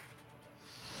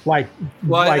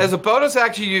 As a bonus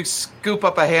action, you scoop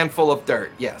up a handful of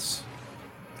dirt. Yes.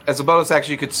 As a bonus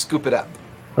action, you could scoop it up.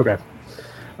 Okay.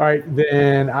 All right,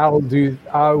 then I will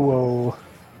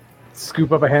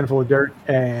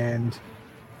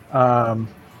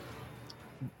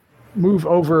move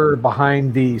over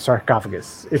behind the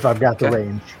sarcophagus if I've got the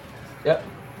range. Yep.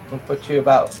 We'll put you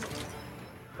about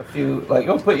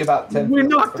we'll put you about 10 We feet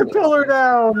knocked the from pillar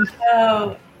down.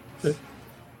 Oh,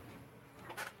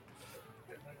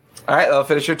 All right, that'll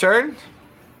finish your turn.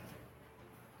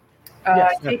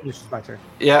 Yes, take, this is my turn.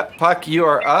 Yeah, Puck, you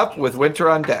are up with Winter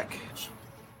on deck.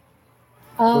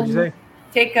 What'd you say?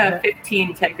 take a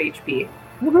 15 temp HP.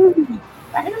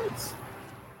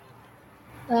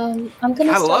 I'm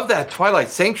gonna. I love that Twilight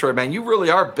Sanctuary, man. You really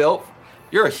are built.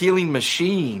 You're a healing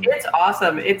machine. It's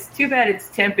awesome. It's too bad it's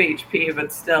temp HP,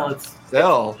 but still, it's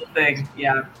Still. a thing.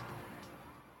 Yeah.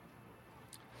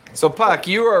 So, Puck,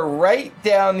 you are right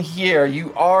down here.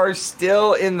 You are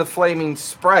still in the flaming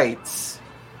sprites.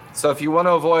 So if you want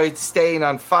to avoid staying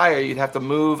on fire, you'd have to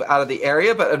move out of the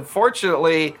area. But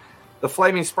unfortunately, the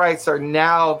flaming sprites are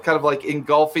now kind of like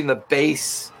engulfing the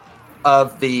base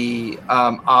of the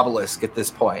obelisk at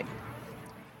this point.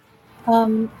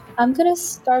 I'm gonna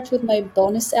start with my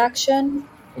bonus action.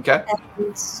 Okay.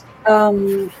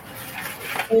 And,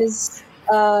 is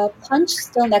Punch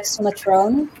still next to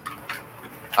Matrone?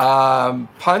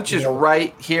 Punch is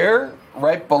right here,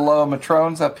 right below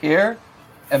Matrone's up here,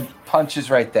 and Punch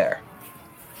is right there.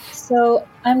 So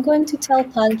I'm going to tell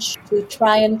Punch to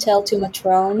try and tell to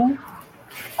Matrone,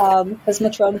 because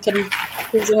Matrone can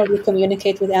presumably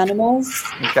communicate with animals.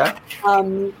 Okay.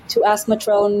 To ask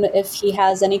Matrone if he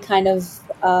has any kind of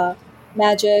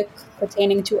magic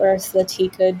pertaining to Earth that he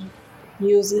could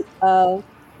use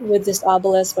with this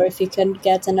obelisk, or if he can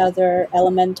get another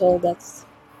elemental that's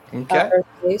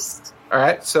Earth-based. All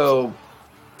right, so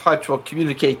Punch will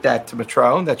communicate that to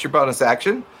Matrone. That's your bonus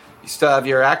action. You still have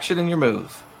your action and your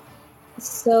move.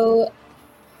 So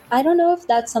I don't know if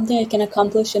that's something I can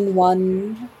accomplish in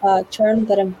one turn,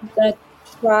 but I'm gonna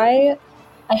try.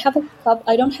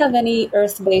 I don't have any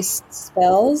Earth-based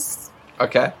spells.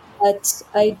 Okay. But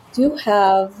I do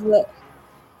have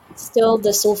still the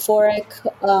sulfuric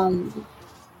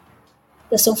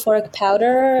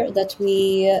powder that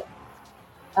we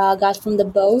got from the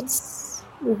boats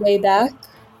way back.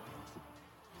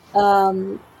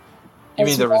 You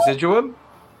mean the residuum?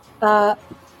 I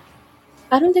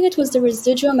don't think it was the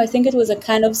residuum. I think it was a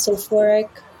kind of sulfuric.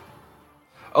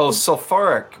 Oh,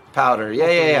 sulfuric powder.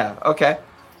 Yeah. Okay.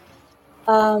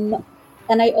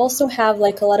 And I also have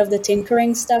like a lot of the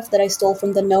tinkering stuff that I stole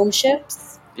from the gnome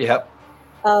ships. Yep.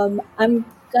 I'm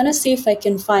gonna see if I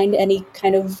can find any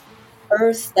kind of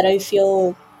earth that I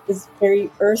feel is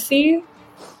very earthy.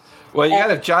 Well, you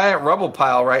got a giant rubble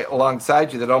pile right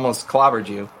alongside you that almost clobbered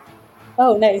you.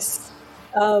 Oh, nice.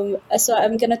 So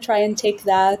I'm gonna try and take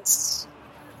that,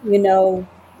 and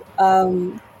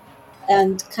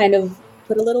kind of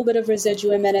put a little bit of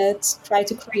residuum in it. Try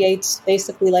to create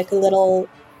basically like a little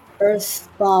earth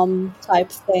bomb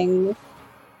type thing.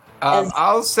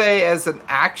 I'll say as an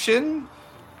action,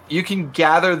 you can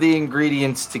gather the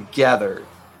ingredients together.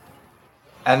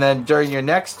 And then during your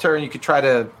next turn, you could try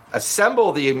to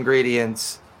assemble the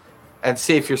ingredients and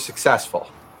see if you're successful.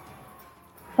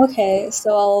 Okay,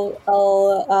 so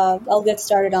I'll get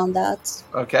started on that.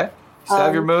 Okay. Still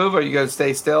have your move, or are you going to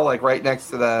stay still, like right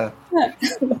next to the...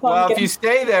 Well, if you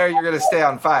stay there, you're going to stay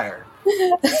on fire.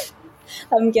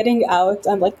 I'm getting out.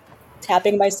 I'm like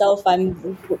tapping myself.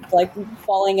 I'm like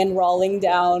falling and rolling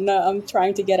down. I'm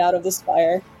trying to get out of this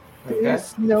fire. Okay.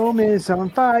 This gnome is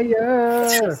on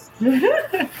fire.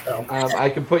 I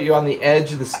can put you on the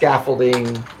edge of the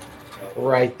scaffolding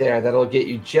right there. That'll get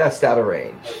you just out of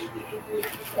range.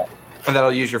 And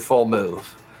that'll use your full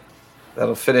move.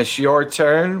 That'll finish your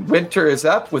turn. Winter is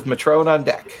up with Matrone on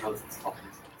deck.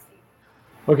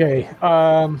 Okay.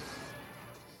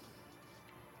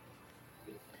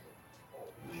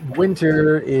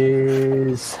 Winter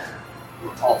is...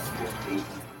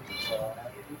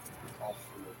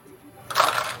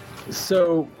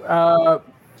 So,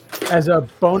 as a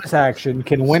bonus action,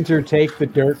 can Winter take the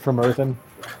dirt from Earthen?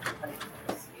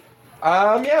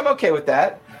 Yeah, I'm okay with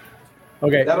that.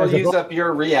 Okay. That'll use up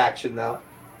your reaction, though.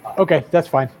 Okay, that's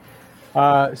fine.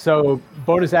 So,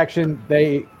 bonus action,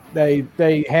 they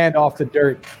hand off the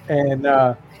dirt, and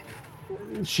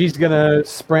she's gonna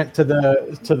sprint to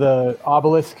the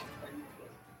obelisk.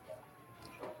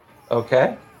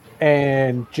 Okay.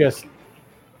 And just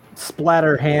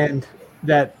splatter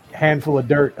that handful of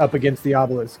dirt up against the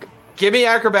obelisk. Give me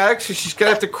acrobatics. So she's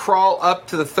gonna have to crawl up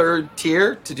to the third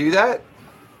tier to do that.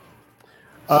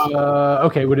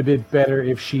 Okay, would it be better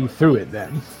if she threw it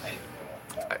then?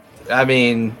 I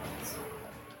mean,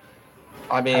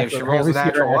 if she rolls a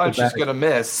natural one, she's gonna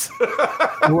miss.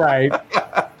 Right.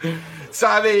 So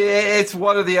I mean, it's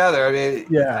one or the other. I mean,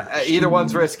 yeah, either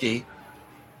one's risky.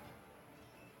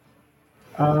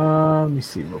 Let me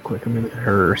see real quick. I'm going to get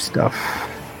her stuff.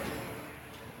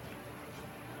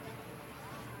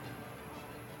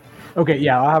 Okay,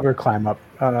 yeah, I'll have her climb up.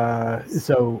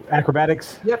 So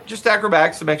acrobatics? Yep, just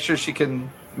acrobatics to make sure she can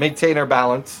maintain her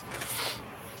balance.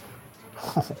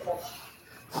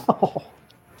 Oh,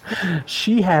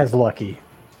 she has lucky.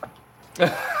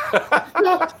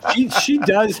 she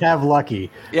does have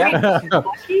lucky. Yeah.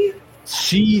 Lucky?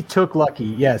 She took lucky.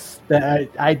 Yes,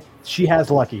 she has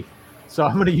lucky. So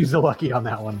I'm going to use the lucky on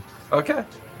that one. Okay.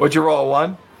 What'd you roll?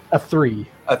 1? A 3.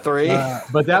 A 3?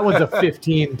 But that one's a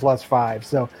 15 plus 5.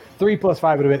 So 3 plus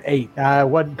 5 would have been 8. I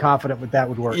wasn't confident that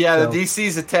would work. Yeah, so. the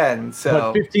DC's a 10.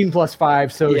 So But 15 plus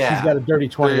 5, so Yeah. she's got a dirty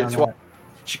 20 on that.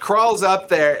 She crawls up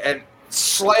there and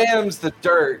slams the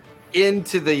dirt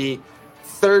into the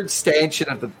third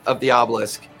stanchion of the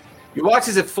obelisk. You watch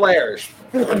as it flares.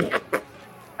 And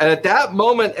at that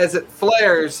moment, as it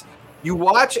flares, you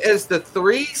watch as the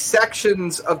 3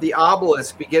 sections of the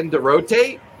obelisk begin to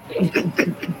rotate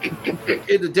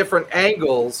into different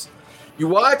angles. You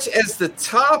watch as the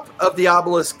top of the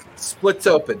obelisk splits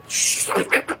open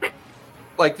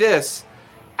like this,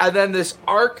 and then this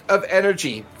arc of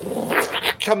energy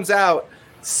comes out,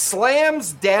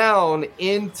 slams down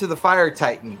into the fire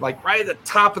titan, like right at the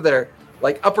top of their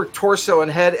like upper torso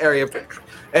and head area,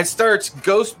 and starts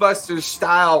Ghostbusters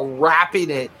style wrapping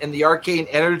it in the arcane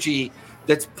energy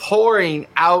that's pouring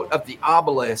out of the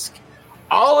obelisk.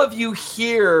 All of you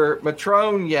hear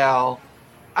Matrone yell,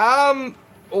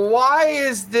 why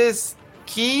is this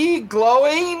key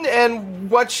glowing, and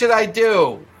what should I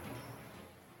do?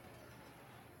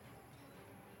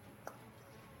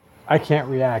 I can't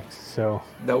react, so.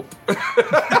 Nope.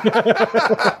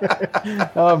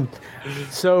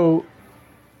 So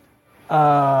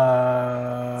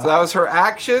that was her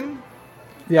action.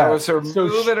 Yeah. That was her so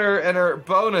move and her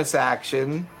bonus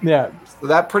action. Yeah. So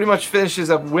that pretty much finishes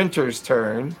up Winter's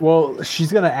turn. Well,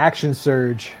 she's gonna action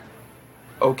surge.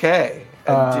 Okay.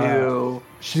 And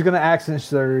She's gonna action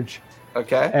surge.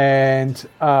 Okay. And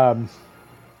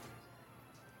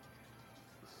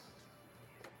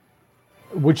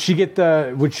would she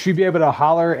be able to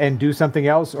holler and do something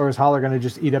else, or is holler gonna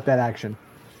just eat up that action?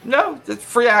 No, it's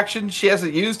free action. She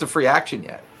hasn't used a free action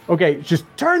yet. Okay, just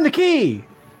turn the key.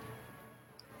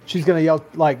 She's gonna yell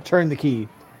like turn the key,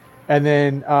 and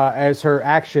then as her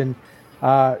action,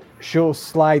 she'll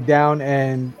slide down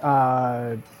and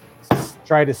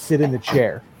try to sit in the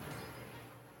chair.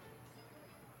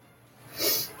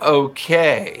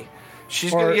 Okay.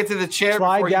 She's going to get to the chair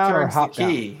before he turns the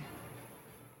key. Down.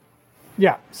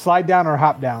 Yeah, slide down or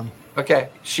hop down. Okay.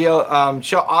 She'll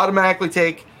automatically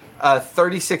take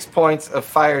 36 points of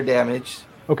fire damage.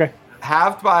 Okay.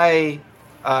 Halved to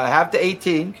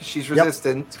 18 because she's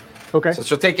resistant. Yep. Okay. So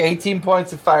she'll take 18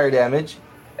 points of fire damage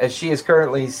as she is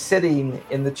currently sitting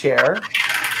in the chair.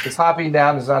 Because hopping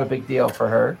down is not a big deal for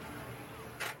her.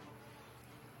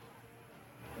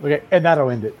 Okay, and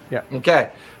that'll end it. Yeah. Okay.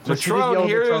 So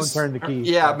Matrone turn the key.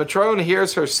 Yeah, Matrone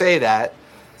hears her say that.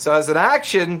 So as an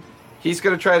action, he's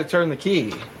going to try to turn the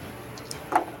key.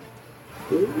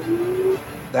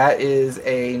 That is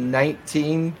a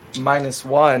 19 minus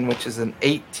 1, which is an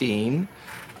 18.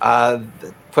 Put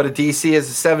a DC as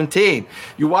a 17.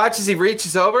 You watch as he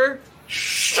reaches over.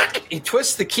 He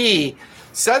twists the key.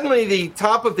 Suddenly, the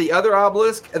top of the other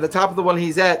obelisk and the top of the one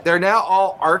he's at, they're now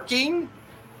all arcing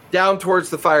down towards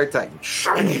the fire titan.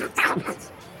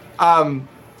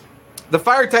 The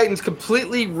fire titan's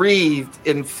completely wreathed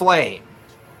in flame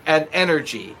and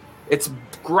energy. It's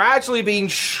gradually being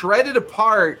shredded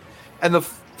apart, and the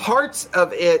parts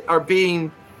of it are being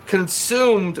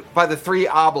consumed by the 3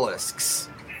 obelisks.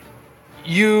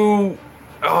 She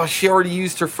already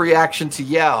used her free action to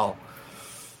yell.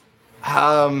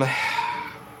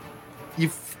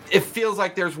 It feels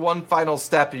like there's one final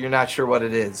step and you're not sure what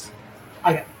it is.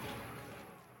 Okay.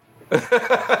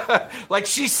 Like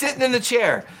she's sitting in the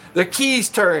chair. The key's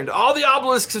turned. All the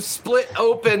obelisks have split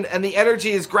open, and the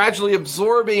energy is gradually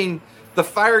absorbing the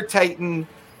fire titan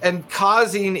and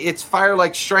causing its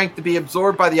fire-like strength to be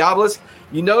absorbed by the obelisk.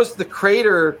 You notice the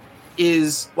crater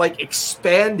is like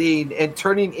expanding and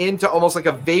turning into almost like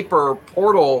a vapor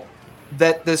portal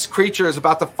that this creature is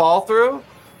about to fall through.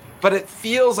 But it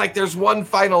feels like there's one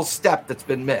final step that's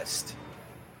been missed.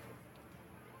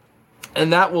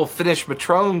 And that will finish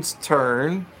Matrone's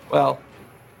turn. Well,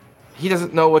 he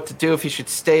doesn't know what to do, if he should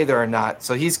stay there or not.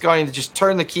 So he's going to just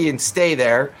turn the key and stay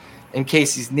there in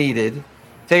case he's needed.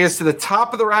 Take us to the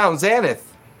top of the round. Xanath,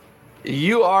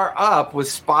 you are up with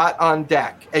Spot on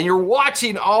deck. And you're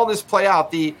watching all this play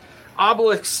out. The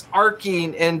obelisks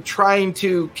arcing and trying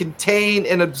to contain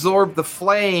and absorb the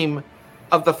flame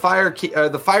of the fire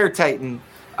titan.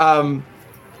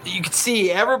 You can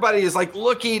see everybody is like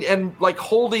looking and like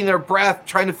holding their breath,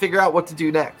 trying to figure out what to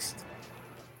do next.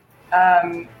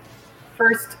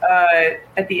 First,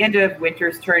 at the end of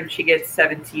Winter's turn, she gets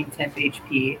 17 temp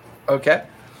HP. Okay.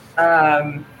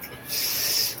 I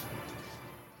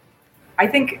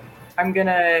think I'm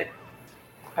gonna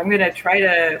try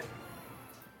to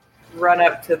run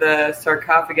up to the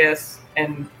sarcophagus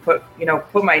and put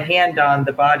my hand on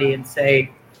the body and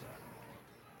say,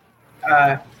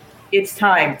 "It's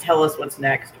time. Tell us what's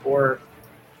next." Or,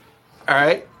 all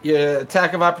right,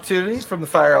 attack of opportunity from the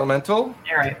fire elemental.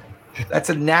 All right, that's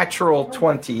a natural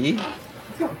 20.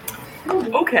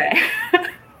 Okay.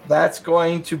 That's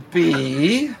going to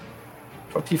be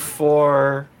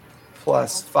 24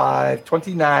 plus 5,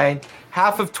 29.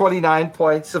 Half of 29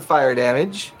 points of fire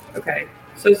damage. Okay.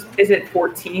 So is it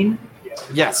 14?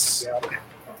 Yes.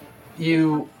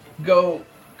 You go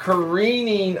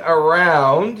careening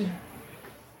around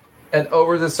and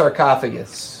over the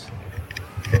sarcophagus.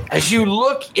 As you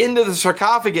look into the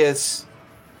sarcophagus,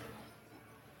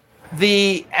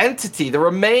 the entity, the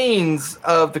remains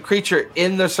of the creature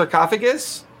in the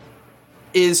sarcophagus,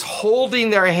 is holding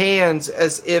their hands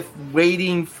as if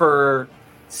waiting for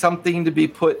something to be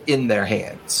put in their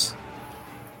hands.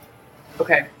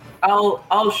 Okay.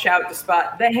 I'll shout to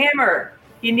Spot, the hammer!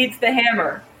 He needs the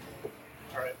hammer.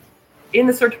 All right. In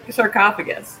the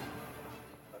sarcophagus.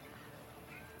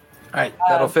 All right,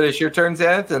 that'll finish your turn,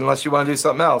 Zenith, unless you want to do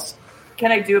something else.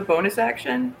 Can I do a bonus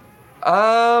action?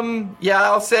 Yeah,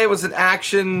 I'll say it was an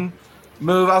action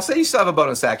move. I'll say you still have a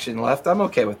bonus action left. I'm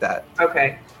okay with that.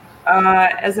 Okay.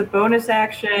 As a bonus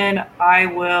action, I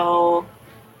will...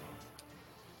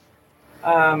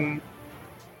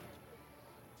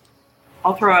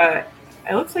 I'll throw a...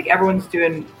 It looks like everyone's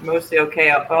doing mostly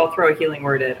okay. I'll throw a healing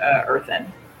word at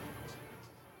Earthen.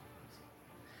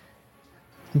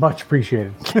 Much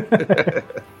appreciated.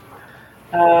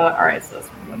 All right, so that's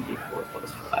 1d4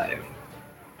 plus 5.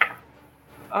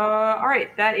 All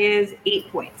right, that is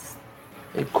 8 points.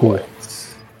 8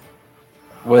 points.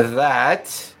 With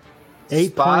that,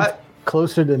 8 Spot, points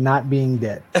closer to not being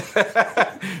dead.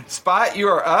 Spot, you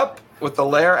are up with the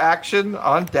lair action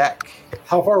on deck.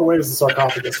 How far away is the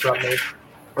sarcophagus from me?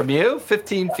 From you,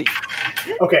 15 feet.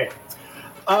 Okay.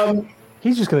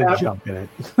 He's just going to jump in it.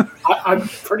 I'm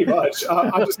pretty much.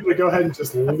 I'm just going to go ahead and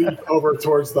just leap over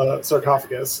towards the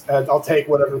sarcophagus, and I'll take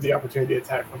whatever the opportunity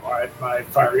attack from my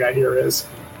fire guy here is.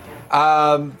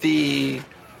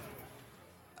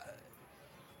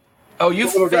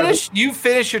 You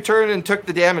finished your turn and took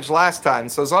the damage last time,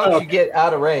 so as long as you get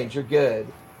out of range, you're good.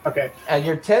 Okay. And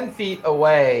you're 10 feet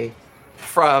away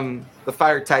from the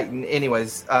fire titan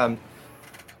anyways.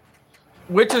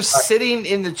 Winter's sitting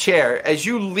in the chair. As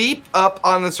you leap up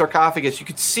on the sarcophagus, you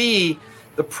could see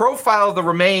the profile of the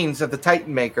remains of the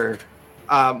Titan Maker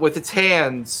with its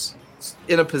hands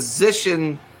in a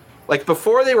position like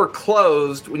before they were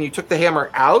closed when you took the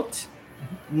hammer out.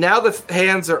 Now the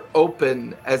hands are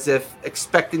open as if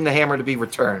expecting the hammer to be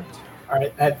returned. All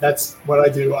right, that's what I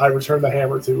do. I return the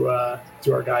hammer to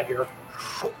our guy here.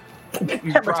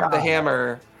 You drop the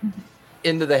hammer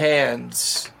into the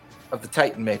hands of the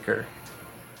Titan Maker.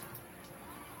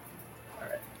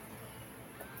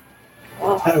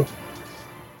 Oh. So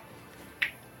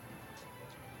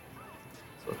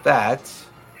with that,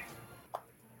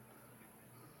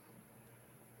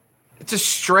 it's a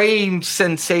strange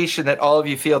sensation that all of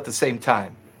you feel at the same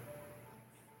time.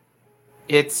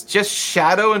 It's just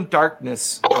shadow and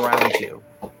darkness around you.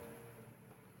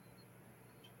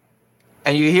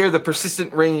 And you hear the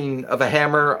persistent ringing of a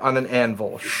hammer on an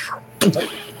anvil.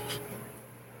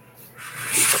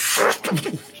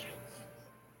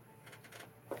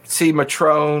 See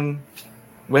Matrone,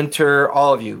 Winter,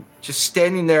 all of you just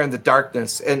standing there in the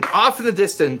darkness. And off in the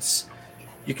distance,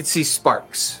 you can see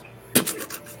sparks.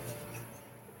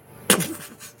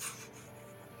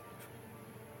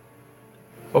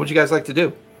 What would you guys like to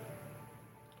do?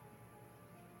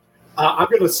 I'm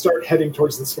going to start heading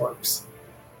towards the sparks.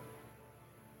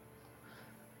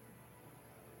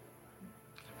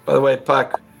 By the way,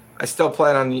 Puck, I still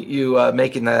plan on you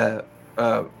making the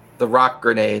rock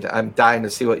grenade. I'm dying to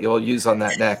see what you'll use on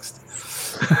that next.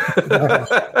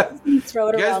 Throw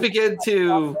it You guys around. begin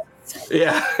to,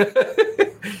 yeah.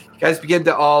 You guys begin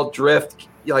to all drift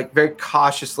like very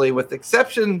cautiously, with the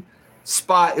exception.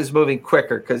 Spot is moving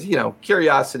quicker because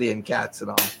curiosity and cats and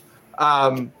all.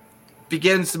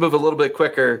 Begins to move a little bit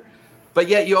quicker, but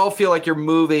yet you all feel like you're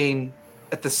moving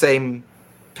at the same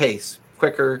pace,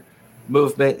 quicker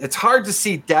movement. It's hard to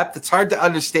see depth. It's hard to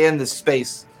understand the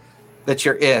space that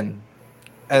you're in,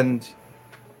 and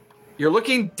you're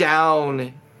looking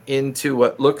down into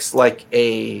what looks like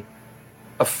a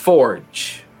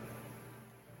forge.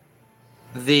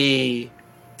 The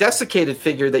desiccated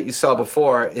figure that you saw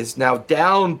before is now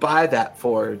down by that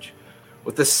forge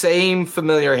with the same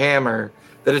familiar hammer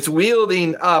that it's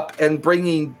wielding up and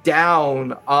bringing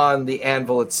down on the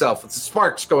anvil itself, with the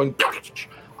sparks going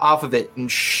off of it. And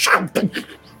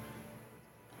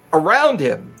around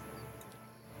him,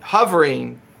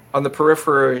 hovering on the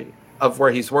periphery of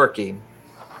where he's working,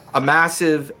 a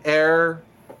massive air,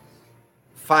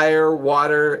 fire,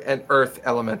 water, and earth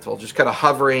elemental just kind of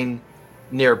hovering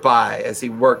nearby as he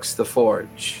works the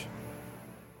forge.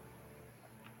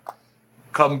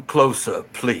 Come closer,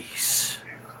 please.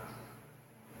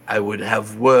 I would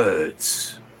have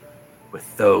words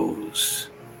with those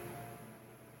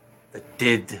that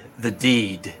did the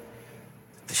deed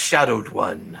that the Shadowed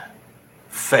One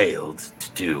failed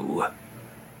to do.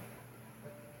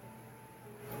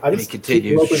 And he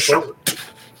continues. You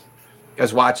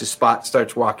guys watch as Spot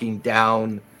starts walking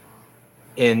down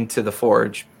into the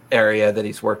forge area that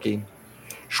he's working.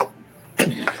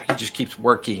 He just keeps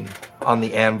working on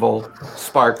the anvil.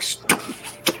 Sparks.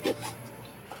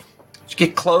 As you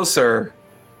get closer,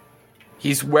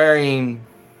 he's wearing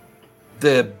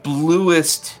the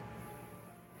bluest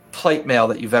plate mail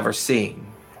that you've ever seen.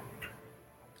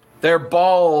 Their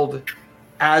bald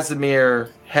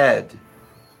Azimir head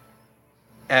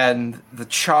and the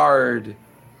charred,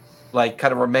 kind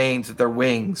of remains of their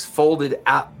wings folded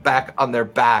out back on their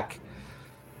back.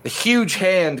 The huge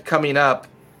hand coming up,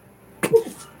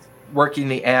 working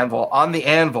the anvil. On the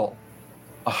anvil,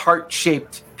 a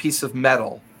heart-shaped piece of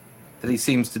metal that he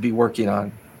seems to be working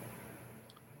on.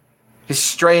 His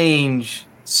strange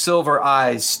silver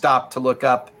eyes stop to look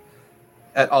up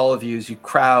at all of you as you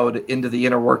crowd into the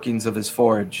inner workings of his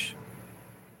forge.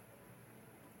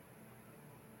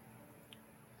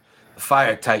 The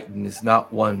Fire Titan is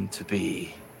not one to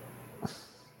be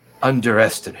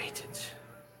underestimated.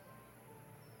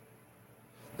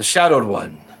 The Shadowed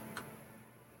One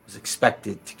was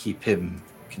expected to keep him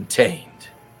contained.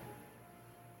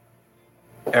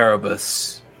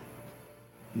 Erebus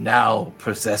now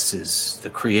possesses the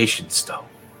Creation Stone.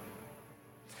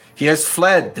 He has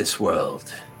fled this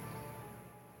world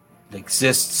and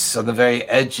exists on the very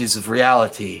edges of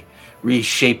reality,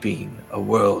 reshaping a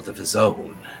world of his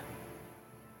own.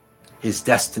 His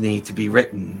destiny to be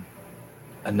written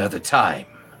another time.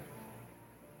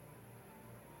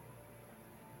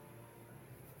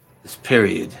 This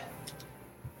period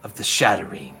of the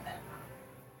shattering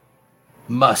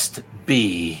must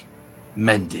be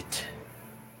mended.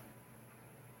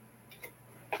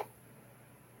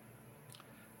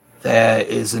 There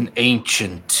is an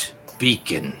ancient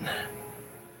beacon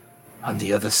on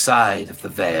the other side of the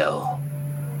veil,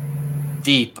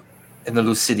 deep in the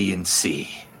Lucidian Sea.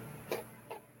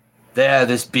 There,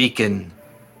 this beacon,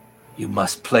 you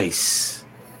must place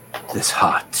this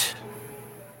heart.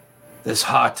 This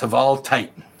heart of all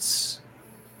titans.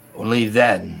 Only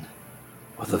then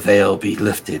will the veil be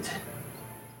lifted,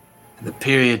 and the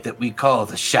period that we call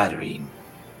the shattering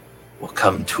will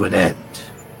come to an end.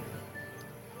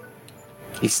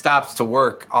 He stops to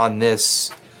work on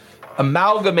this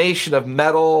amalgamation of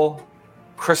metal,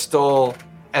 crystal,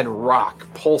 and rock,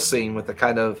 pulsing with a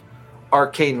kind of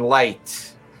arcane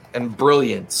light and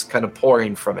brilliance kind of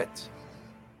pouring from it.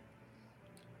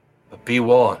 But be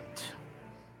warned.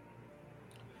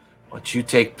 Once you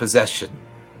take possession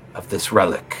of this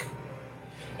relic,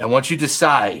 and once you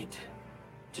decide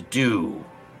to do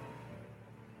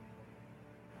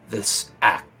this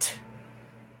act,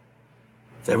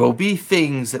 there will be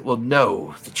things that will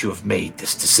know that you have made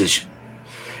this decision.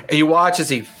 And you watch as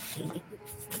he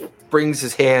brings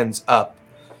his hands up.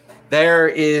 There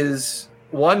is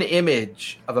one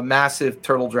image of a massive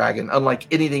turtle dragon, unlike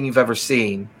anything you've ever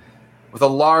seen, with a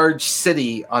large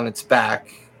city on its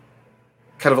back,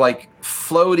 kind of like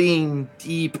floating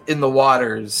deep in the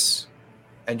waters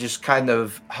and just kind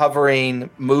of hovering,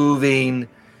 moving,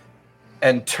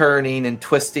 and turning and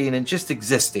twisting and just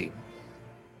existing.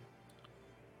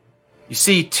 You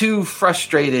see two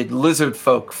frustrated lizard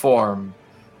folk form,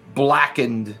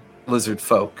 blackened lizard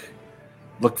folk,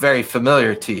 look very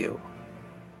familiar to you.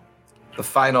 The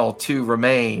final two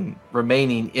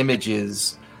remaining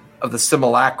images of the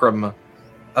simulacrum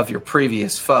of your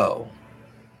previous foe.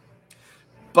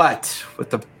 But with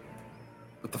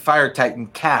the Fire Titan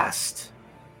cast,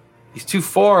 these two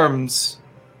forms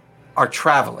are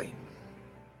traveling.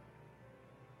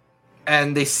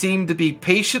 And they seem to be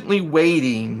patiently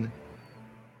waiting.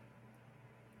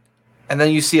 And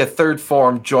then you see a third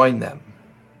form join them.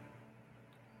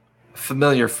 A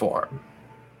familiar form.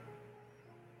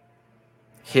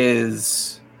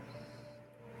 His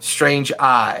strange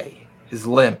eye, his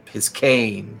limp, his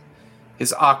cane,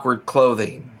 his awkward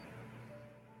clothing.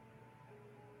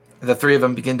 And the three of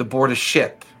them begin to board a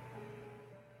ship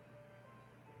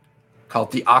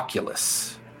called the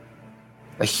Oculus,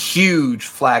 a huge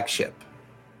flagship.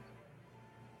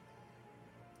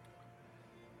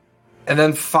 And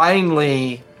then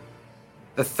finally,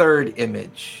 the third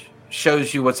image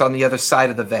shows you what's on the other side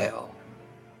of the veil.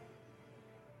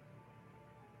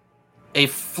 A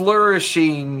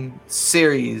flourishing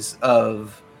series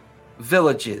of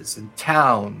villages and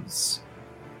towns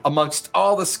amongst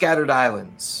all the scattered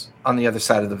islands on the other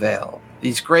side of the veil.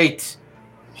 These great,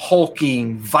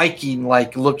 hulking,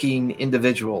 Viking-like looking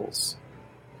individuals.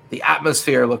 The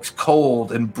atmosphere looks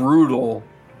cold and brutal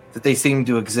that they seem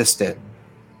to exist in.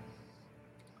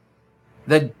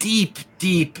 Then deep,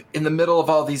 deep in the middle of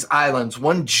all these islands,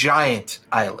 one giant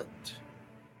island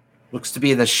looks to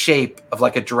be in the shape of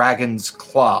like a dragon's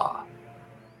claw.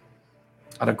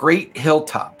 On a great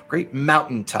hilltop, great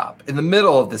mountaintop, in the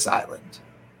middle of this island,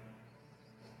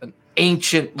 an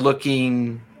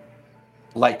ancient-looking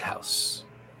lighthouse.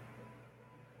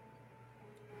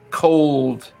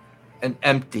 Cold and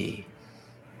empty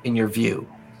in your view.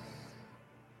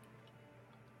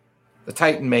 The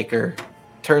Titan Maker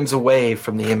turns away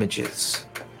from the images.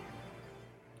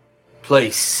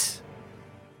 Place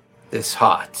this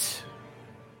heart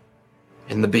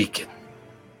in the beacon.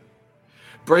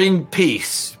 Bring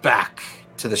peace back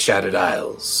to the Shattered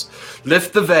Isles.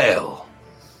 Lift the veil.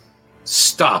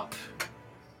 Stop.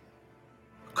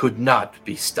 Could not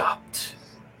be stopped.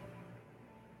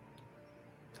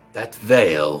 That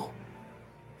veil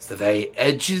is the very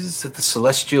edges of the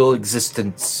celestial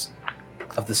existence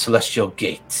of the celestial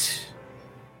gate.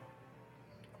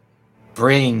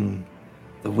 Bring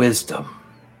the wisdom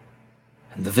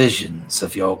and the visions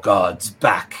of your gods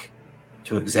back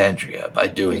to Exandria by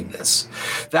doing this.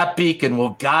 That beacon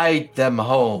will guide them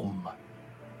home.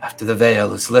 After the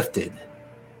veil is lifted,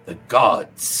 the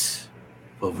gods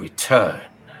will return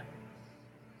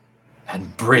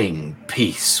and bring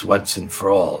peace once and for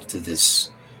all to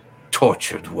this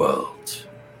tortured world.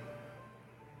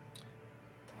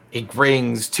 He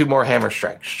brings two more hammer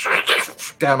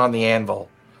strikes down on the anvil.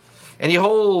 And he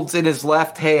holds in his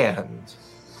left hand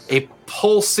a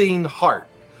pulsing heart,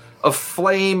 a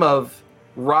flame of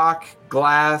rock,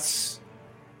 glass,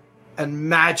 and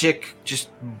magic just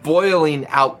boiling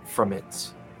out from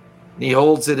it. And he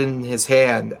holds it in his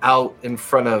hand out in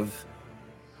front of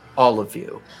all of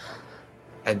you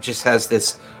and just has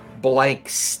this blank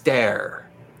stare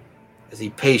as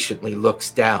he patiently looks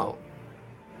down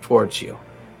towards you.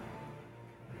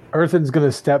 Earthen's going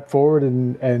to step forward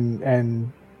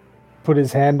and put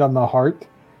his hand on the heart.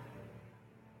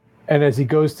 And as he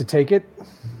goes to take it,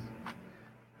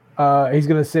 he's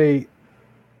going to say,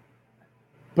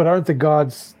 but aren't the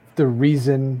gods the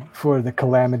reason for the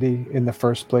calamity in the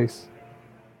first place?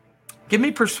 Give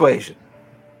me persuasion.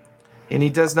 And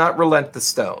he does not relent the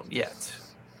stone yet.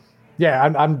 Yeah,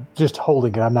 I'm just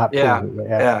holding it. I'm not putting it.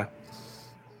 Yeah.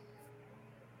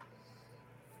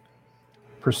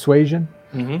 Persuasion?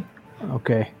 Mm-hmm.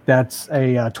 Okay, that's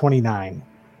a 29.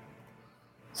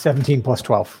 17 plus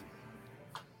 12.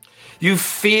 You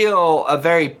feel a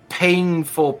very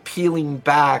painful peeling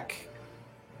back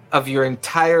of your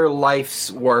entire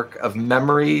life's work of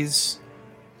memories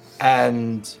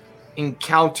and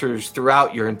encounters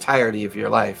throughout your entirety of your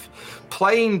life,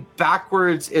 playing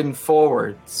backwards and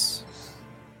forwards.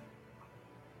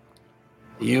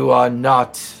 You are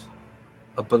not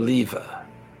a believer.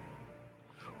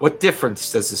 What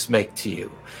difference does this make to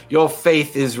you? Your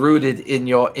faith is rooted in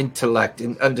your intellect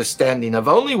and understanding of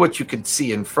only what you can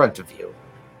see in front of you.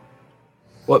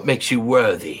 What makes you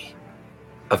worthy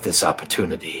of this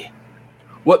opportunity?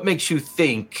 What makes you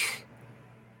think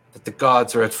that the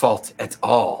gods are at fault at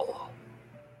all?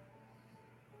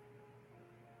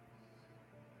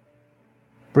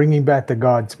 Bringing back the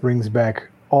gods brings back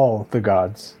all the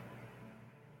gods.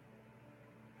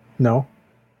 No?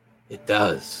 It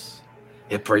does.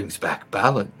 It brings back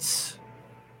balance.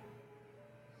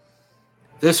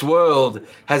 This world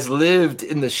has lived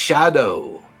in the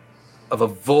shadow of a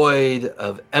void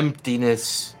of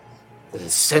emptiness that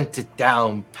has sent it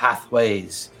down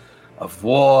pathways of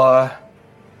war,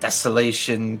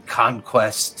 desolation,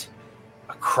 conquest,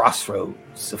 a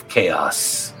crossroads of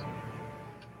chaos.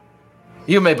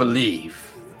 You may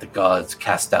believe the gods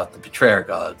cast out the betrayer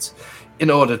gods in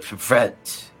order to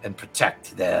prevent and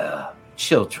protect their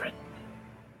children.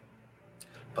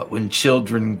 But when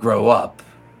children grow up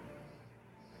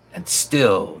and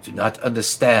still do not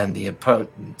understand the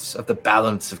importance of the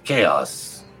balance of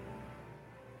chaos,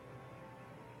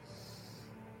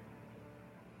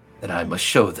 then I must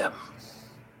show them.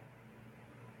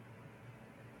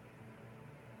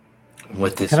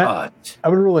 With this heart. I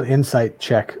would roll an insight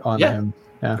check on him.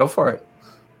 Yeah. Go for it.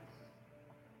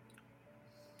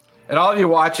 And all of you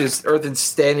watch as Earthen's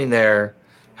standing there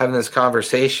having this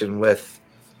conversation with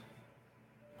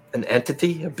an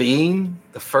entity, a being,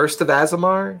 the first of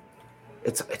Azamar.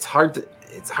 It's hard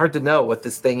to know what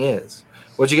this thing is.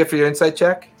 What'd you get for your insight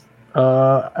check?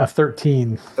 A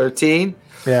 13. 13?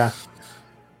 Yeah.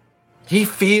 He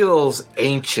feels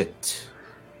ancient.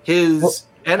 His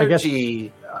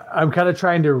energy. I'm kind of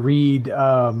trying to read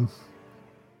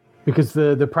because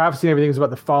the prophecy and everything is about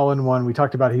the fallen one. We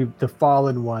talked about the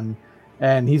fallen one,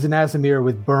 and he's an Azamir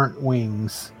with burnt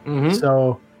wings. Mm-hmm.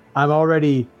 So I'm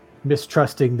already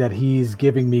mistrusting that he's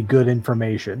giving me good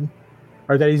information,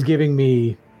 or that he's giving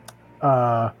me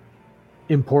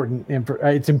important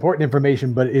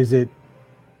information. But is it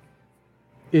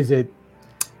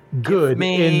good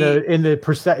in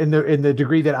the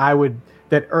degree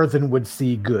that Earthen would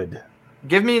see good?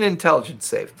 Give me an intelligence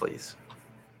save, please.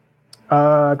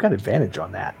 I've got advantage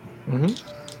on that. Mm-hmm.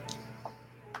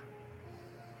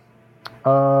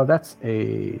 That's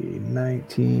a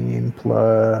 19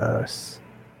 plus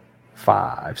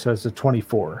 5, so it's a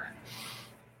 24.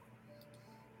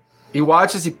 You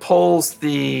watch as he pulls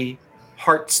the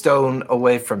Heartstone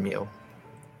away from you.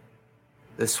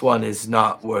 This one is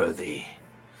not worthy.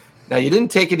 Now, you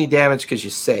didn't take any damage because you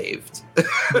saved.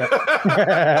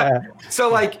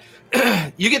 So,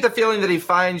 you get the feeling that he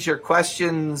finds your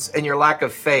questions and your lack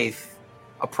of faith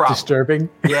a problem. Disturbing?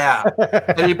 Yeah.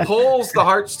 And he pulls the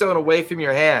Heartstone away from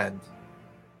your hand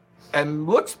and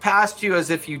looks past you as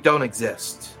if you don't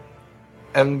exist.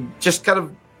 And just kind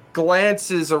of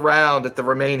glances around at the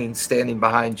remaining standing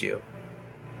behind you.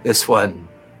 This one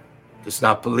does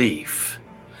not believe.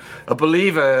 A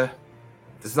believer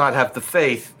does not have the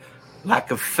faith.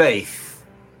 Lack of faith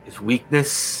is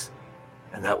weakness,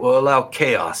 and that will allow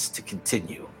chaos to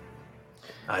continue.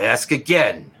 I ask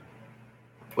again,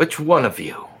 which one of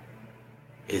you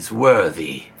is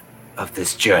worthy of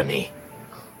this journey?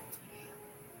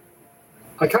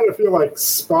 I kind of feel like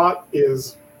Spot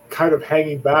is kind of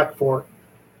hanging back for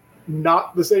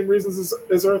not the same reasons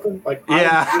as Earthen.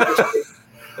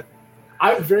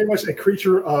 I'm very much a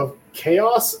creature of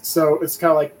chaos, so it's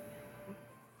kind of like,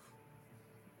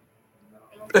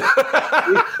 I'm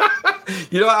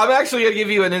actually going to give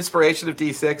you an inspiration of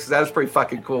D6. That was pretty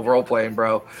fucking cool role-playing,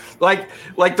 bro. Like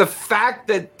the fact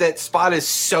that Spot is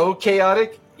so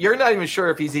chaotic, you're not even sure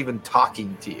if he's even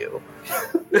talking to you.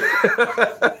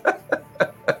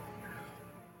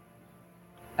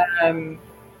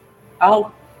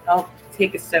 I'll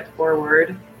take a step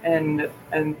forward and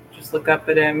just look up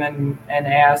at him and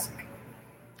ask.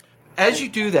 As you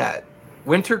do that,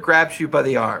 Winter grabs you by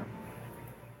the arm.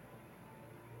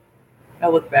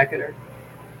 I'll look back at her.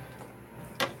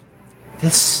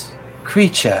 This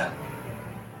creature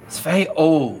is very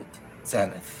old,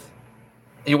 Zenith.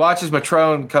 You watch as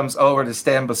Matrone comes over to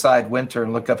stand beside Winter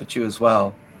and look up at you as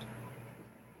well.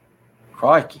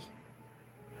 Crikey.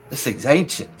 This thing's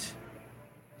ancient.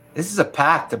 This is a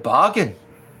pact, a bargain.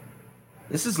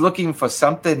 This is looking for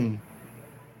something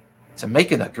to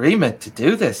make an agreement to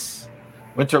do this.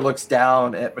 Winter looks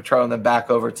down at Matrone and then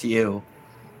back over to you.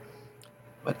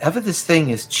 Whatever this thing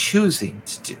is choosing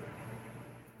to do,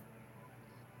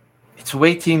 it's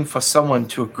waiting for someone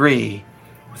to agree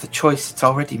with a choice it's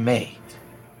already made.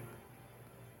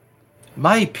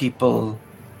 My people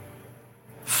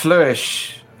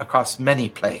flourish across many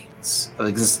planes of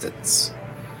existence.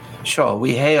 Sure,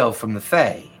 we hail from the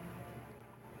Fae,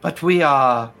 but we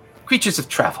are creatures of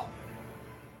travel.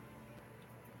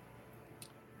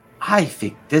 I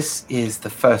think this is the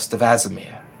first of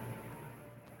Azamir.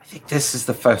 I think this is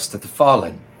the first of the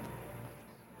fallen.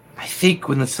 I think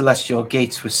when the celestial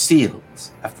gates were sealed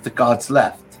after the gods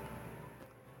left,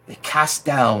 they cast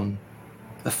down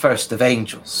the first of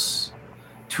angels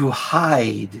to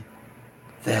hide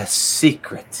their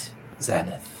secret,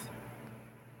 Zenith.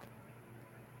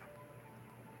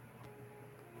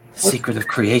 The secret of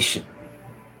creation.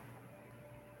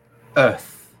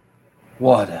 Earth,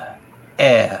 water,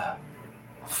 air,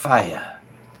 fire.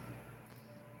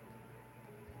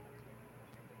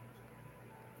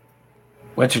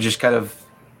 Winter just kind of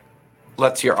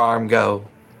lets your arm go.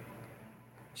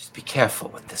 Just be careful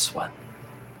with this one.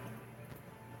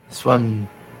 This one,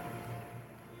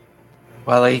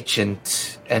 while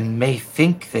ancient and may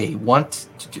think they want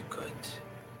to do good,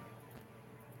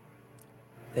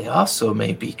 they also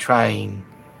may be trying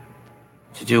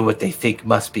to do what they think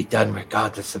must be done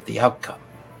regardless of the outcome.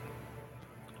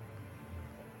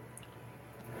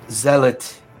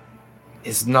 Zealot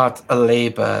is not a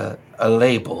label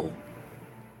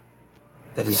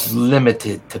that is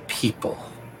limited to people.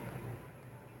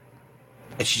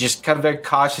 And she just kind of very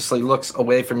cautiously looks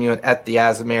away from you and at the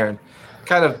Azamir and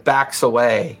kind of backs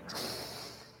away.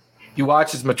 You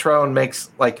watch as Matrone makes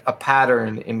like a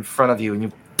pattern in front of you,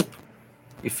 and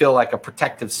you feel like a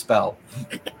protective spell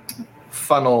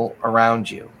funnel around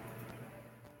you.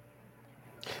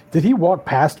 Did he walk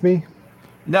past me?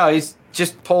 No, he's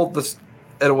just pulled it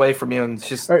away from you and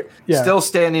just still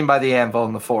standing by the anvil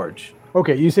in the forge.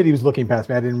 Okay, you said he was looking past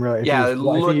me. I didn't realize. Yeah,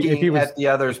 looking at the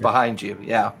others behind you.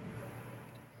 Yeah.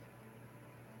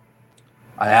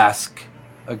 I ask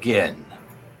again,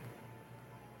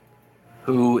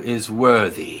 who is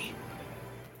worthy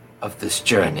of this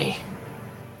journey?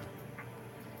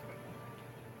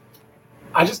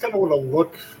 I just kind of want to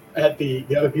look at the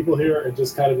other people here and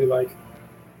just kind of be like,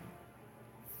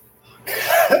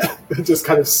 just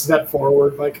kind of step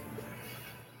forward, like,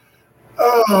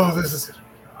 oh, this is gonna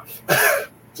be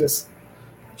rough. Just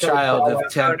Child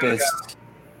of Tempest,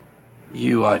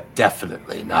 you are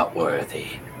definitely not worthy.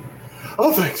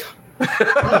 Oh, thank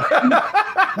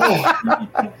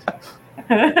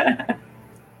God.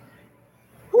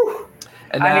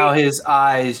 And now his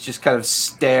eyes just kind of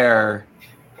stare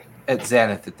at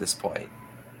Xanath at this point.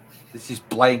 There's these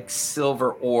blank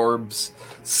silver orbs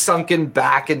sunken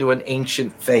back into an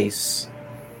ancient face.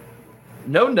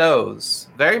 No nose.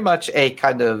 Very much a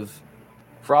kind of,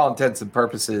 for all intents and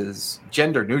purposes,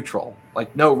 gender neutral.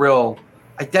 Like no real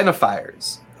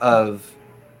identifiers of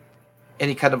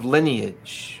any kind of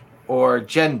lineage or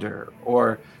gender,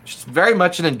 or just very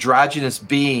much an androgynous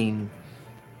being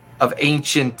of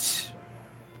ancient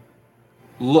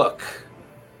look,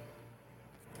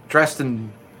 dressed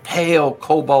in pale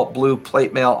cobalt blue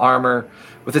plate mail armor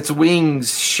with its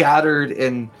wings shattered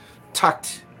and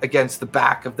tucked against the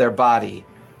back of their body.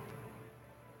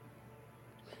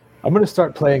 I'm going to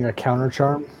start playing a counter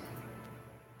charm.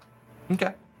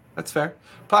 Okay, that's fair.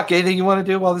 Puck, anything you want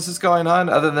to do while this is going on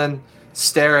other than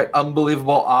stare at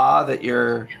unbelievable awe that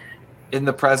you're in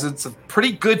the presence of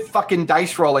pretty good fucking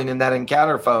dice rolling in that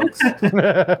encounter, folks?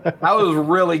 That was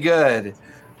really good.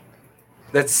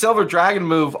 That silver dragon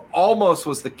move almost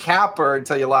was the capper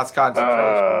until you lost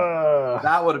concentration.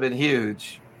 That would have been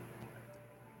huge.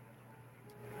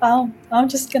 I'm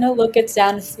just gonna look at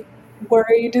Xanath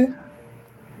worried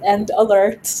and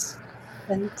alert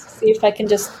and see if I can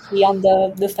just be on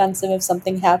the defensive if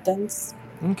something happens.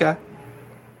 Okay.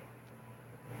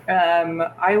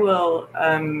 I will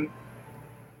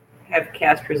have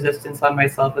cast resistance on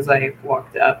myself as I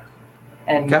walked up,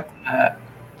 and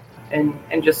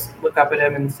and just look up at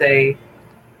him and say,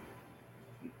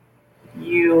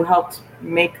 "You helped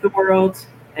make the world,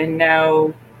 and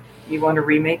now you want to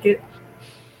remake it?"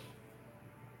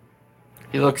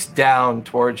 He looks down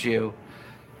towards you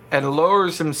and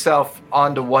lowers himself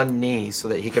onto one knee so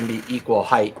that he can be equal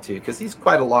height too, because he's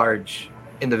quite a large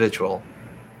individual.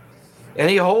 And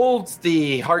he holds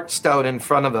the Heartstone in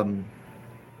front of him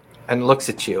and looks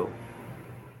at you.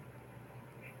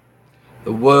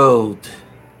 The world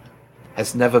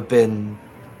has never been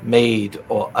made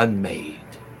or unmade.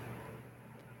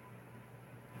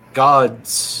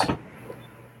 Gods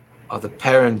are the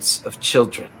parents of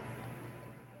children.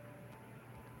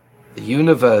 The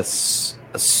universe,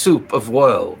 a soup of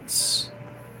worlds.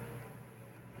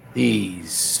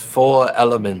 These four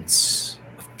elements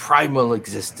of primal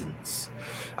existence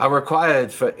are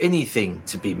required for anything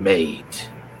to be made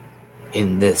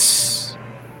in this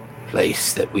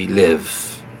place that we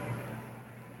live.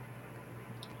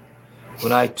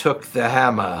 When I took the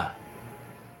hammer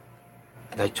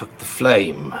and I took the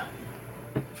flame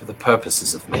for the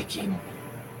purposes of making,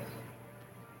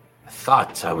 I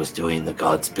thought I was doing the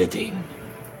gods' bidding,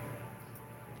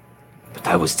 but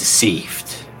I was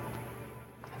deceived,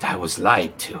 and I was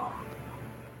lied to,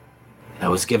 and I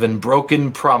was given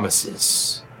broken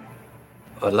promises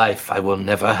of a life I will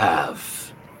never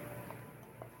have.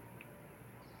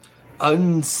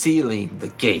 Unsealing the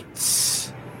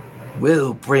gates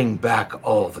will bring back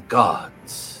all the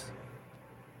gods,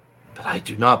 but I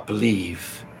do not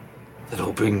believe that it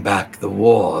will bring back the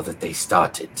war that they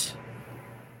started.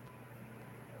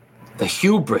 The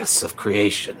hubris of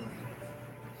creation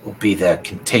will be their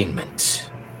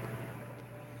containment.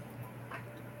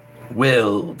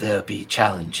 Will there be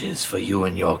challenges for you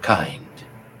and your kind?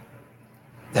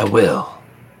 There will.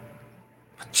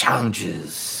 But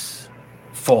challenges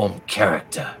form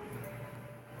character.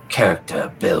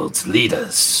 Character builds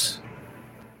leaders.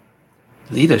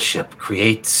 Leadership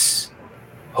creates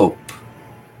hope.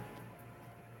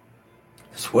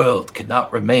 This world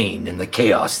cannot remain in the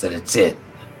chaos that it's in.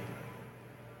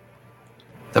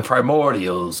 The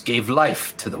primordials gave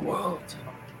life to the world.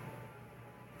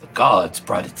 The gods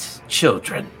brought its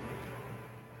children.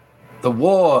 The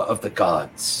war of the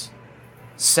gods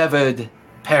severed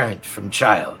parent from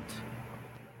child.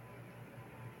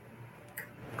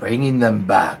 Bringing them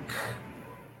back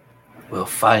will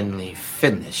finally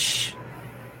finish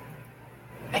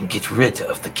and get rid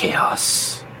of the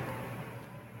chaos.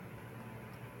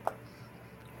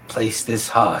 Place this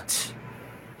heart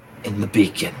in the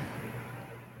beacon.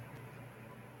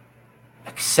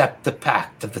 Accept the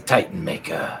pact of the Titan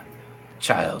Maker,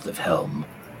 child of Helm.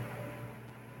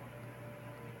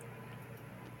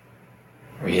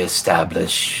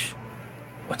 Reestablish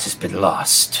what has been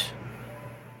lost.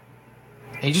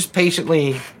 He just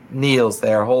patiently kneels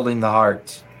there, holding the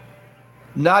heart.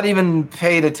 Not even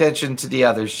paying attention to the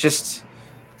others. Just,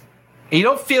 you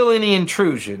don't feel any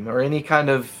intrusion or any kind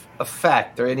of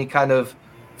effect or any kind of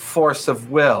force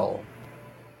of will.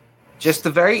 Just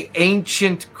a very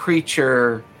ancient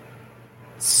creature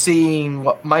seeing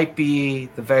what might be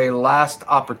the very last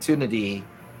opportunity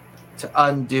to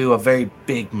undo a very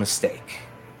big mistake.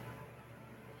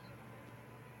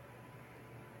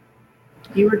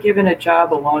 You were given a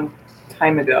job a long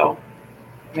time ago,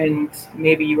 and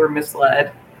maybe you were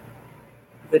misled.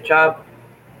 The job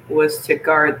was to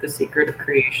guard the secret of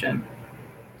creation,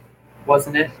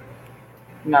 wasn't it?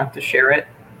 Not to share it.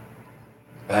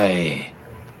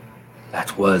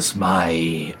 That was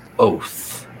my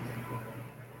oath.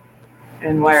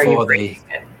 And why are you breaking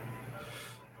it?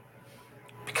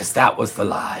 Because that was the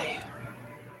lie.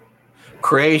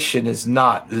 Creation is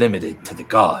not limited to the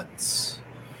gods.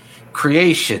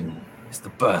 Creation is the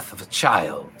birth of a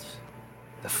child,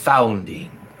 the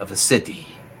founding of a city,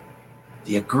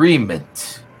 the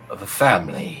agreement of a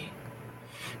family.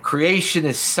 Creation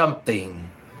is something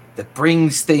that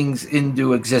brings things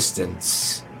into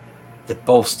existence, that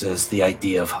bolsters the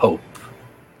idea of hope.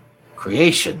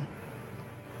 Creation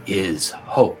is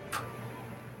hope.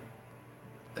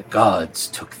 The gods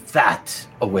took that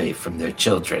away from their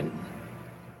children.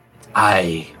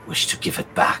 I wish to give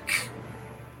it back.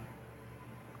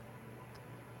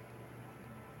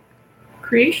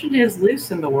 Creation is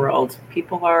loose in the world.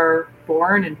 People are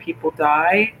born and people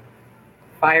die.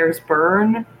 Fires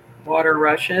burn. Water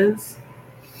rushes.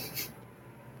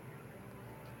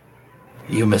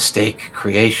 You mistake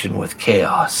creation with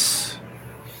chaos.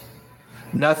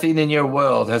 Nothing in your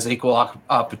world has equal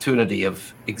opportunity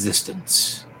of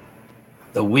existence.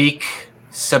 The weak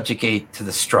subjugate to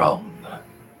the strong.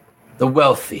 The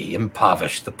wealthy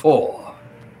impoverish the poor.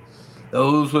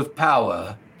 Those with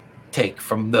power take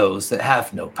from those that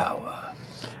have no power.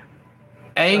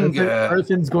 Anger.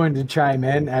 Earthen's going to chime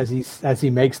in as he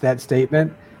makes that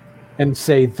statement and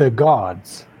say the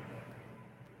gods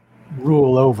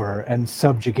rule over and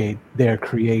subjugate their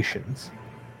creations.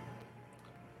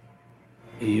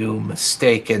 You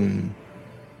mistaken.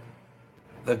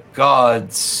 The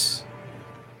gods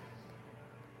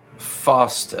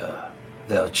foster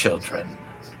their children.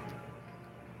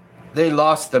 They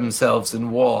lost themselves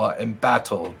in war and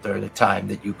battle during a time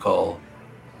that you call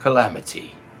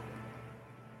calamity.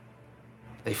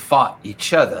 They fought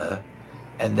each other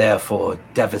and therefore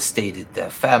devastated their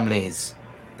families,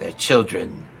 their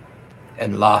children,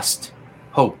 and lost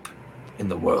hope in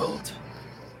the world.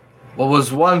 What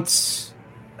was once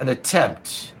an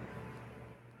attempt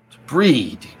to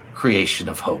breed creation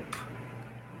of hope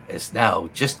is now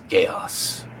just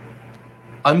chaos.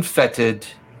 Unfettered,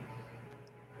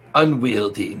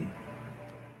 unwielding,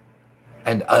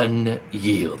 and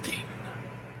unyielding.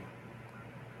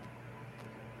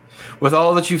 With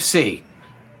all that you've seen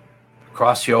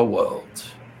across your world,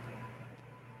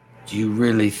 do you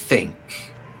really think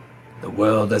the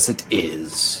world as it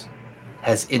is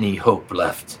has any hope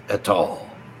left at all?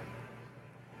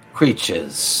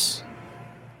 Creatures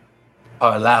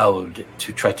are allowed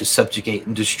to try to subjugate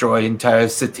and destroy entire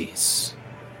cities.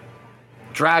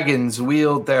 Dragons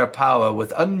wield their power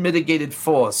with unmitigated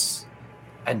force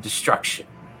and destruction.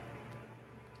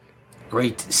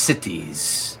 Great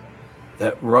cities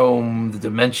that roam the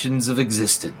dimensions of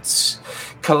existence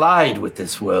collide with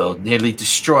this world, nearly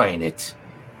destroying it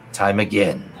time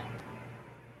again.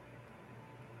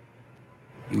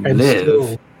 You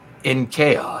live in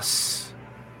chaos.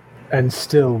 And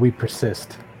still we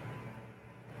persist.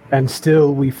 And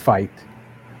still we fight.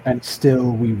 And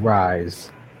still we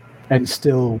rise. And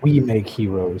still we make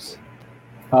heroes.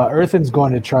 Earthen's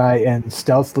going to try and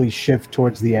stealthily shift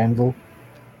towards the anvil.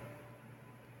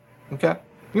 Okay.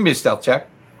 Give me a stealth check.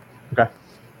 Okay.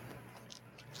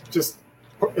 Just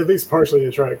at least partially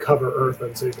to try to cover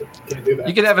Earthen, so you can do that.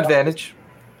 You can have advantage.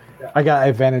 I got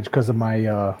advantage because of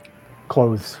my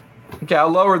clothes. Okay, I'll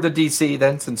lower the DC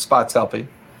then, since Spot's helping.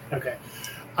 Okay.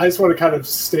 I just want to kind of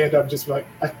stand up and just be like,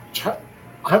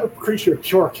 I'm a creature of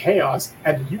pure chaos,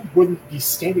 and you wouldn't be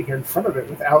standing here in front of it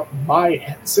without my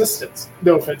assistance.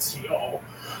 No offense to y'all.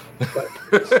 But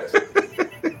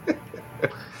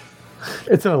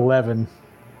It's an 11.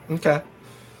 Okay.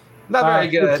 Not very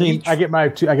good. 13. I get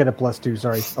a +2.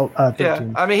 Sorry. 13. Yeah.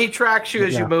 I mean, he tracks you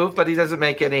as you move, but he doesn't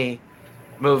make any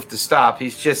move to stop.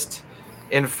 He's just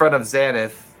in front of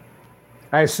Xanath.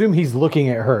 I assume he's looking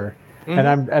at her,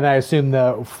 Mm-hmm. and I assume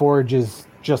the forge is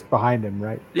just behind him,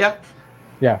 right? Yep.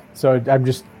 Yeah. So I'm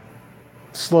just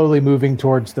slowly moving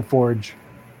towards the forge.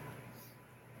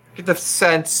 Get the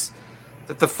sense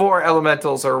that the 4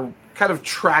 elementals are kind of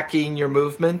tracking your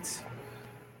movement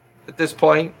at this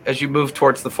point as you move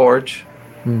towards the forge.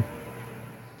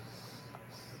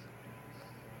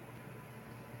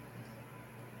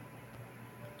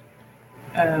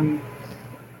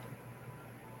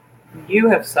 You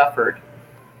have suffered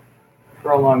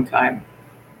for a long time.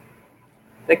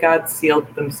 The gods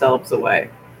sealed themselves away.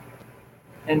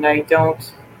 And I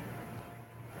don't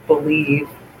believe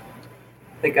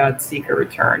the gods seek a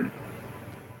return.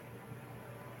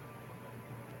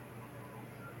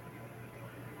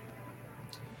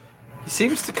 He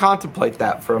seems to contemplate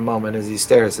that for a moment as he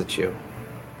stares at you.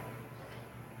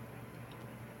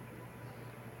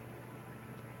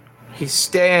 He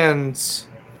stands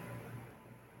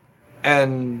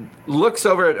and looks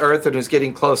over at Earthen, who's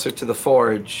getting closer to the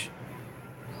forge,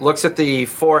 looks at the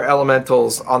 4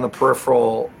 elementals on the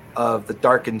peripheral of the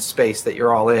darkened space that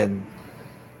you're all in,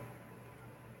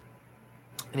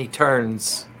 and he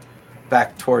turns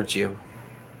back towards you.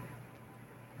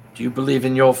 Do you believe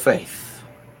in your faith?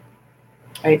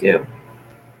 I do.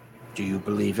 Do you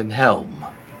believe in Helm?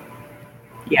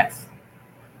 Yes.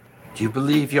 Do you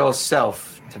believe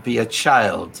yourself to be a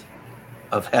child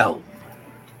of Helm?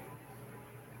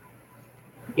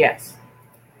 Yes.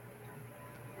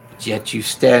 But yet you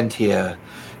stand here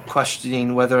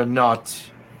questioning whether or not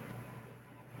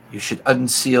you should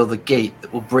unseal the gate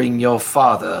that will bring your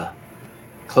father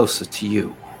closer to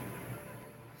you.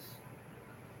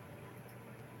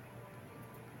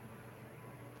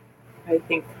 I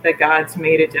think the gods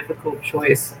made a difficult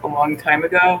choice a long time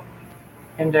ago,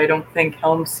 and I don't think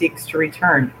Helm seeks to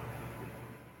return.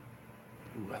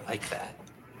 Ooh, I like that.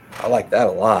 I like that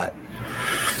a lot.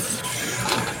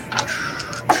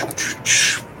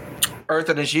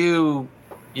 Earthen, as you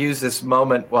use this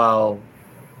moment while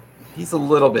he's a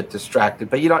little bit distracted,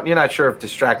 but you're not sure if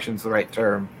distraction's the right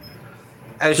term.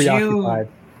 As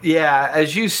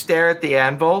you stare at the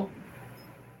anvil,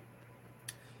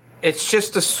 it's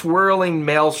just a swirling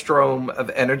maelstrom of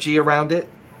energy around it.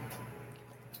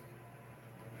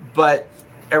 But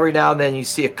every now and then you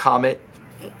see a comet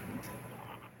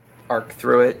arc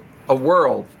through it, a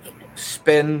world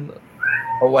spin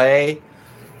away,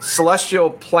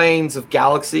 celestial planes of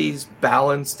galaxies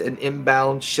balanced and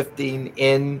inbound, shifting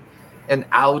in and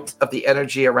out of the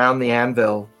energy around the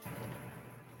anvil.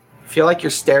 You feel like you're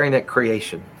staring at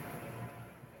creation.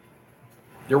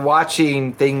 You're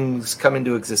watching things come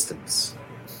into existence.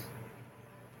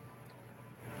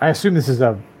 I assume this is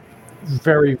a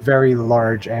very, very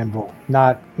large anvil.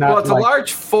 Not Well, it's like, a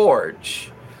large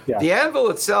forge. Yeah. The anvil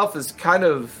itself is kind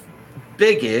of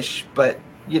biggish, but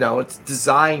it's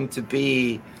designed to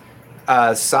be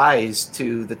sized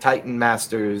to the Titan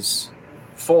Master's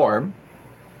form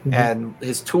and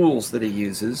his tools that he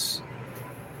uses.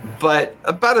 But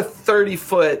about a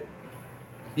 30-foot,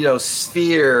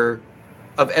 sphere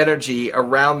of energy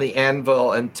around the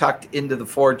anvil and tucked into the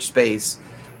forge space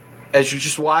as you're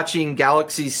just watching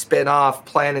galaxies spin off,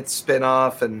 planets spin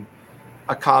off, and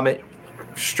a comet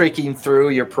streaking through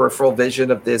your peripheral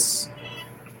vision of this,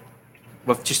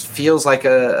 what just feels like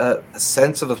a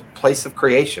sense of a place of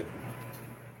creation.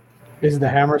 Is the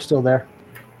hammer still there?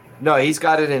 No, he's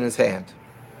got it in his hand.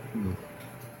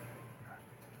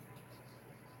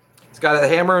 He's got a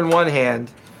hammer in one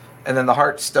hand and then the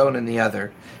heart stone in the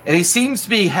other. And he seems to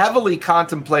be heavily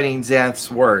contemplating Xanth's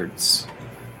words.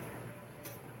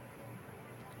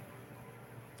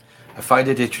 I find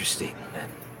it interesting.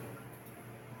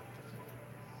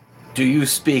 Do you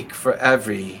speak for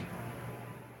every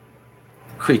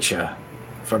creature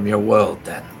from your world,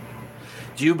 then?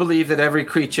 Do you believe that every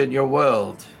creature in your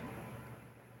world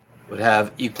would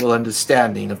have equal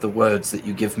understanding of the words that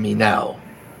you give me now?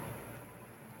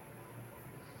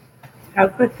 How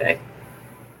could they?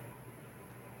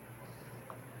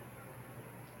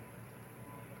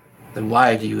 Then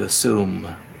why do you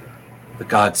assume the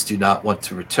gods do not want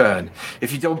to return?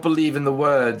 If you don't believe in the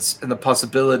words and the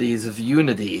possibilities of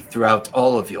unity throughout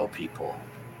all of your people,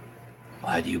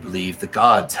 Why do you believe the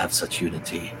gods have such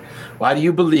unity? Why do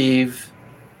you believe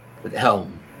that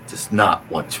Helm does not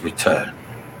want to return?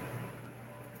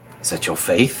 Is that your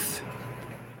faith?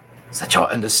 Is that your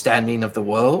understanding of the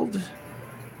world?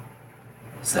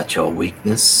 Is that your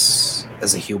weakness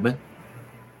as a human?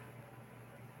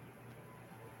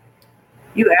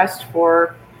 You asked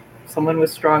for someone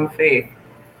with strong faith.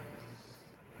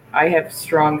 I have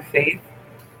strong faith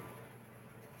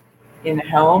in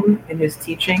Helm, in his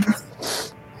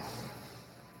teachings,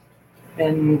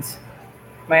 and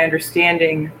my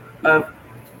understanding of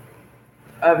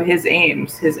his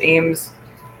aims. His aims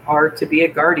are to be a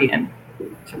guardian,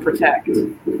 to protect,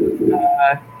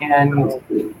 and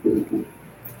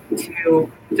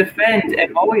to defend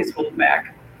and always hold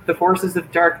back the forces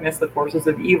of darkness, the forces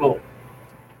of evil.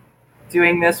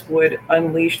 Doing this would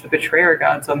unleash the betrayer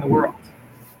gods on the world.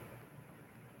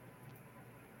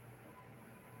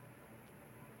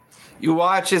 You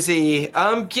watch as he,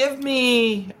 give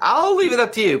me, I'll leave it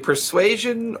up to you,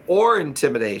 persuasion or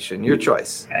intimidation, your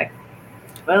choice. Okay.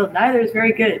 Well, neither is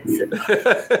very good.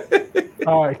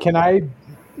 Can I,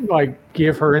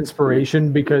 give her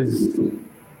inspiration? Because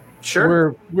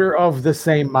Sure. we're of the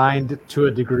same mind to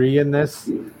a degree in this.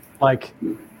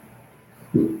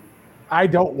 I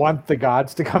don't want the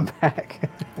gods to come back,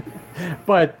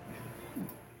 but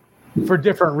for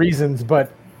different reasons,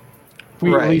 but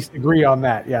we at least agree on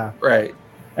that, yeah. Right.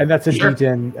 And that's a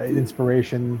D10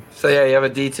 inspiration. So yeah, you have a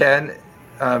D10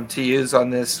 to use on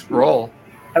this roll.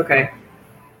 Okay.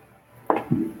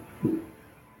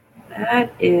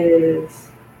 That is...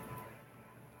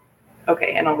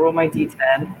 Okay, and I'll roll my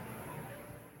D10.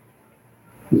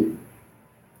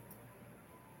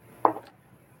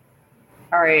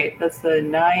 All right, that's a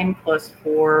 9 plus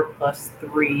 4 plus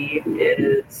 3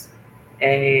 is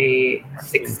a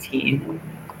 16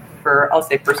 for, I'll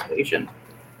say, persuasion.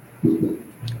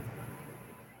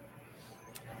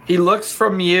 He looks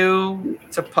from you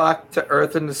to Puck to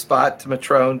Earthen to Spot to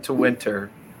Matrone to Winter.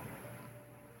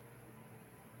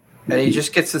 And he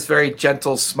just gets this very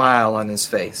gentle smile on his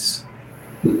face.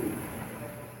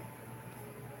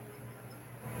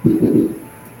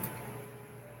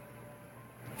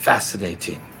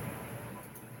 Fascinating.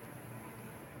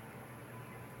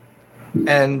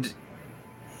 And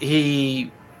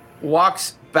he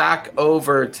walks back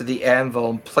over to the anvil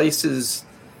and places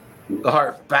the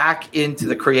heart back into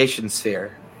the creation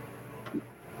sphere.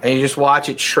 And you just watch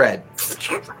it shred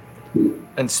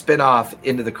and spin off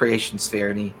into the creation sphere.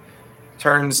 And he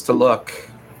turns to look.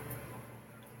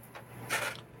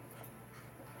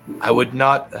 I would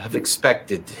not have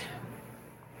expected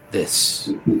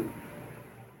this.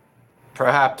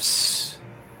 Perhaps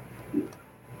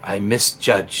I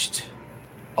misjudged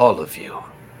all of you.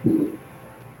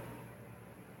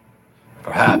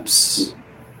 Perhaps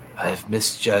I have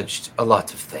misjudged a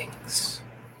lot of things.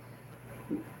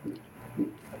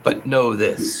 But know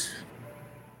this.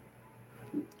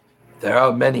 There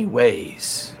are many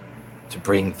ways to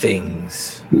bring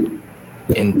things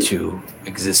into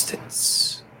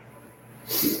existence.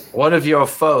 One of your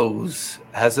foes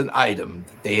has an item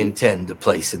that they intend to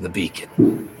place in the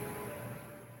beacon.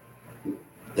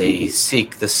 They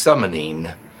seek the summoning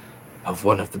of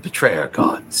one of the betrayer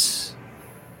gods.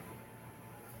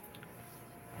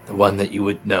 The one that you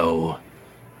would know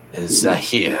is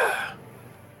Zahir,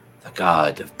 the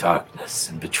god of darkness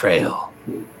and betrayal.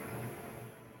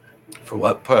 For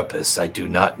what purpose, I do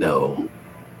not know.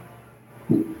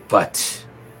 But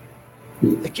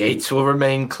the gates will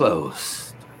remain closed.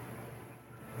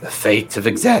 The fate of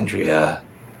Exandria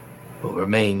will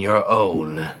remain your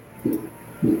own.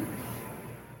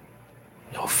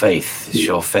 Your faith is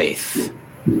your faith.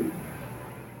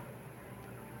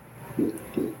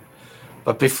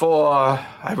 But before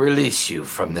I release you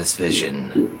from this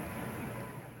vision,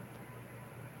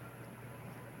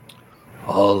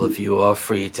 all of you are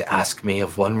free to ask me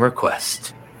of one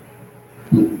request.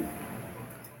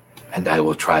 And I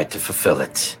will try to fulfill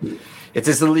it. It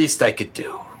is the least I could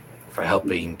do for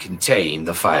helping contain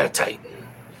the Fire Titan.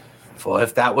 For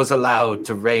if that was allowed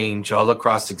to range all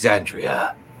across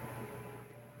Exandria,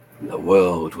 the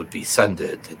world would be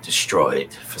sundered and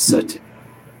destroyed for certain.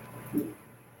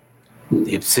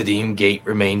 The Obsidian Gate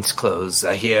remains closed,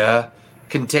 Zahir,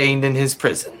 contained in his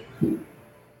prison.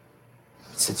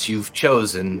 Since you've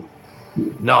chosen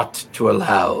not to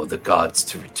allow the gods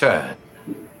to return,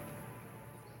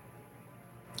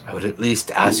 I would at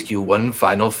least ask you one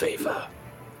final favor.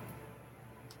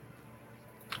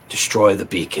 Destroy the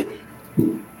beacon.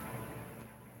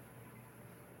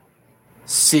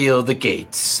 Seal the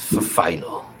gates for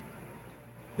final.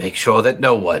 Make sure that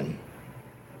no one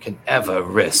can ever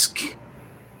risk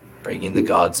bringing the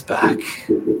gods back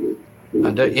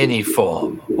under any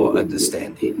form or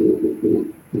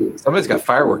understanding. Somebody's got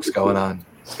fireworks going on.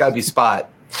 It's got to be Spot.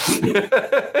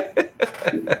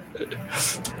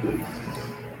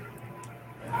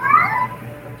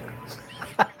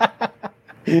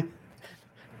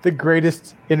 The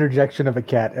greatest interjection of a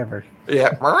cat ever.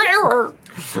 Yeah.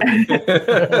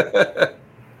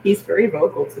 He's very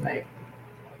vocal tonight.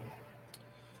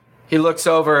 He looks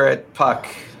over at Puck.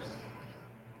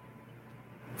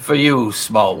 For you,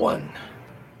 small one,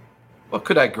 what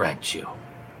could I grant you?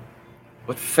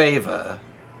 What favor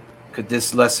could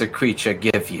this lesser creature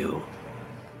give you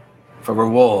for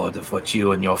reward of what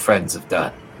you and your friends have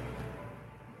done?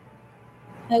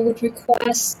 I would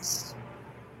request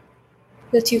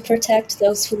that you protect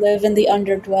those who live in the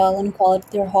Underdwell and call it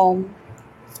their home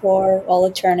for all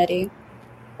eternity.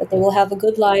 That they will have a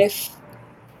good life,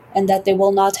 and that they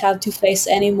will not have to face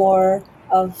any more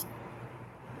of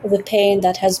the pain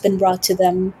that has been brought to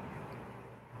them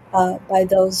by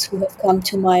those who have come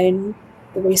to mine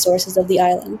the resources of the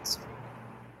island.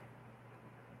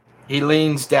 He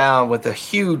leans down with a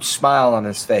huge smile on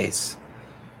his face,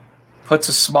 puts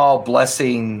a small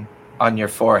blessing on your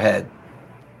forehead.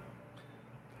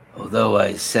 Although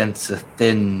I sense a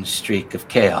thin streak of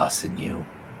chaos in you,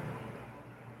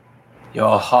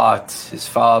 your heart is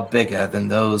far bigger than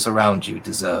those around you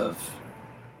deserve.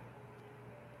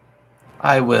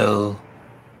 I will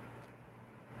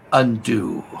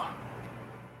undo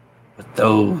what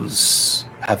those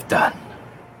have done.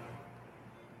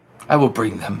 I will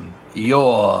bring them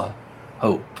your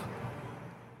hope,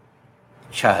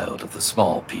 child of the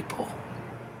small people.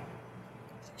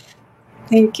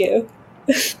 Thank you.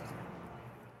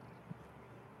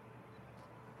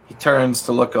 He turns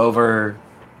to look over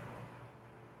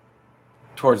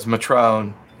towards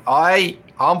Matrone.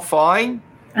 I'm fine.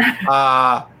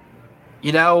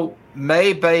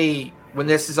 Maybe when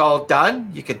this is all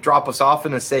done, you could drop us off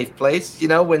in a safe place,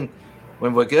 when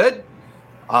we're good.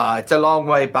 It's a long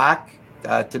way back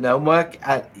to Gnomework.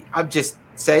 I'm just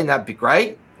saying that'd be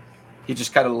great. He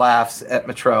just kind of laughs at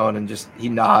Matrone and he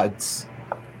nods.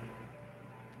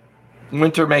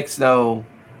 Winter makes no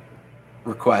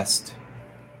request.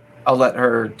 I'll let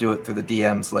her do it through the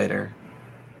DMs later.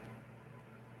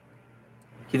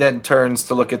 He then turns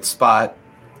to look at Spot.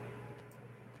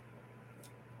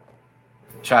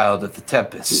 Child of the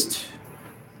Tempest,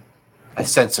 I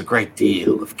sense a great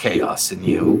deal of chaos in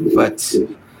you, but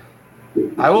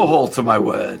I will hold to my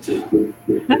word.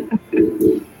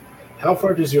 How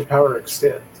far does your power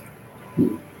extend?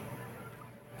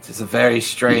 It is a very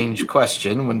strange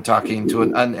question when talking to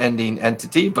an unending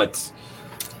entity, but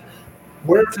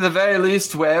to the very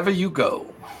least, wherever you go.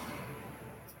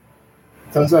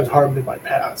 Those I've harmed in my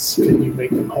past, can you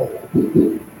make them whole?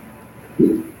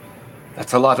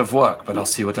 That's a lot of work, but I'll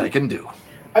see what I can do.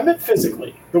 I meant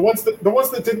physically. The ones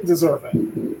that didn't deserve it.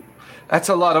 That's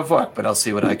a lot of work, but I'll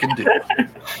see what I can do.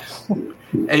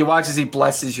 And he watches, he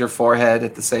blesses your forehead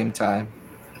at the same time.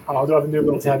 Oh, do I have a new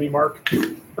little tabby mark?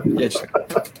 Yeah, sure.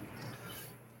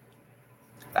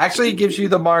 Actually, he gives you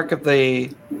the mark of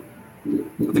the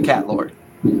Cat Lord.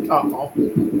 Oh.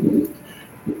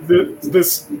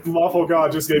 This lawful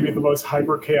god just gave me the most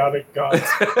hyper chaotic gods.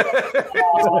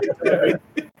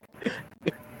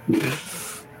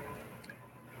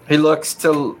 He looks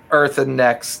to Earthen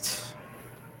next.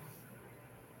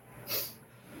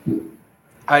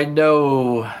 I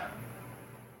know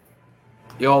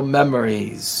your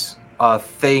memories are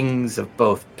things of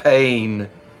both pain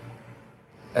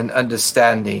and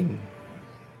understanding.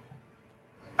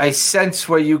 I sense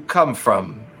where you come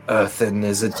from, Earthen,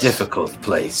 is a difficult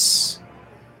place.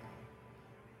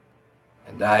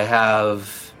 And I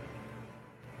have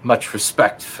much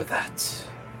respect for that.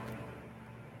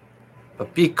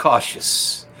 But be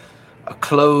cautious. A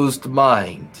closed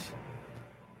mind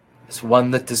is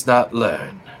one that does not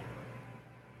learn.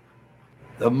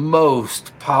 The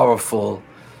most powerful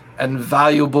and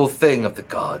valuable thing of the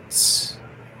gods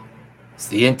is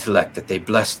the intellect that they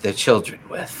bless their children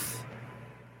with.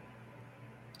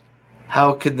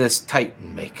 How can this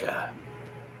Titan Maker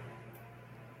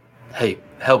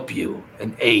help you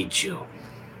and aid you?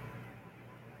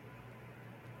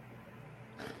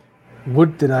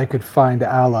 Would that I could find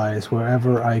allies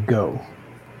wherever I go.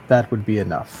 That would be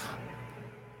enough.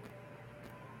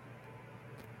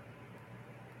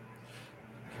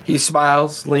 He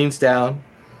smiles, leans down,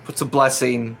 puts a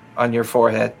blessing on your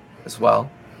forehead as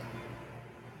well.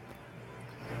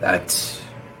 That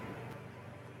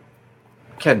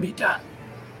can be done.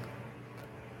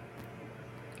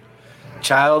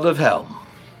 Child of Helm,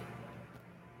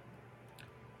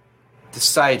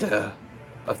 decider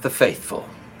of the faithful.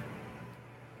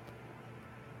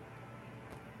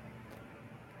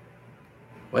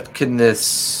 What can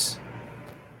this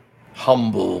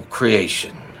humble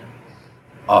creation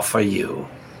offer you?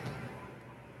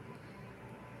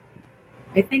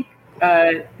 I think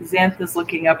Xanth is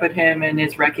looking up at him and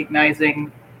is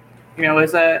recognizing,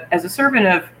 as a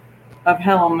servant of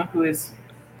Helm, who is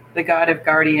the god of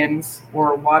guardians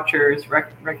or watchers,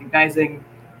 recognizing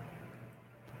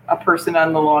a person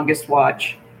on the longest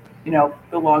watch, the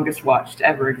longest watch to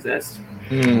ever exist.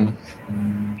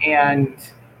 And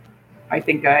I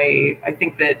think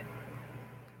that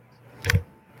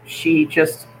she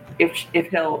just, if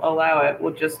he'll allow it,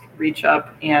 will just reach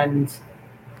up and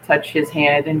touch his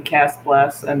hand and cast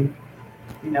bless and,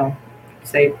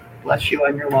 say bless you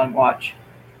on your long watch.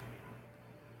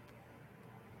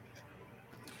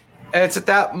 And it's at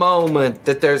that moment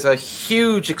that there's a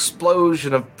huge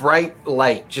explosion of bright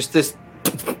light, just this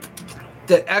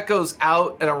that echoes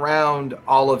out and around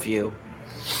all of you.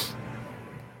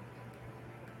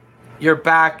 You're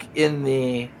back in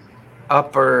the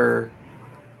upper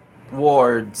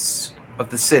wards of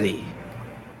the city,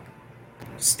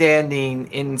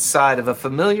 standing inside of a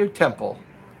familiar temple.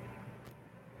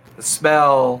 The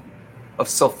smell of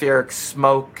sulfuric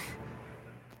smoke,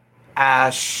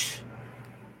 ash,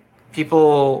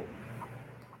 people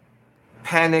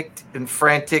panicked and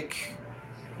frantic,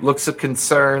 looks of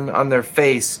concern on their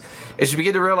face as you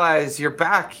begin to realize you're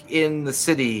back in the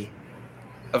city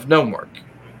of Gnomework.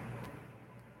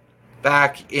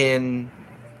 Back in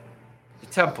the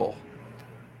temple.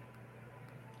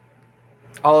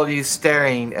 All of you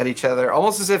staring at each other,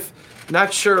 almost as if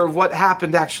not sure what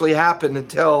actually happened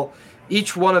until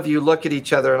each one of you look at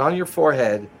each other, and on your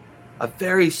forehead, a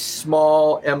very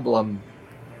small emblem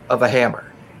of a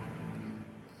hammer.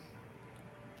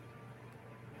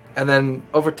 And then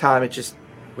over time,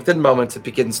 within moments, it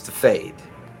begins to fade.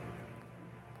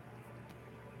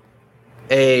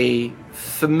 A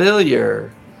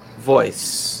familiar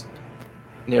voice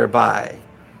nearby.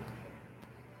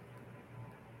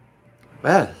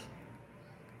 Well,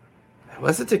 I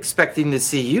wasn't expecting to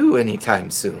see you anytime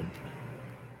soon.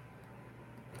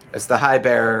 As the high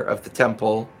bearer of the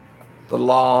temple, the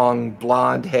long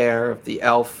blonde hair of the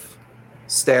elf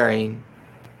staring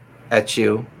at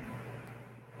you,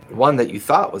 the one that you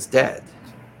thought was dead.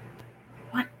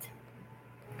 What?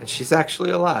 And she's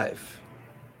actually alive.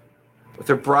 With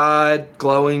her broad,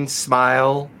 glowing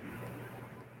smile.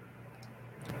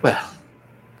 Well,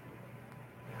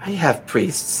 I have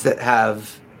priests that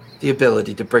have the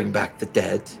ability to bring back the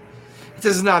dead. It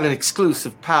is not an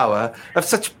exclusive power of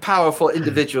such powerful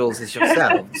individuals as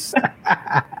yourselves,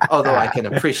 although I can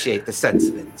appreciate the sense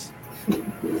of it.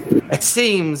 It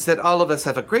seems that all of us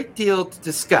have a great deal to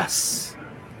discuss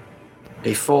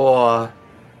before,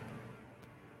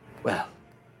 well,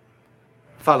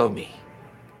 follow me.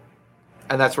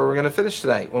 And that's where we're going to finish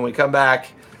tonight. When we come back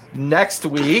next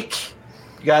week,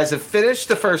 you guys have finished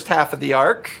the first half of the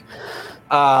arc.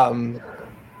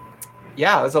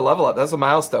 Yeah, it was a level up. That was a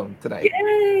milestone tonight.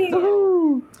 Yay!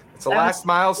 It's the last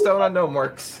milestone on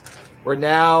Gnomeworks. We're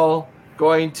now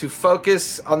going to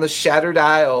focus on the Shattered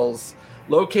Isles,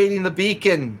 locating the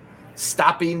beacon,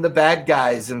 stopping the bad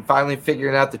guys, and finally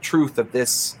figuring out the truth of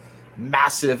this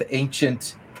massive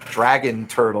ancient dragon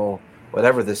turtle,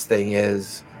 whatever this thing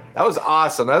is. That was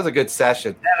awesome. That was a good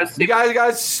session. You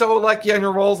guys so lucky on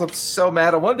your rolls. I'm so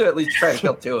mad. I wanted to at least try and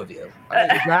kill two of you. I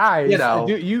mean,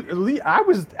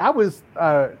 guys, I was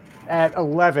at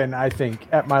 11, I think,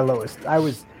 at my lowest. I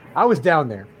was down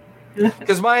there.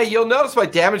 Because you'll notice my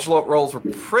damage rolls were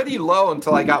pretty low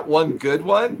until I got one good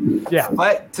one. Yeah.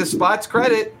 But to Spot's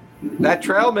credit, that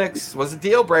trail mix was a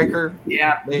deal breaker.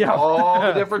 Yeah. Made all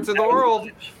the difference in the world.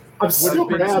 I'm still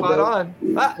mad, I'm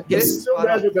still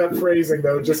mad with that phrasing,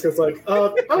 though, just because,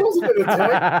 that wasn't an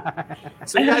attack.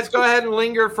 So you guys go ahead and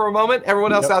linger for a moment.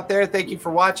 Everyone else out there, thank you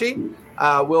for watching.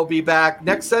 We'll be back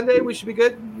next Sunday. We should be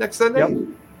good next Sunday, as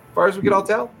far as we can all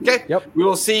tell. Okay. Yep. We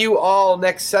will see you all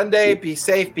next Sunday. Be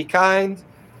safe, be kind,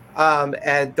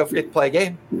 and don't forget to play a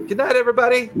game. Good night,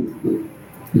 everybody.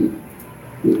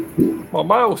 My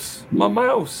mouse.